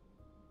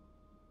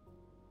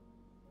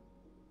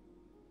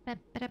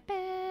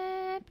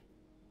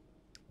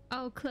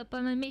 All club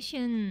on a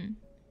mission.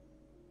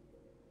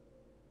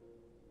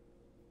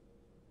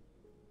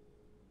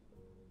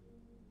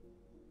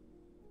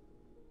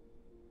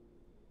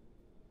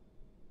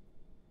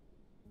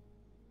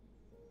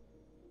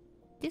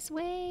 This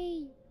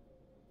way.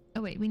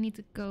 Oh wait, we need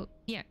to go.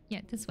 Yeah,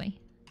 this way.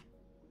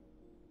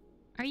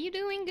 Are you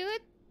doing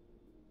good?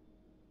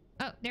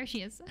 Oh, there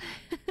she is.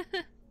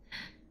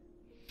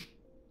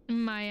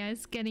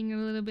 Maya's getting a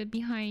little bit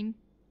behind.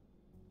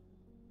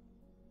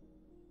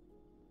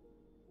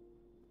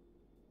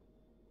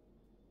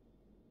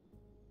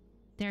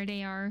 There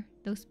they are,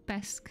 those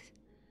pests.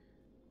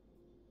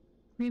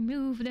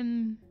 Remove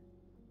them.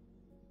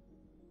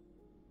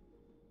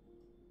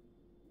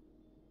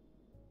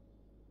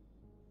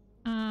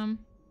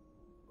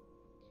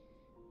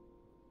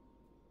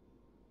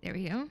 There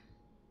we go.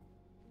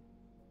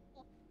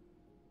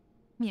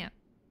 Meow.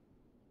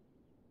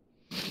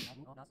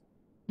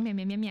 Meow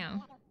meow meow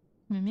meow.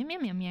 Meow meow meow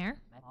meow meow.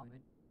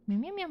 Meow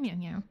meow meow meow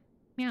meow.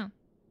 Meow.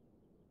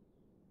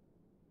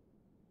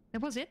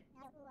 That was it?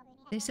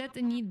 They said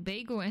they need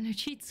bagel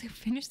energy to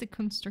finish the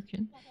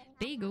construction.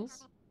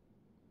 Bagels?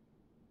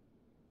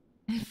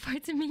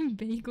 Vitamin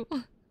bagel.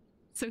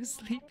 So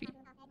sleepy.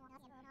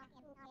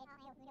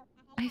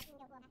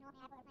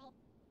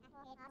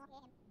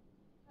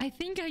 I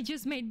think I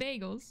just made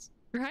bagels,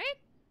 right?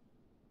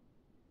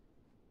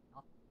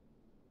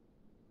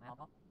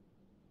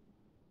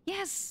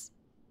 Yes!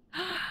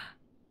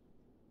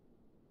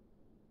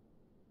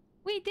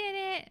 We did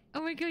it!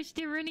 Oh my gosh,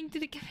 they're running to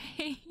the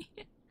cafe.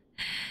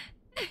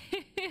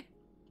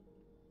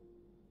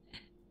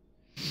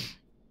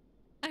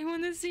 I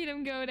want to see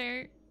them go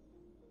there.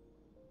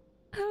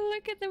 Oh,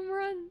 look at them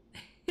run.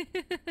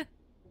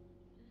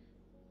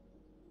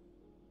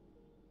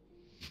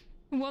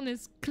 One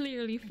is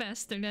clearly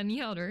faster than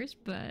the others,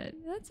 but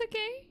that's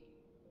okay.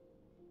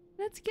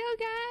 Let's go,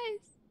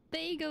 guys.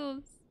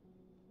 Bagels.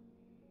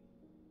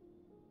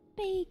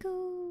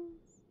 Bagels.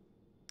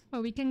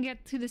 Well, we can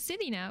get to the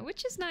city now,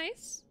 which is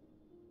nice.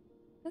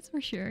 That's for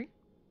sure.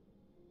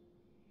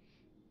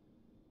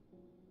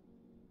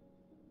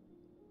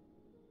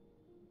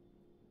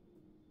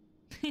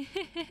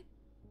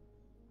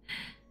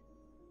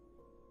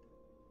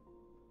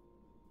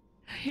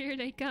 Here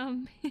they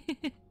come.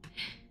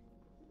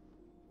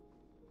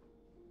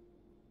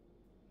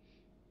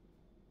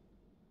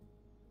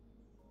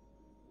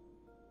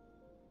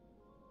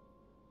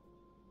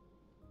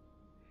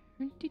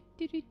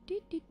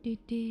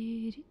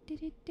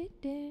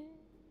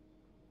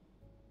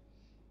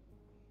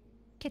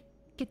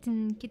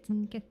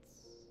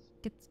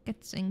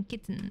 Cats and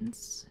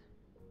kittens.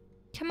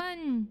 Come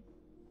on!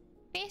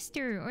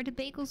 Faster, or the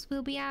bagels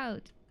will be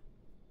out.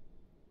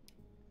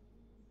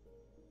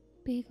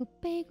 Bagel,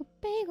 bagel,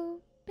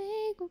 bagel,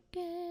 bagel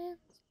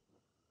cats.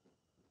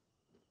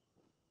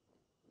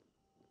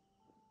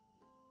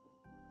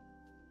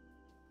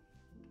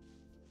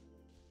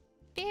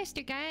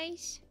 Faster,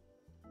 guys.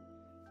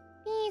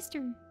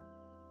 Faster.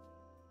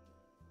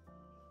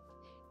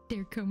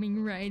 They're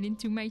coming right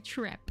into my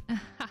trap.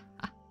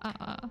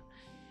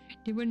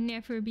 They will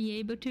never be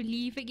able to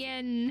leave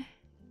again.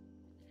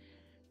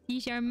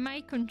 These are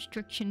my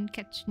construction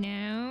cats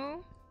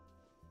now.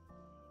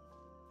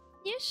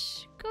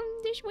 Yes, come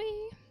this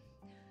way.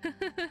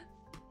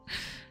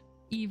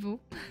 Evil.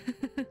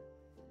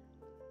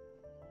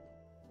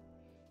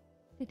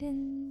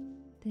 Da-dun,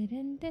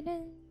 da-dun,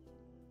 da-dun.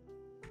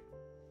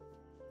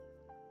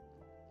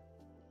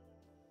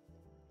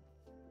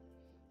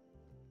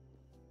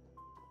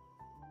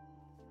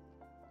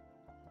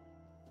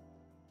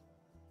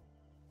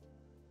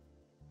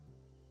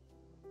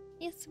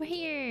 Yes, we're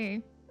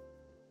here.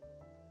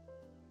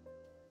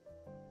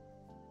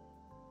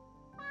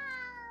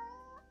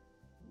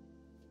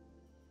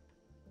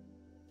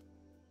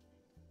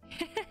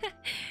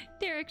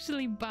 They're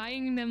actually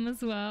buying them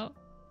as well.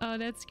 Oh,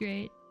 that's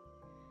great.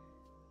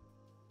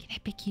 Can I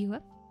pick you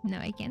up? No,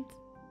 I can't.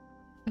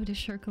 Oh, they're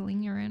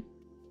circling around.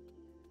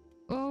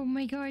 Oh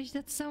my gosh,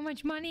 that's so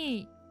much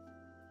money.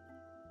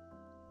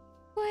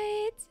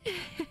 What?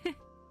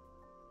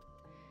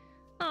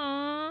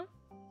 Aww.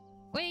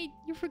 Wait,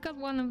 you forgot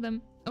one of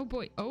them. Oh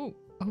boy. Oh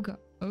god.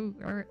 Oh,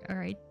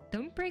 alright.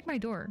 Don't break my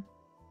door.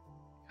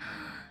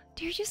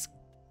 They're just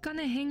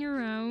gonna hang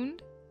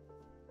around.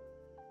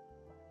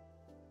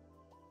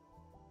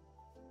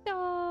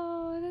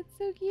 Oh, that's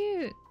so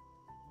cute.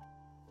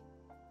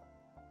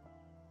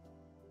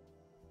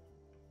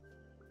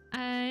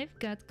 I've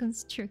got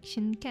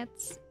construction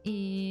cats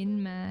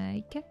in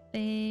my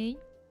cafe.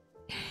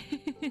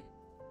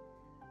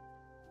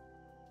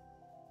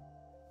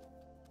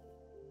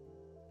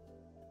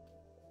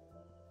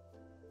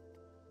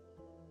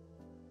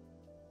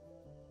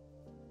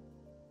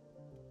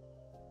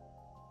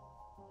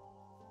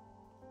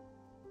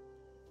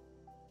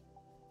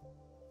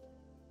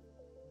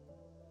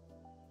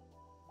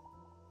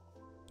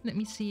 Let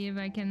me see if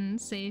I can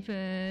save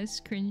a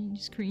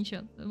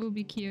screenshot. That will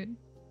be cute.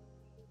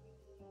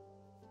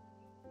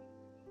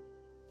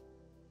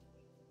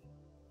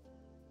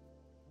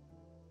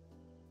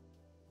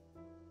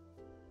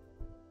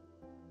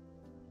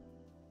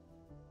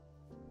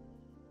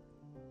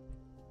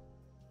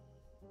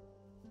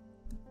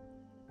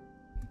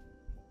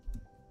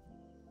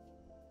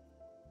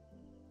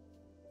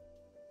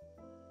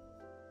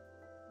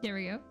 There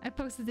we go. I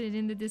posted it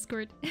in the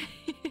Discord.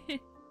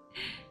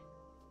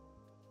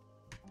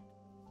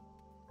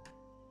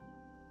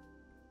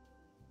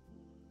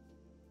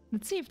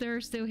 Let's see if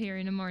they're still here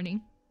in the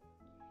morning.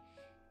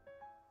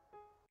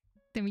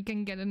 Then we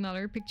can get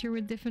another picture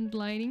with different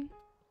lighting.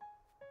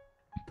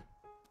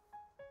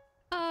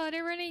 Oh,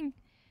 they're running!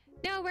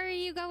 No, where are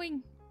you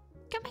going?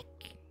 Come back!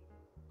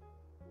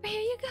 Where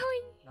are you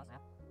going?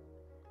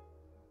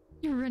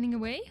 You're running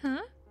away,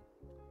 huh?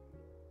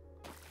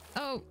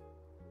 Oh,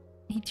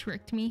 he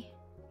tricked me.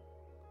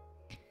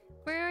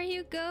 Where are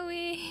you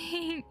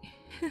going?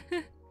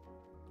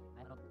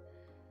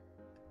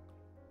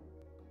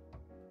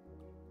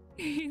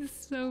 He's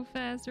so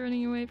fast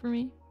running away from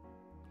me.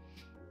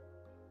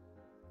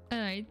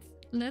 Alright,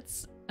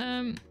 let's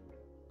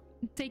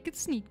take a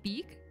sneak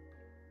peek.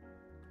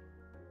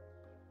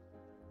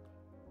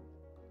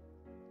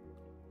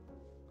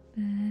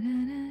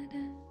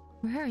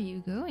 Where are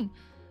you going?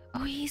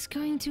 Oh, he's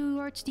going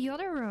towards the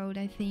other road,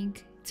 I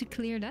think, to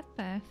clear that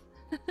path.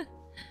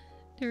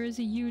 There is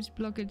a huge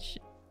blockage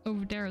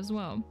over there as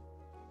well.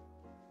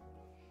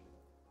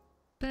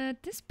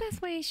 But this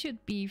pathway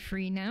should be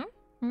free now,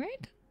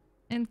 right?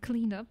 And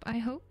cleaned up, I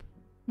hope.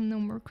 No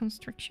more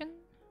construction.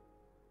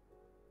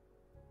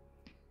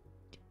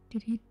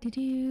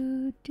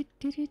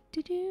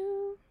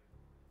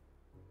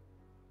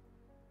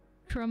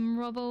 Drum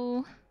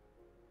rubble.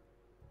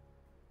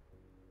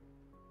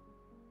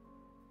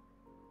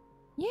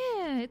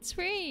 Yeah, it's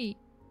free!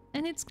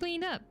 And it's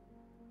cleaned up.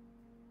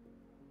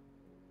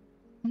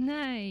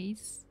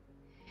 Nice.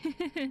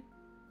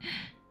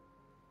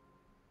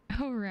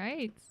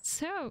 Alright,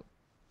 so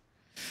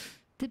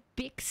the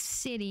big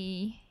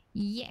city.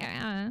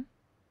 Yeah.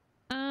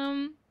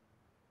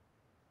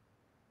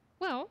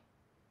 Well,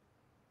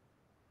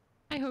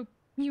 I hope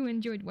you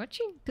enjoyed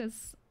watching,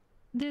 because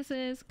this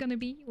is gonna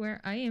be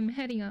where I am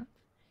heading off.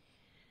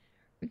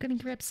 We're gonna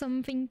grab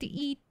something to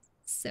eat,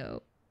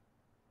 so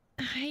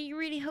I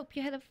really hope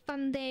you had a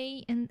fun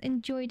day and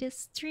enjoyed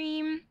this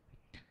stream.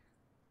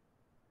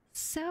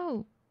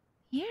 So,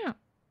 yeah.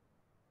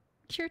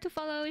 Sure to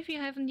follow if you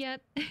haven't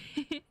yet.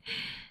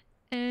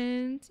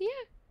 And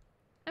yeah,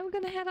 I'm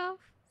gonna head off.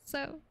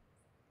 So,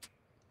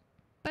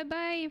 bye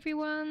bye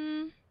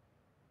everyone.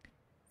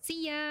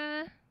 See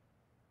ya.